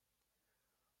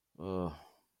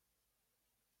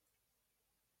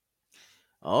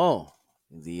 Oh,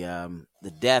 the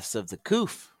deaths of the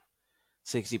Koof.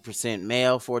 60%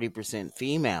 male, 40%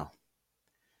 female.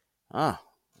 Oh,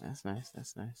 that's nice.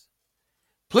 That's nice.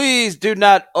 Please do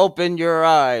not open your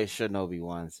eyes, Shinobi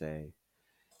Wan say.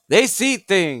 They see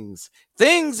things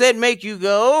that make you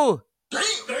go.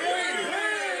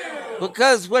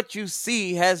 Because what you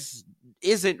see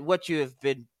isn't what you have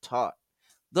been taught.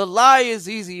 The lie is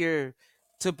easier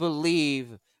to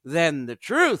believe than the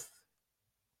truth.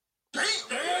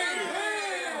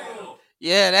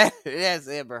 Yeah, that's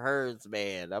Amber Heard's,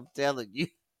 man. I'm telling you.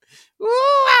 Ooh,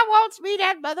 I won't be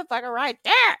that motherfucker right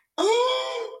there.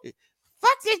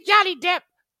 Fuck this Johnny Depp.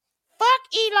 Fuck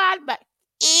Elon,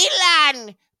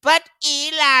 but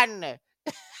Elon.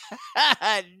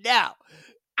 No.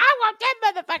 I want that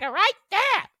motherfucker right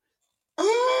there.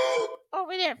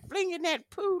 Over there flinging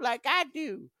that poo like I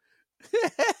do.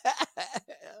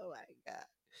 Oh my god.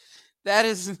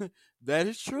 That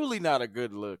is truly not a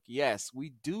good look. Yes,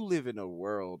 we do live in a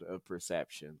world of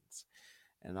perceptions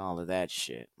and all of that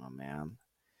shit, my man.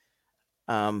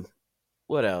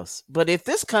 What else? But if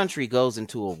this country goes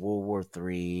into a World War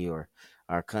III or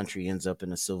our country ends up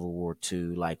in a Civil War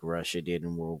II like Russia did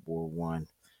in World War I,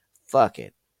 fuck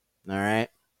it. All right?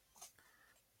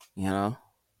 You know?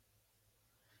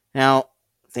 Now,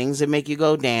 things that make you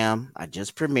go damn, I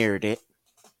just premiered it.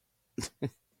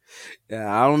 Yeah,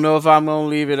 I don't know if I'm gonna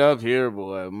leave it up here,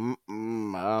 boy. I don't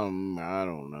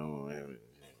know.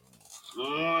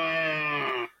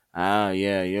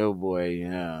 Yeah, yo, boy.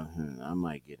 Yeah, I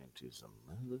might get into some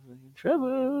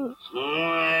trouble.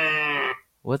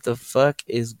 What the fuck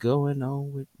is going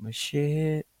on with my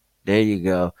shit? There you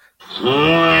go.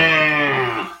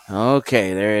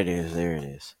 Okay, there it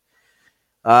is.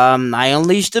 I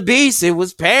unleashed the beast. It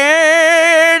was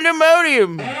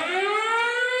pandemonium.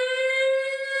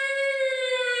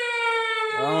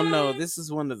 Oh no, this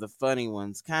is one of the funny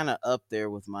ones, kind of up there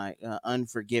with my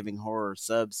Unforgiving Horror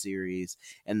sub-series,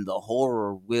 and the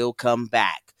horror will come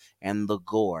back, and the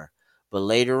gore. But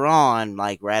later on,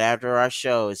 like right after our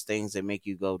show, is things that make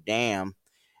you go damn.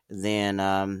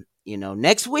 Then,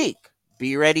 next week,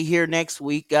 be ready here next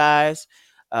week, guys.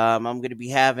 I'm going to be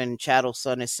having Chattel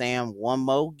Son of Sam one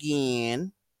more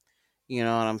again. You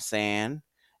know what I'm saying?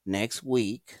 Next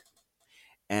week.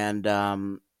 And,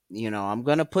 I'm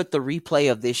going to put the replay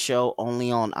of this show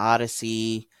only on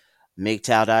Odyssey,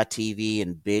 MGTOW.tv,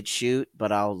 and BitChute,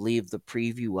 but I'll leave the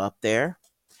preview up there.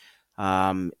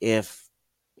 If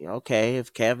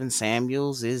Kevin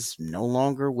Samuels is no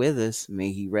longer with us,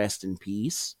 may he rest in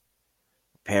peace.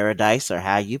 Paradise, or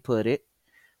how you put it.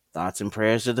 Thoughts and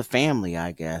prayers to the family,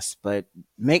 I guess. But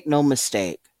make no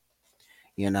mistake,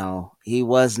 he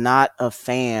was not a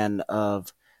fan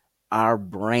of our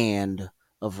brand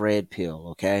of Red Pill,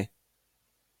 okay?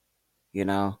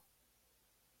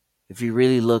 If you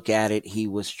really look at it, he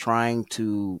was trying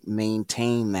to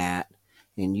maintain that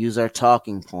and use our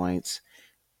talking points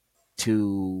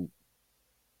to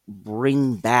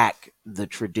bring back the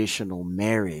traditional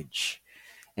marriage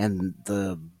and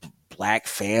the black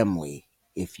family,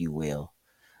 if you will.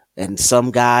 And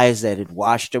some guys that had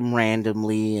watched him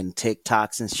randomly and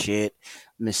TikToks and shit,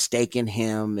 mistaken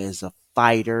him as a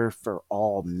fighter for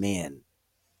all men.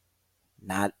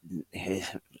 That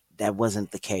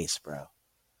wasn't the case, bro.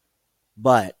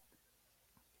 But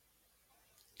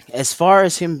as far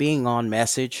as him being on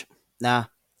message, I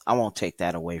won't take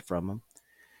that away from him.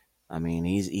 I mean,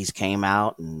 he's came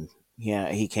out, and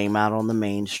he came out on the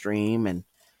mainstream, and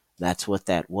that's what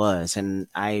that was. And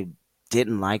I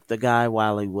didn't like the guy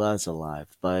while he was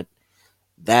alive, but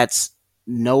that's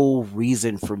no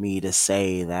reason for me to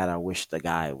say that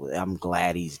I'm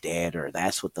glad he's dead, or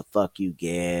that's what the fuck you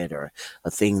get, or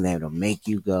a thing that'll make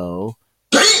you go.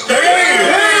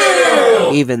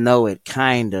 Even though it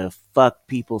kind of fucked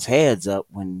people's heads up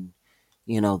when,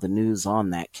 the news on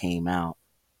that came out.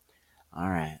 All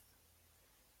right.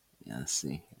 Let's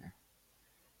see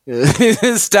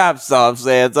here. Stop, Soft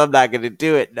Sands. I'm not going to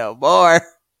do it no more.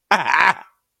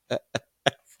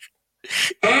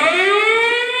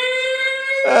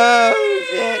 Oh,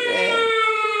 shit, man.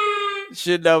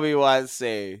 Shinobi wants to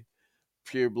say,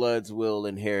 purebloods will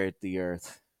inherit the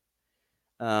earth.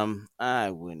 I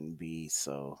wouldn't be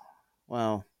so.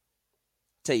 Well,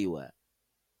 tell you what.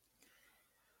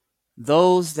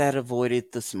 Those that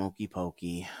avoided the smoky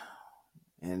pokey,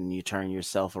 and you turn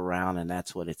yourself around, and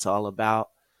that's what it's all about.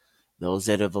 Those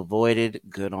that have avoided,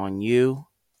 good on you.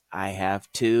 I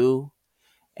have too.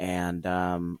 And,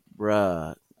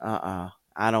 bruh, I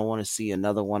don't want to see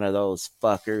another one of those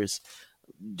fuckers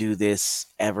do this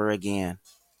ever again.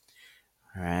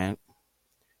 All right.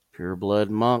 Pure blood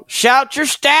monk. Shout your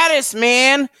status,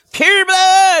 man. Pure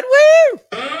blood. Woo!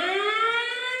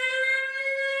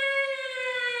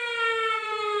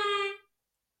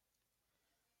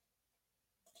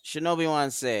 Shinobi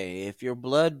wants to say, if your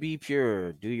blood be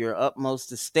pure, do your utmost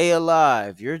to stay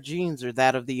alive. Your genes are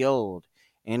that of the old,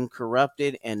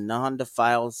 incorrupted and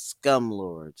non-defiled scum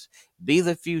lords. Be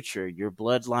the future. Your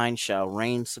bloodline shall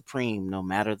reign supreme, no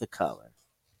matter the color.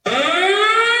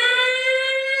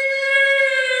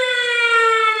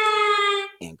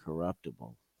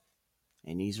 Incorruptible.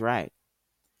 And he's right.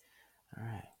 All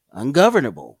right.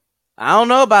 Ungovernable. I don't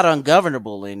know about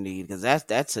ungovernable, indeed, because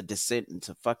that's a descent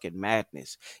into fucking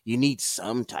madness. You need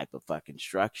some type of fucking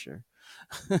structure.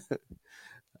 All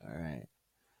right.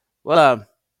 Well,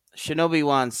 Shinobi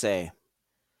Wansei.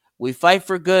 We fight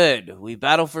for good. We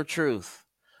battle for truth.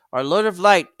 Our Lord of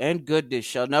Light and goodness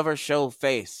shall never show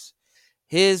face.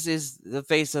 His is the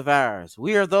face of ours.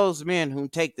 We are those men who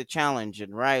take the challenge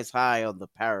and rise high on the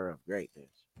power of greatness.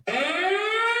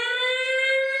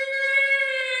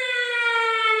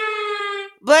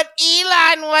 But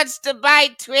Elon wants to buy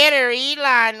Twitter.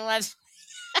 Elon wants...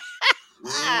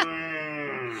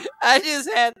 I just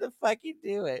had to fucking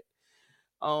do it.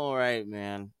 All right,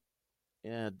 man.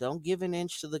 Yeah, don't give an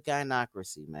inch to the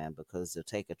gynocracy, man, because they'll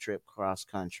take a trip cross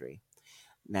country.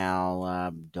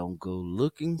 Now, don't go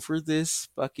looking for this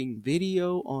fucking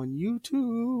video on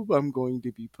YouTube. I'm going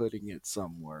to be putting it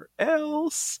somewhere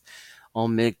else.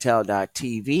 On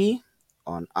MGTOW.tv,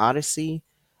 on Odyssey,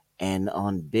 and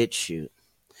on BitChute.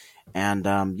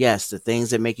 And yes, the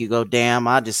things that make you go, damn,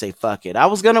 I'll just say fuck it. I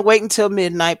was going to wait until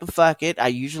midnight, but fuck it. I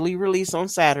usually release on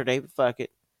Saturday, but fuck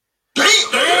it.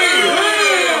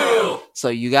 So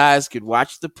you guys could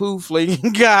watch the poo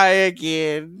flinging guy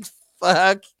again.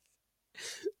 Fuck.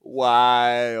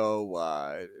 Why, oh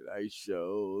why did I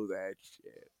show that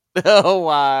shit? Oh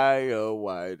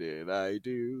why did I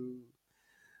do?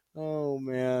 Oh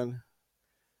man.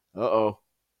 Uh-oh.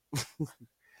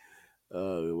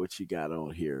 What you got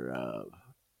on here,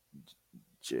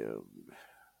 Jim?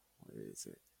 What is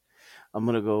it? I'm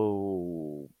gonna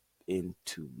go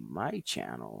into my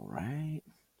channel, right?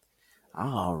 I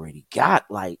already got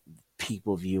like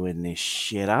people viewing this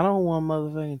shit. I don't want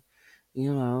motherfucking,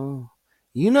 you know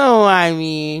what I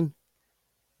mean.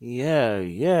 Yeah,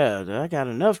 I got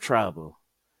enough trouble.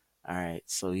 All right,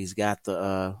 so he's got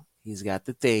the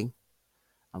thing.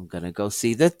 I'm gonna go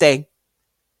see the thing.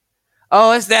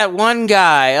 Oh, it's that one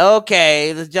guy.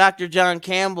 Okay, the Dr. John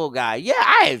Campbell guy.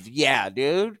 Yeah,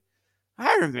 dude.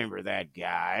 I remember that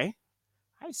guy.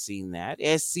 I've seen that.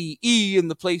 SCE in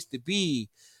the place to be.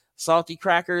 Salty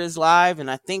Cracker is live,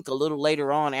 and I think a little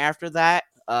later on after that,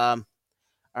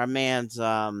 our man's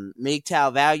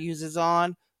MGTOW Values is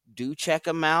on. Do check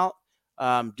him out.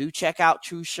 Do check out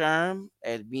True Sherm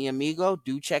and Mi Amigo.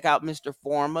 Do check out Mr.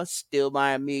 Forma, still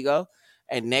my amigo.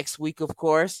 And next week, of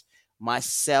course,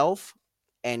 myself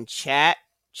and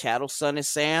Chattel Son of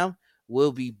Sam,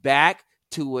 will be back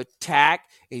to attack,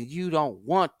 and you don't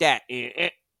want that.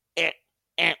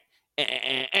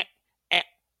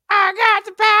 I got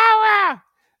the power.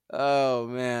 Oh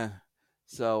man.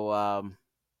 So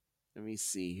let me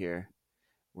see here.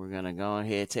 We're gonna go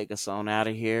ahead and take us on out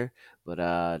of here.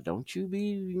 But don't you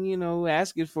be,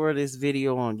 asking for this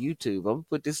video on YouTube. I'm gonna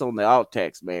put this on the alt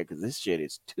text, man, because this shit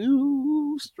is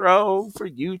too strong for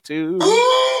YouTube.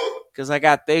 Because I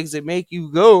got things that make you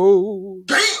go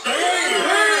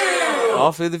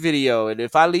off of the video. And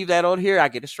if I leave that on here, I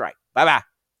get a strike. Bye-bye.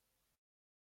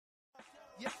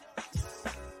 Yeah.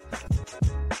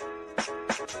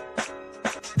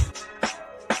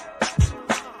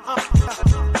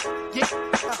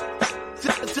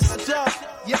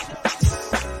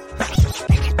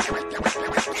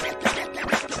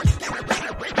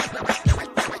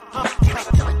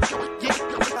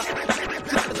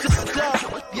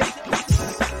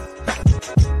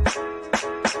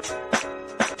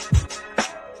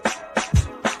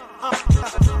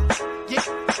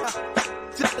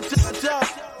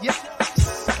 Yeah.